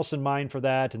someone else in mind for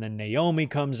that. And then Naomi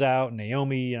comes out, and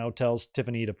Naomi, tells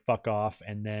Tiffany to fuck off.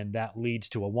 And then that leads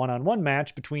to a one-on-one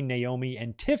match between Naomi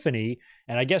and Tiffany.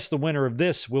 And I guess the winner of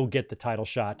this will get the title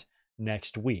shot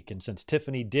next week. And since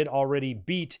Tiffany did already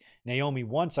beat Naomi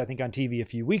once, I think on TV a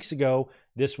few weeks ago,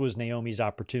 this was Naomi's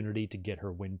opportunity to get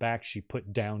her win back. She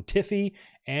put down Tiffy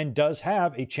and does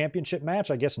have a championship match,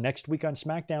 I guess, next week on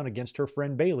SmackDown against her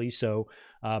friend Bayley. So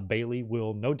Bayley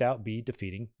will no doubt be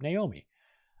defeating Naomi.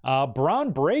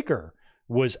 Braun Breaker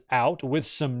was out with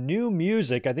some new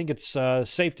music. I think it's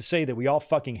safe to say that we all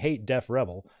fucking hate Def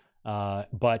Rebel.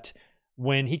 But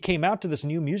when he came out to this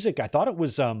new music, I thought it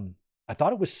was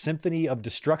Symphony of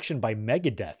Destruction by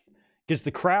Megadeth, because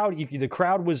the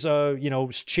crowd was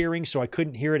cheering, so I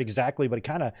couldn't hear it exactly, but it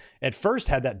kind of at first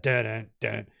had that dun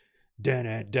dun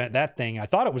dun dun that thing. I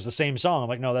thought it was the same song. I'm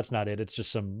like, no, that's not it. It's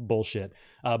just some bullshit.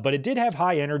 But it did have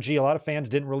high energy. A lot of fans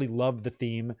didn't really love the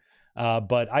theme,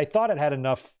 but I thought it had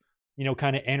enough,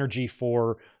 kind of energy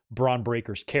for Braun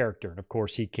Breaker's character. And of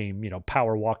course he came,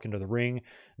 power walk into the ring,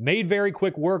 made very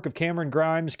quick work of Cameron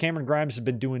Grimes. Cameron Grimes has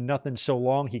been doing nothing so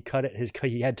long. He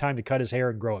had time to cut his hair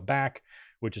and grow it back,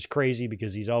 which is crazy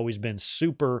because he's always been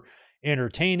super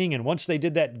entertaining. And once they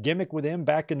did that gimmick with him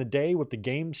back in the day with the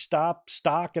GameStop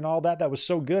stock and all that, that was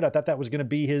so good. I thought that was going to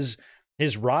be his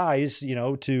rise,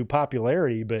 to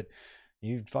popularity, but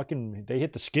they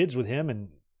hit the skids with him. And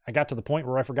I got to the point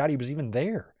where I forgot he was even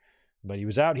there, but he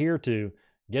was out here to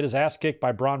get his ass kicked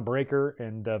by Braun Breaker,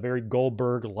 and a very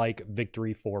Goldberg-like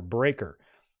victory for Breaker.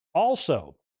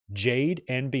 Also, Jade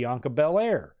and Bianca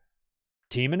Belair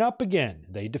teaming up again.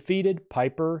 They defeated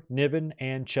Piper Niven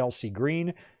and Chelsea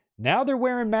Green. Now they're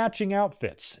wearing matching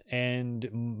outfits. And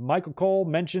Michael Cole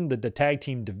mentioned that the tag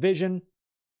team division,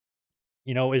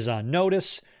 is on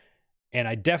notice. And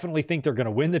I definitely think they're going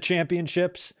to win the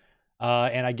championships.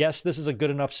 And I guess this is a good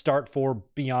enough start for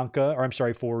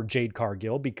for Jade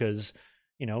Cargill, because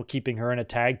keeping her in a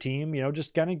tag team,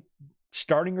 just kind of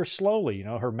starting her slowly.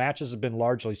 Her matches have been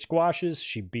largely squashes.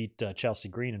 She beat Chelsea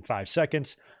Green in 5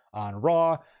 seconds on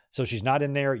Raw. So she's not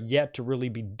in there yet to really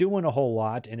be doing a whole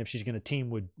lot. And if she's going to team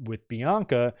with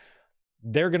Bianca,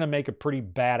 they're going to make a pretty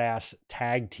badass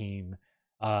tag team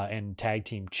and tag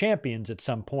team champions at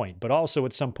some point. But also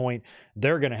at some point,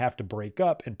 they're going to have to break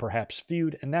up and perhaps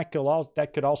feud, and that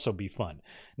could also be fun.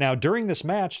 Now, during this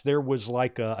match, there was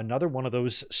like another one of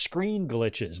those screen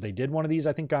glitches. They did one of these,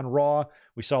 I think, on Raw.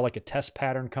 We saw like a test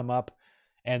pattern come up,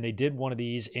 and they did one of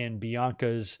these in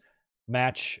Bianca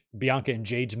and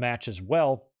Jade's match as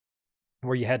well,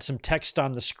 where you had some text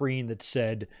on the screen that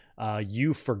said,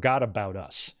 "You forgot about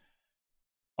us."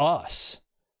 Us.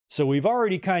 So we've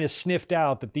already kind of sniffed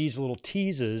out that these little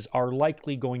teases are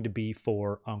likely going to be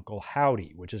for Uncle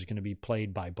Howdy, which is going to be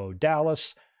played by Bo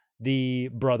Dallas, the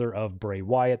brother of Bray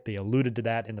Wyatt. They alluded to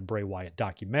that in the Bray Wyatt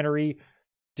documentary,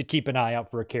 to keep an eye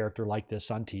out for a character like this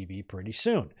on TV pretty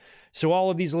soon. So all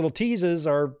of these little teases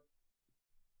are,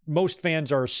 most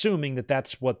fans are assuming that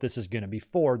that's what this is going to be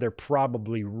for. They're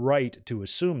probably right to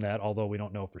assume that, although we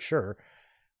don't know for sure.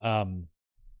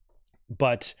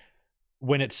 But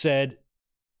when it said,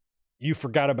 "You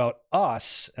forgot about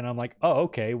us," and I'm like, oh,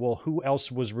 okay, well, who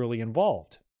else was really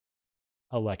involved?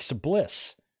 Alexa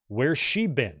Bliss. Where's she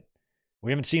been?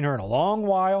 We haven't seen her in a long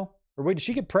while. Or wait, did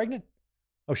she get pregnant?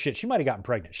 Oh shit, she might have gotten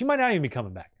pregnant. She might not even be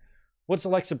coming back. What's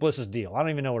Alexa Bliss's deal? I don't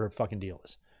even know what her fucking deal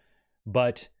is.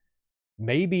 But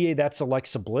maybe that's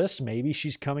Alexa Bliss. Maybe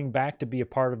she's coming back to be a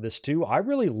part of this too. I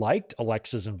really liked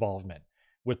Alexa's involvement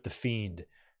with The Fiend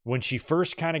when she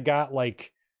first kind of got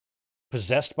like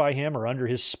possessed by him or under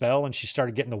his spell, and she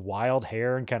started getting the wild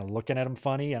hair and kind of looking at him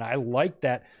funny. And I liked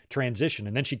that transition.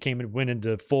 And then she came and went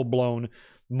into full-blown,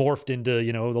 morphed into,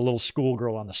 you know, the little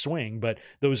schoolgirl on the swing. But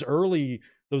those early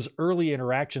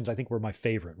interactions, I think, were my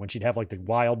favorite, when she'd have like the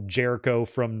wild Jericho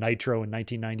from Nitro in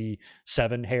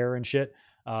 1997 hair and shit.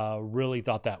 Really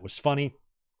thought that was funny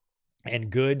and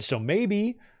good. So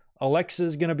maybe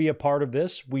Alexa's going to be a part of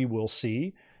this. We will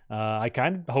see. I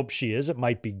kind of hope she is. It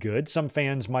might be good. Some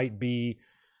fans might be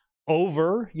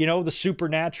over, you know, the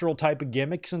supernatural type of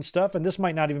gimmicks and stuff. And this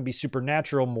might not even be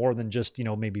supernatural, more than just, you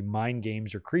know, maybe mind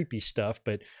games or creepy stuff.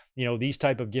 But, you know, these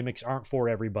type of gimmicks aren't for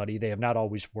everybody. They have not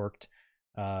always worked.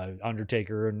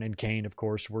 Undertaker and Kane, of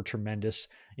course, were tremendous.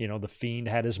 You know, The Fiend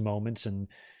had his moments, and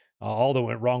all that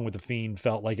went wrong with The Fiend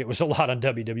felt like it was a lot on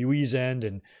WWE's end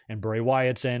and Bray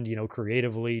Wyatt's end, you know,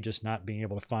 creatively, just not being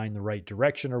able to find the right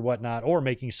direction or whatnot, or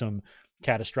making some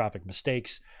catastrophic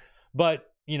mistakes.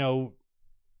 But, you know,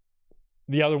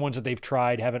 the other ones that they've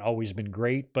tried haven't always been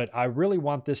great. But I really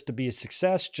want this to be a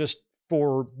success, just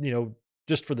for, you know,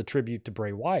 just for the tribute to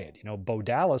Bray Wyatt. You know, Bo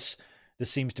Dallas, this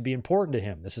seems to be important to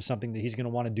him. This is something that he's going to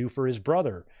want to do for his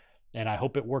brother. And I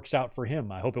hope it works out for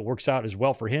him. I hope it works out as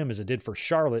well for him as it did for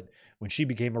Charlotte when she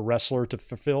became a wrestler to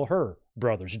fulfill her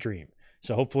brother's dream.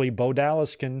 So hopefully Bo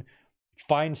Dallas can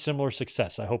find similar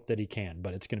success. I hope that he can,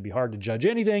 but it's going to be hard to judge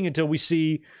anything until we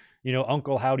see, you know,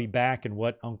 Uncle Howdy back and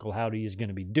what Uncle Howdy is going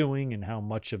to be doing and how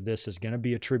much of this is going to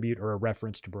be a tribute or a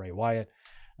reference to Bray Wyatt.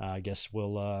 I guess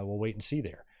we'll wait and see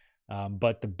there.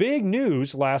 But the big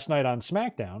news last night on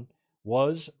SmackDown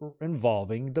was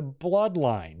involving the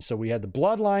Bloodline. So we had the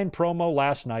Bloodline promo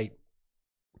last night.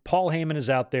 Paul Heyman is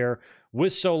out there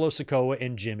with Solo Sikoa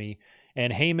and Jimmy,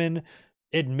 and Heyman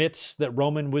admits that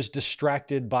Roman was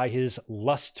distracted by his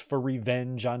lust for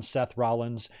revenge on Seth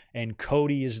Rollins, and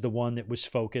Cody is the one that was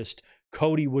focused.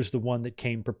 Cody was the one that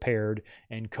came prepared,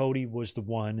 and Cody was the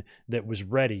one that was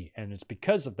ready. And it's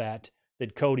because of that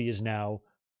that Cody is now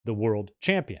the world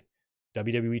champion,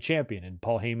 WWE champion, and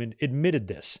Paul Heyman admitted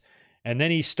this. And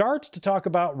then he starts to talk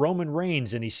about Roman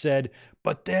Reigns, and he said,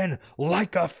 "But then,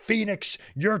 like a phoenix,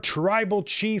 your tribal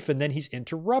chief." And then he's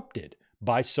interrupted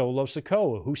by Solo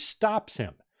Sikoa, who stops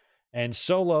him. And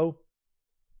Solo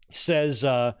says,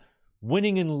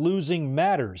 winning and losing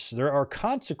matters. There are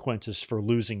consequences for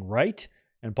losing, right?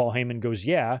 And Paul Heyman goes,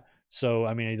 yeah. So,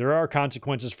 I mean, there are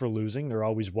consequences for losing. There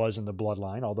always was in the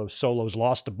Bloodline, although Solo's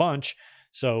lost a bunch.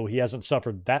 So he hasn't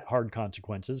suffered that hard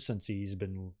consequences since he's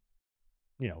been,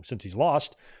 you know, since he's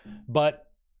lost. But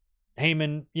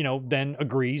Heyman, you know, then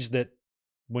agrees that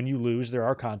when you lose, there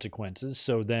are consequences.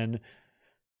 So then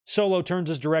Solo turns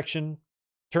his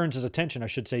attention, I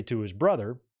should say, to his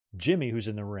brother, Jimmy, who's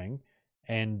in the ring,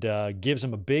 and gives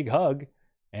him a big hug.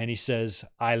 And he says,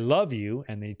 "I love you."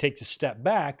 And then he takes a step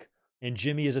back, and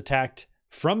Jimmy is attacked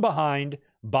from behind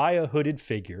by a hooded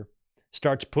figure,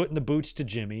 starts putting the boots to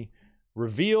Jimmy,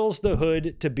 reveals the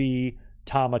hood to be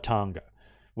Tama Tonga,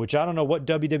 which I don't know what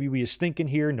WWE is thinking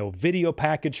here. No video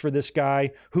package for this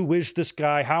guy. Who is this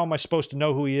guy? How am I supposed to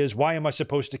know who he is? Why am I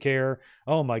supposed to care?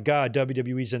 Oh my God,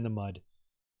 WWE's in the mud.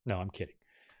 No, I'm kidding.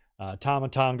 Tama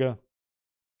Tonga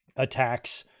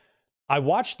attacks. I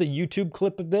watched the YouTube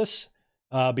clip of this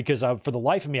because for the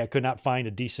life of me, I could not find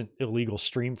a decent illegal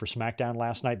stream for SmackDown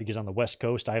last night, because on the West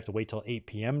Coast, I have to wait till 8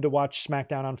 p.m. to watch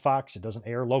SmackDown on Fox. It doesn't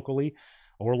air locally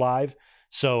or live.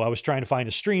 So I was trying to find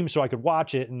a stream so I could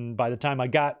watch it. And by the time I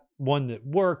got one that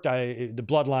worked, the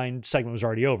Bloodline segment was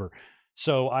already over.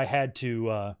 So I had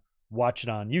to watch it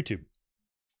on YouTube.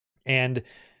 And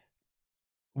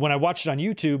when I watched it on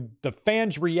YouTube, the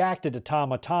fans reacted to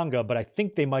Tama Tonga, but I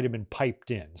think they might have been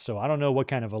piped in. So I don't know what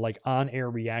kind of a on-air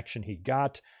reaction he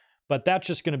got, But that's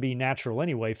just going to be natural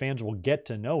anyway. Fans will get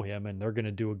to know him, and they're going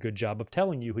to do a good job of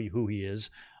telling you who he is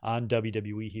on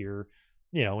WWE here,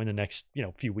 in the next,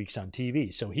 few weeks on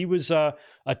TV. So he was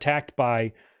attacked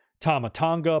by Tama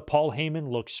Tonga. Paul Heyman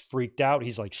looks freaked out.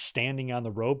 He's like standing on the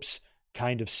ropes,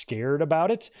 kind of scared about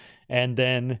it. And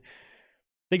then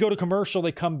they go to commercial,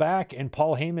 they come back, and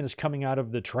Paul Heyman is coming out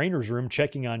of the trainer's room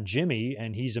checking on Jimmy,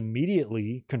 and he's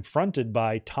immediately confronted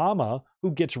by Tama,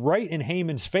 who gets right in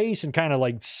Heyman's face and kind of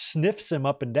like sniffs him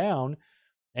up and down.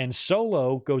 And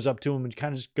Solo goes up to him and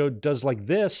kind of does like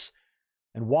this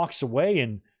and walks away,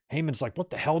 and Heyman's like, what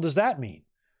the hell does that mean?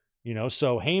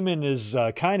 So Heyman is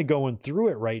kind of going through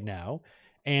it right now,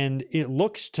 and it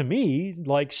looks to me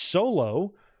like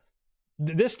Solo,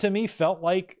 this to me felt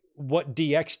like what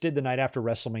DX did the night after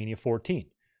WrestleMania 14,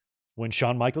 when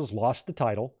Shawn Michaels lost the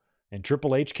title and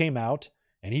Triple H came out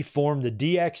and he formed the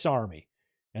DX army,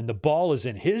 and the ball is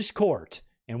in his court.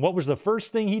 And what was the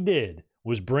first thing he did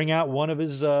was bring out one of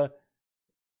his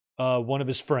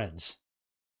friends.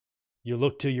 You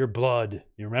look to your blood.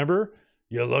 You remember?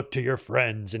 You look to your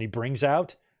friends. And he brings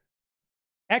out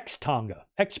Tonga,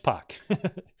 X-Pac.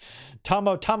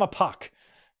 Tama Pac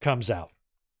comes out.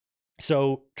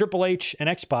 So Triple H and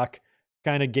X-Pac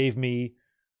kind of gave me,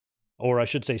 or I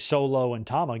should say Solo and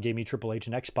Tama gave me Triple H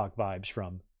and X-Pac vibes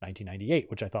from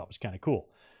 1998, which I thought was kind of cool.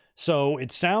 So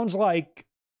it sounds like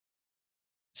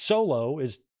Solo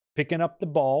is picking up the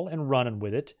ball and running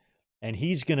with it, and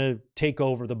he's going to take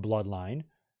over the bloodline.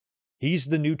 He's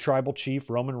the new tribal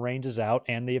chief. Roman Reigns is out,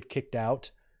 and they have kicked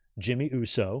out Jimmy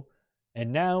Uso,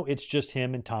 and now it's just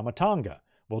him and Tama Tonga.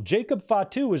 Well, Jacob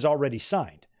Fatu is already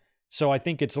signed. So I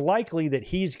think it's likely that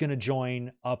he's going to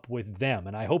join up with them.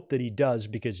 And I hope that he does,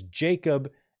 because Jacob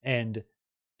and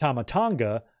Tama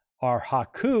Tonga are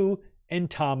Haku and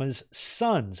Tama's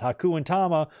sons. Haku and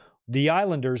Tama, the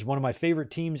Islanders, one of my favorite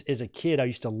teams as a kid. I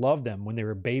used to love them when they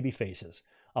were baby faces.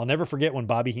 I'll never forget when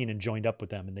Bobby Heenan joined up with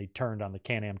them and they turned on the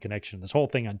Can-Am Connection, this whole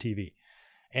thing on TV.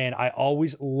 And I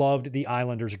always loved the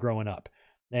Islanders growing up.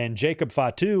 And Jacob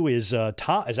Fatu is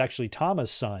actually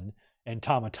Tama's son, and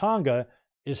Tama Tonga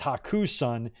is Haku's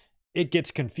son. It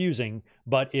gets confusing,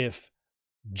 but if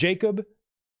Jacob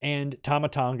and Tama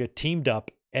Tonga teamed up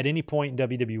at any point in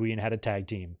WWE and had a tag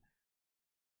team,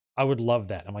 I would love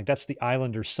that. I'm like, that's the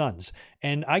Islanders' sons.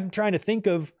 And I'm trying to think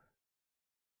of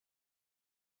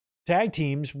tag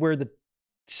teams where the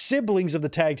siblings of the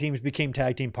tag teams became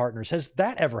tag team partners. Has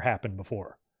that ever happened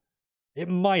before? It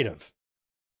might have.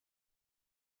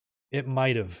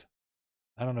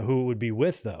 I don't know who it would be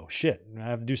with, though. Shit, I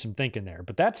have to do some thinking there.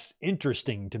 But that's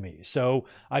interesting to me. So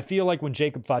I feel like when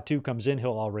Jacob Fatu comes in,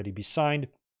 he'll already be signed.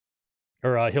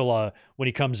 Or when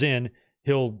he comes in,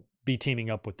 he'll be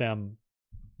teaming up with them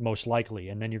most likely.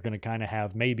 And then you're going to kind of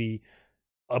have maybe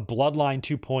a Bloodline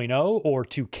 2.0 or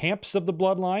two camps of the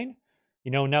Bloodline.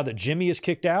 Now that Jimmy is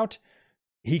kicked out,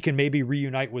 he can maybe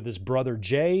reunite with his brother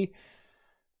Jay.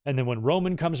 And then when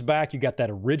Roman comes back, you got that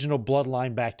original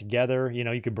bloodline back together.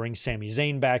 You could bring Sami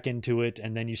Zayn back into it.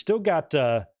 And then you still got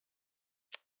Tonga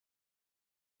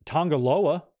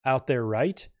Loa out there,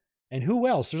 right? And who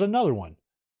else? There's another one.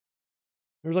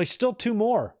 There's like still two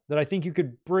more that I think you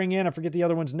could bring in. I forget the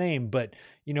other one's name, but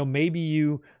maybe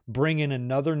you bring in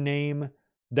another name.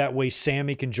 That way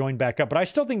Sammy can join back up. But I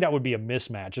still think that would be a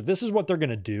mismatch. If this is what they're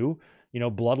going to do,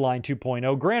 Bloodline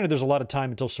 2.0, granted, there's a lot of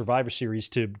time until Survivor Series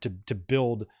to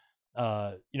build,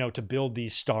 to build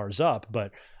these stars up.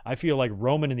 But I feel like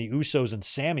Roman and the Usos and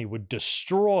Sammy would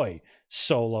destroy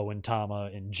Solo and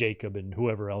Tama and Jacob and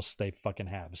whoever else they fucking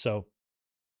have. So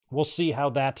we'll see how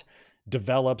that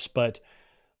develops. But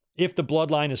if the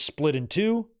bloodline is split in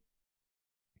two,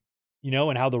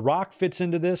 and how The Rock fits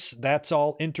into this, that's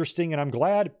all interesting. And I'm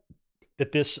glad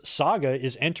that this saga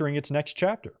is entering its next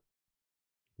chapter,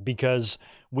 because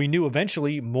we knew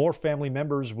eventually more family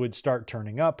members would start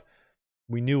turning up.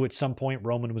 We knew at some point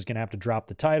Roman was going to have to drop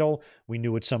the title. We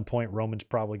knew at some point Roman's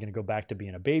probably going to go back to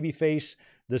being a babyface.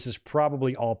 This is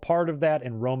probably all part of that.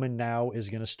 And Roman now is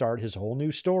going to start his whole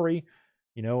new story,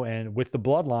 and with the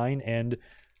bloodline, and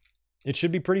it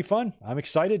should be pretty fun. I'm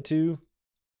excited to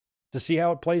see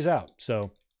how it plays out.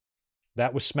 So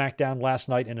that was SmackDown last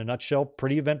night in a nutshell.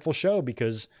 Pretty eventful show,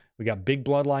 because we got big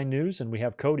bloodline news and we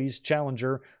have Cody's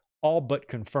challenger all but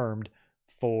confirmed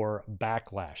for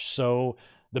Backlash. So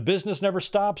the business never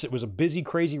stops. It was a busy,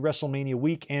 crazy WrestleMania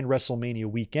week and WrestleMania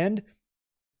weekend.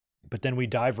 But then we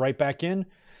dive right back in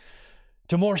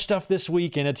to more stuff this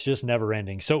week, and it's just never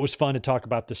ending. So it was fun to talk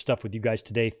about this stuff with you guys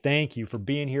today. Thank you for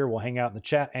being here. We'll hang out in the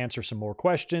chat, answer some more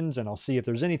questions, and I'll see if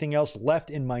there's anything else left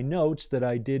in my notes that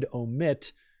I did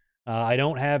omit. I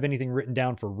don't have anything written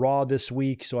down for Raw this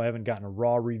week, so I haven't gotten a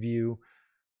Raw review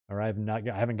or I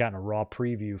haven't gotten a Raw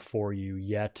preview for you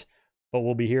yet, but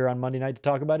we'll be here on Monday night to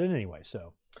talk about it anyway.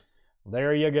 So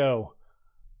there you go.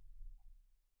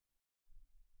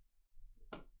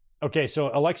 Okay,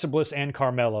 so Alexa Bliss and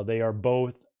Carmella, they are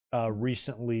both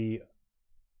recent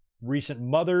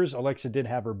mothers. Alexa did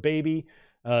have her baby,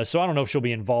 so I don't know if she'll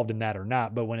be involved in that or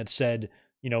not, but when it said,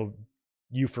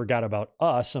 you forgot about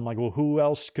us, I'm like, well, who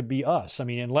else could be us? I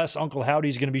mean, unless Uncle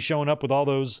Howdy's going to be showing up with all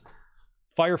those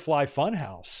Firefly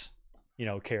Funhouse,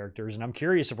 characters. And I'm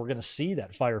curious if we're going to see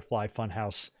that Firefly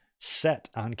Funhouse set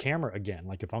on camera again.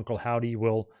 Like if Uncle Howdy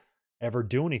will ever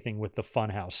do anything with the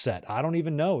Funhouse set. I don't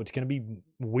even know. It's going to be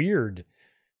weird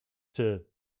to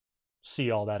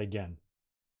see all that again.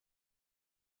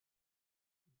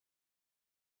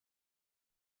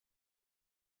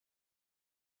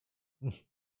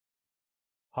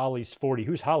 Holly's 40.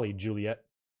 Who's Holly, Juliet?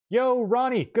 Yo,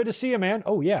 Ronnie. Good to see you, man.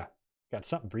 Oh, yeah. Got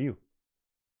something for you.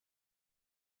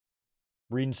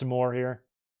 Reading some more here.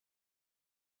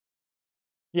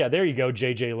 Yeah, there you go,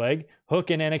 JJ Leg. Hook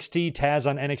in NXT, Taz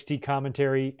on NXT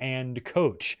commentary, and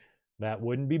coach. That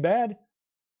wouldn't be bad.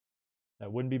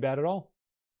 That wouldn't be bad at all.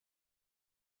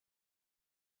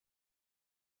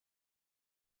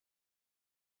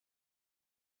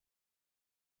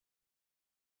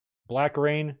 Black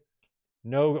Rain.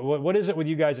 No, what is it with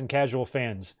you guys and casual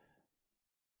fans?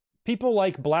 People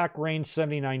like Black Rain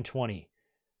 7920.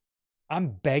 I'm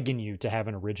begging you to have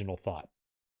an original thought.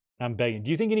 I'm begging. Do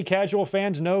you think any casual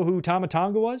fans know who Tama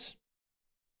Tonga was?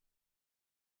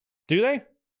 Do they?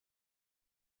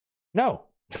 No.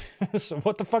 So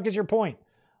what the fuck is your point,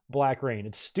 Black Rain?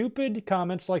 It's stupid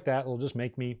comments like that will just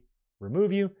make me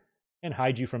remove you and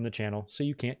hide you from the channel so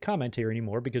you can't comment here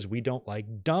anymore because we don't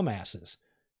like dumbasses.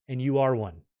 And you are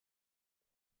one.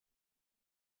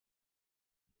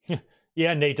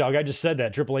 Yeah, Nate Dogg, I just said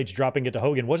that. Triple H dropping it to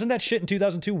Hogan. Wasn't that shit in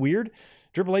 2002 weird?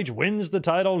 Triple H wins the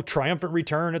title, triumphant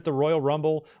return at the Royal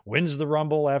Rumble, wins the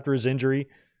Rumble after his injury,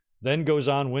 then goes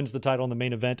on, wins the title in the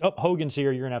main event. Oh, Hogan's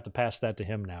here. You're going to have to pass that to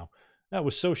him now. That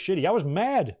was so shitty. I was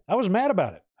mad. I was mad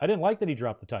about it. I didn't like that he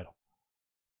dropped the title.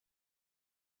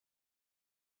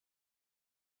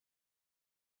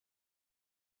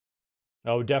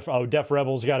 Def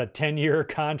Rebel's got a 10-year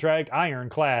contract.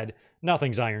 Ironclad.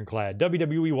 Nothing's ironclad.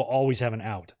 WWE will always have an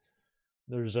out.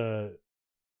 There's a...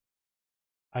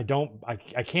 I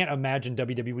can't imagine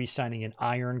WWE signing an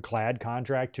ironclad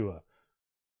contract to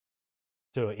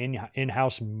an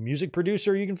in-house music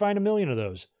producer. You can find a million of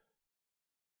those.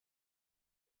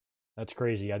 That's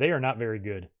crazy. Yeah, they are not very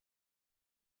good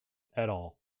at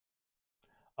all.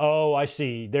 Oh, I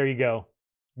see. There you go.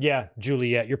 Yeah,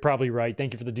 Juliet, you're probably right.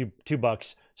 Thank you for the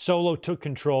 $2. Solo took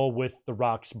control with The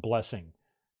Rock's blessing.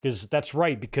 Because that's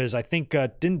right, because I think,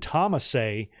 didn't Thomas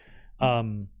say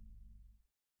it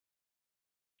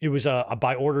was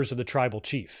by orders of the tribal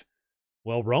chief?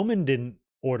 Well, Roman didn't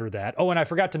order that. Oh, and I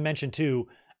forgot to mention, too,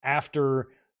 after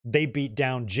they beat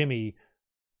down Jimmy,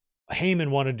 Heyman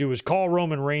wanted to do his call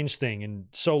Roman Reigns thing, and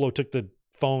Solo took the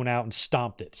phone out and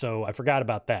stomped it. So I forgot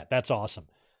about that. That's awesome.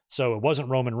 So it wasn't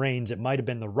Roman Reigns. It might have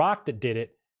been The Rock that did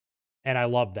it. And I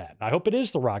love that. I hope it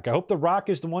is The Rock. I hope The Rock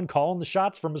is the one calling the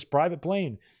shots from his private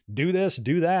plane. Do this,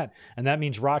 do that. And that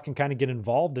means Rock can kind of get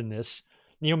involved in this.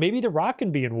 Maybe The Rock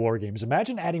can be in War Games.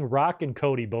 Imagine adding Rock and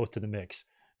Cody both to the mix.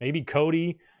 Maybe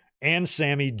Cody and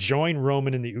Sammy join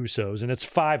Roman and the Usos. And it's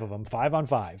 5 of them, 5 on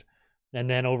 5. And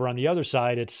then over on the other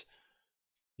side,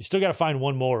 you still got to find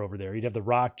one more over there. You'd have The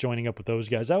Rock joining up with those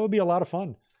guys. That would be a lot of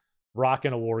fun. Rock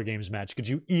in a War Games match. Could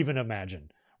you even imagine?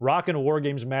 Rock in a War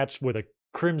Games match with a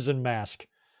crimson mask.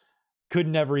 Could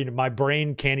never even, my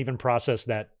brain can't even process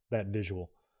that visual.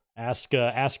 Ask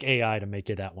AI to make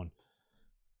it that one.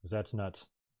 Because that's nuts.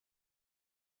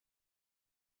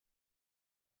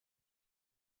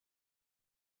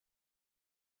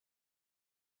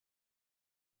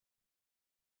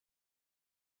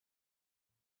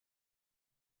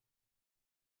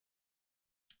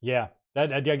 Yeah.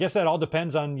 I guess that all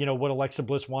depends on, what Alexa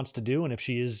Bliss wants to do and if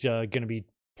she is going to be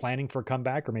planning for a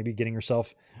comeback or maybe getting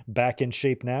herself back in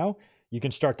shape now. You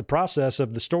can start the process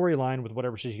of the storyline with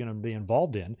whatever she's going to be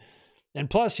involved in. And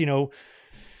plus,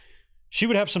 she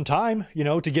would have some time,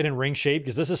 to get in ring shape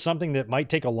because this is something that might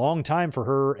take a long time for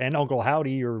her and Uncle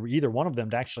Howdy or either one of them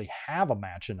to actually have a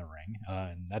match in the ring.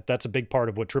 And that's a big part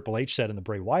of what Triple H said in the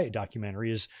Bray Wyatt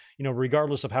documentary is,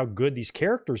 regardless of how good these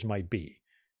characters might be,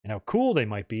 and how cool they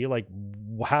might be, like,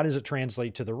 how does it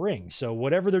translate to the ring? So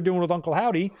whatever they're doing with Uncle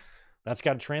Howdy, that's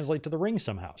got to translate to the ring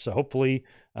somehow. So hopefully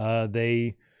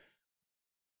they,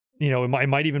 it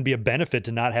might even be a benefit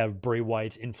to not have Bray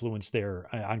Wyatt's influence there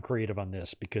on creative on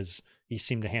this because he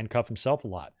seemed to handcuff himself a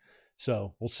lot.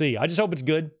 So we'll see. I just hope it's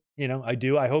good. You know, I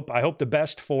do. I hope the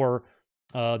best for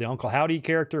the Uncle Howdy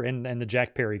character and the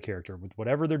Jack Perry character. With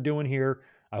whatever they're doing here,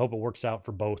 I hope it works out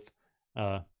for both,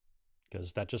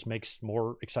 because that just makes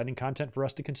more exciting content for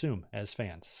us to consume as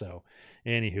fans. So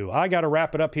anywho, I got to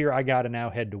wrap it up here. I got to now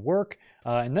head to work,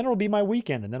 and then it'll be my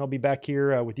weekend, and then I'll be back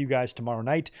here with you guys tomorrow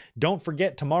night. Don't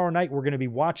forget, tomorrow night we're going to be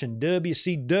watching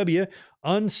WCW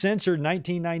Uncensored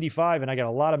 1995, and I got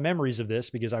a lot of memories of this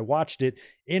because I watched it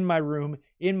in my room,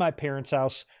 in my parents'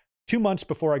 house, 2 months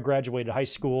before I graduated high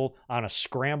school on a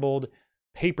scrambled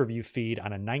pay-per-view feed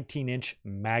on a 19-inch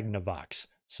Magnavox.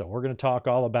 So we're going to talk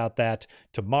all about that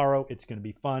tomorrow. It's going to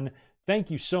be fun. Thank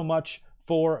you so much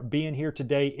for being here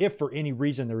today. If for any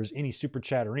reason there was any super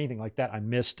chat or anything like that I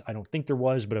missed, I don't think there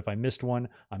was, but if I missed one,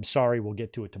 I'm sorry. We'll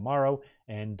get to it tomorrow.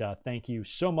 And thank you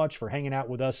so much for hanging out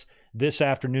with us this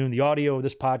afternoon. The audio of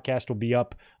this podcast will be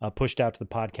up, pushed out to the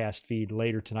podcast feed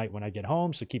later tonight when I get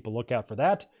home, so keep a lookout for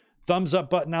that. Thumbs up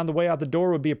button on the way out the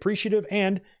door would be appreciative.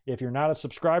 And if you're not a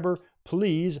subscriber,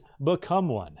 please become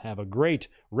one. Have a great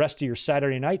rest of your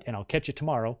Saturday night, and I'll catch you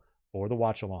tomorrow for the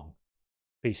watch along.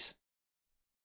 Peace.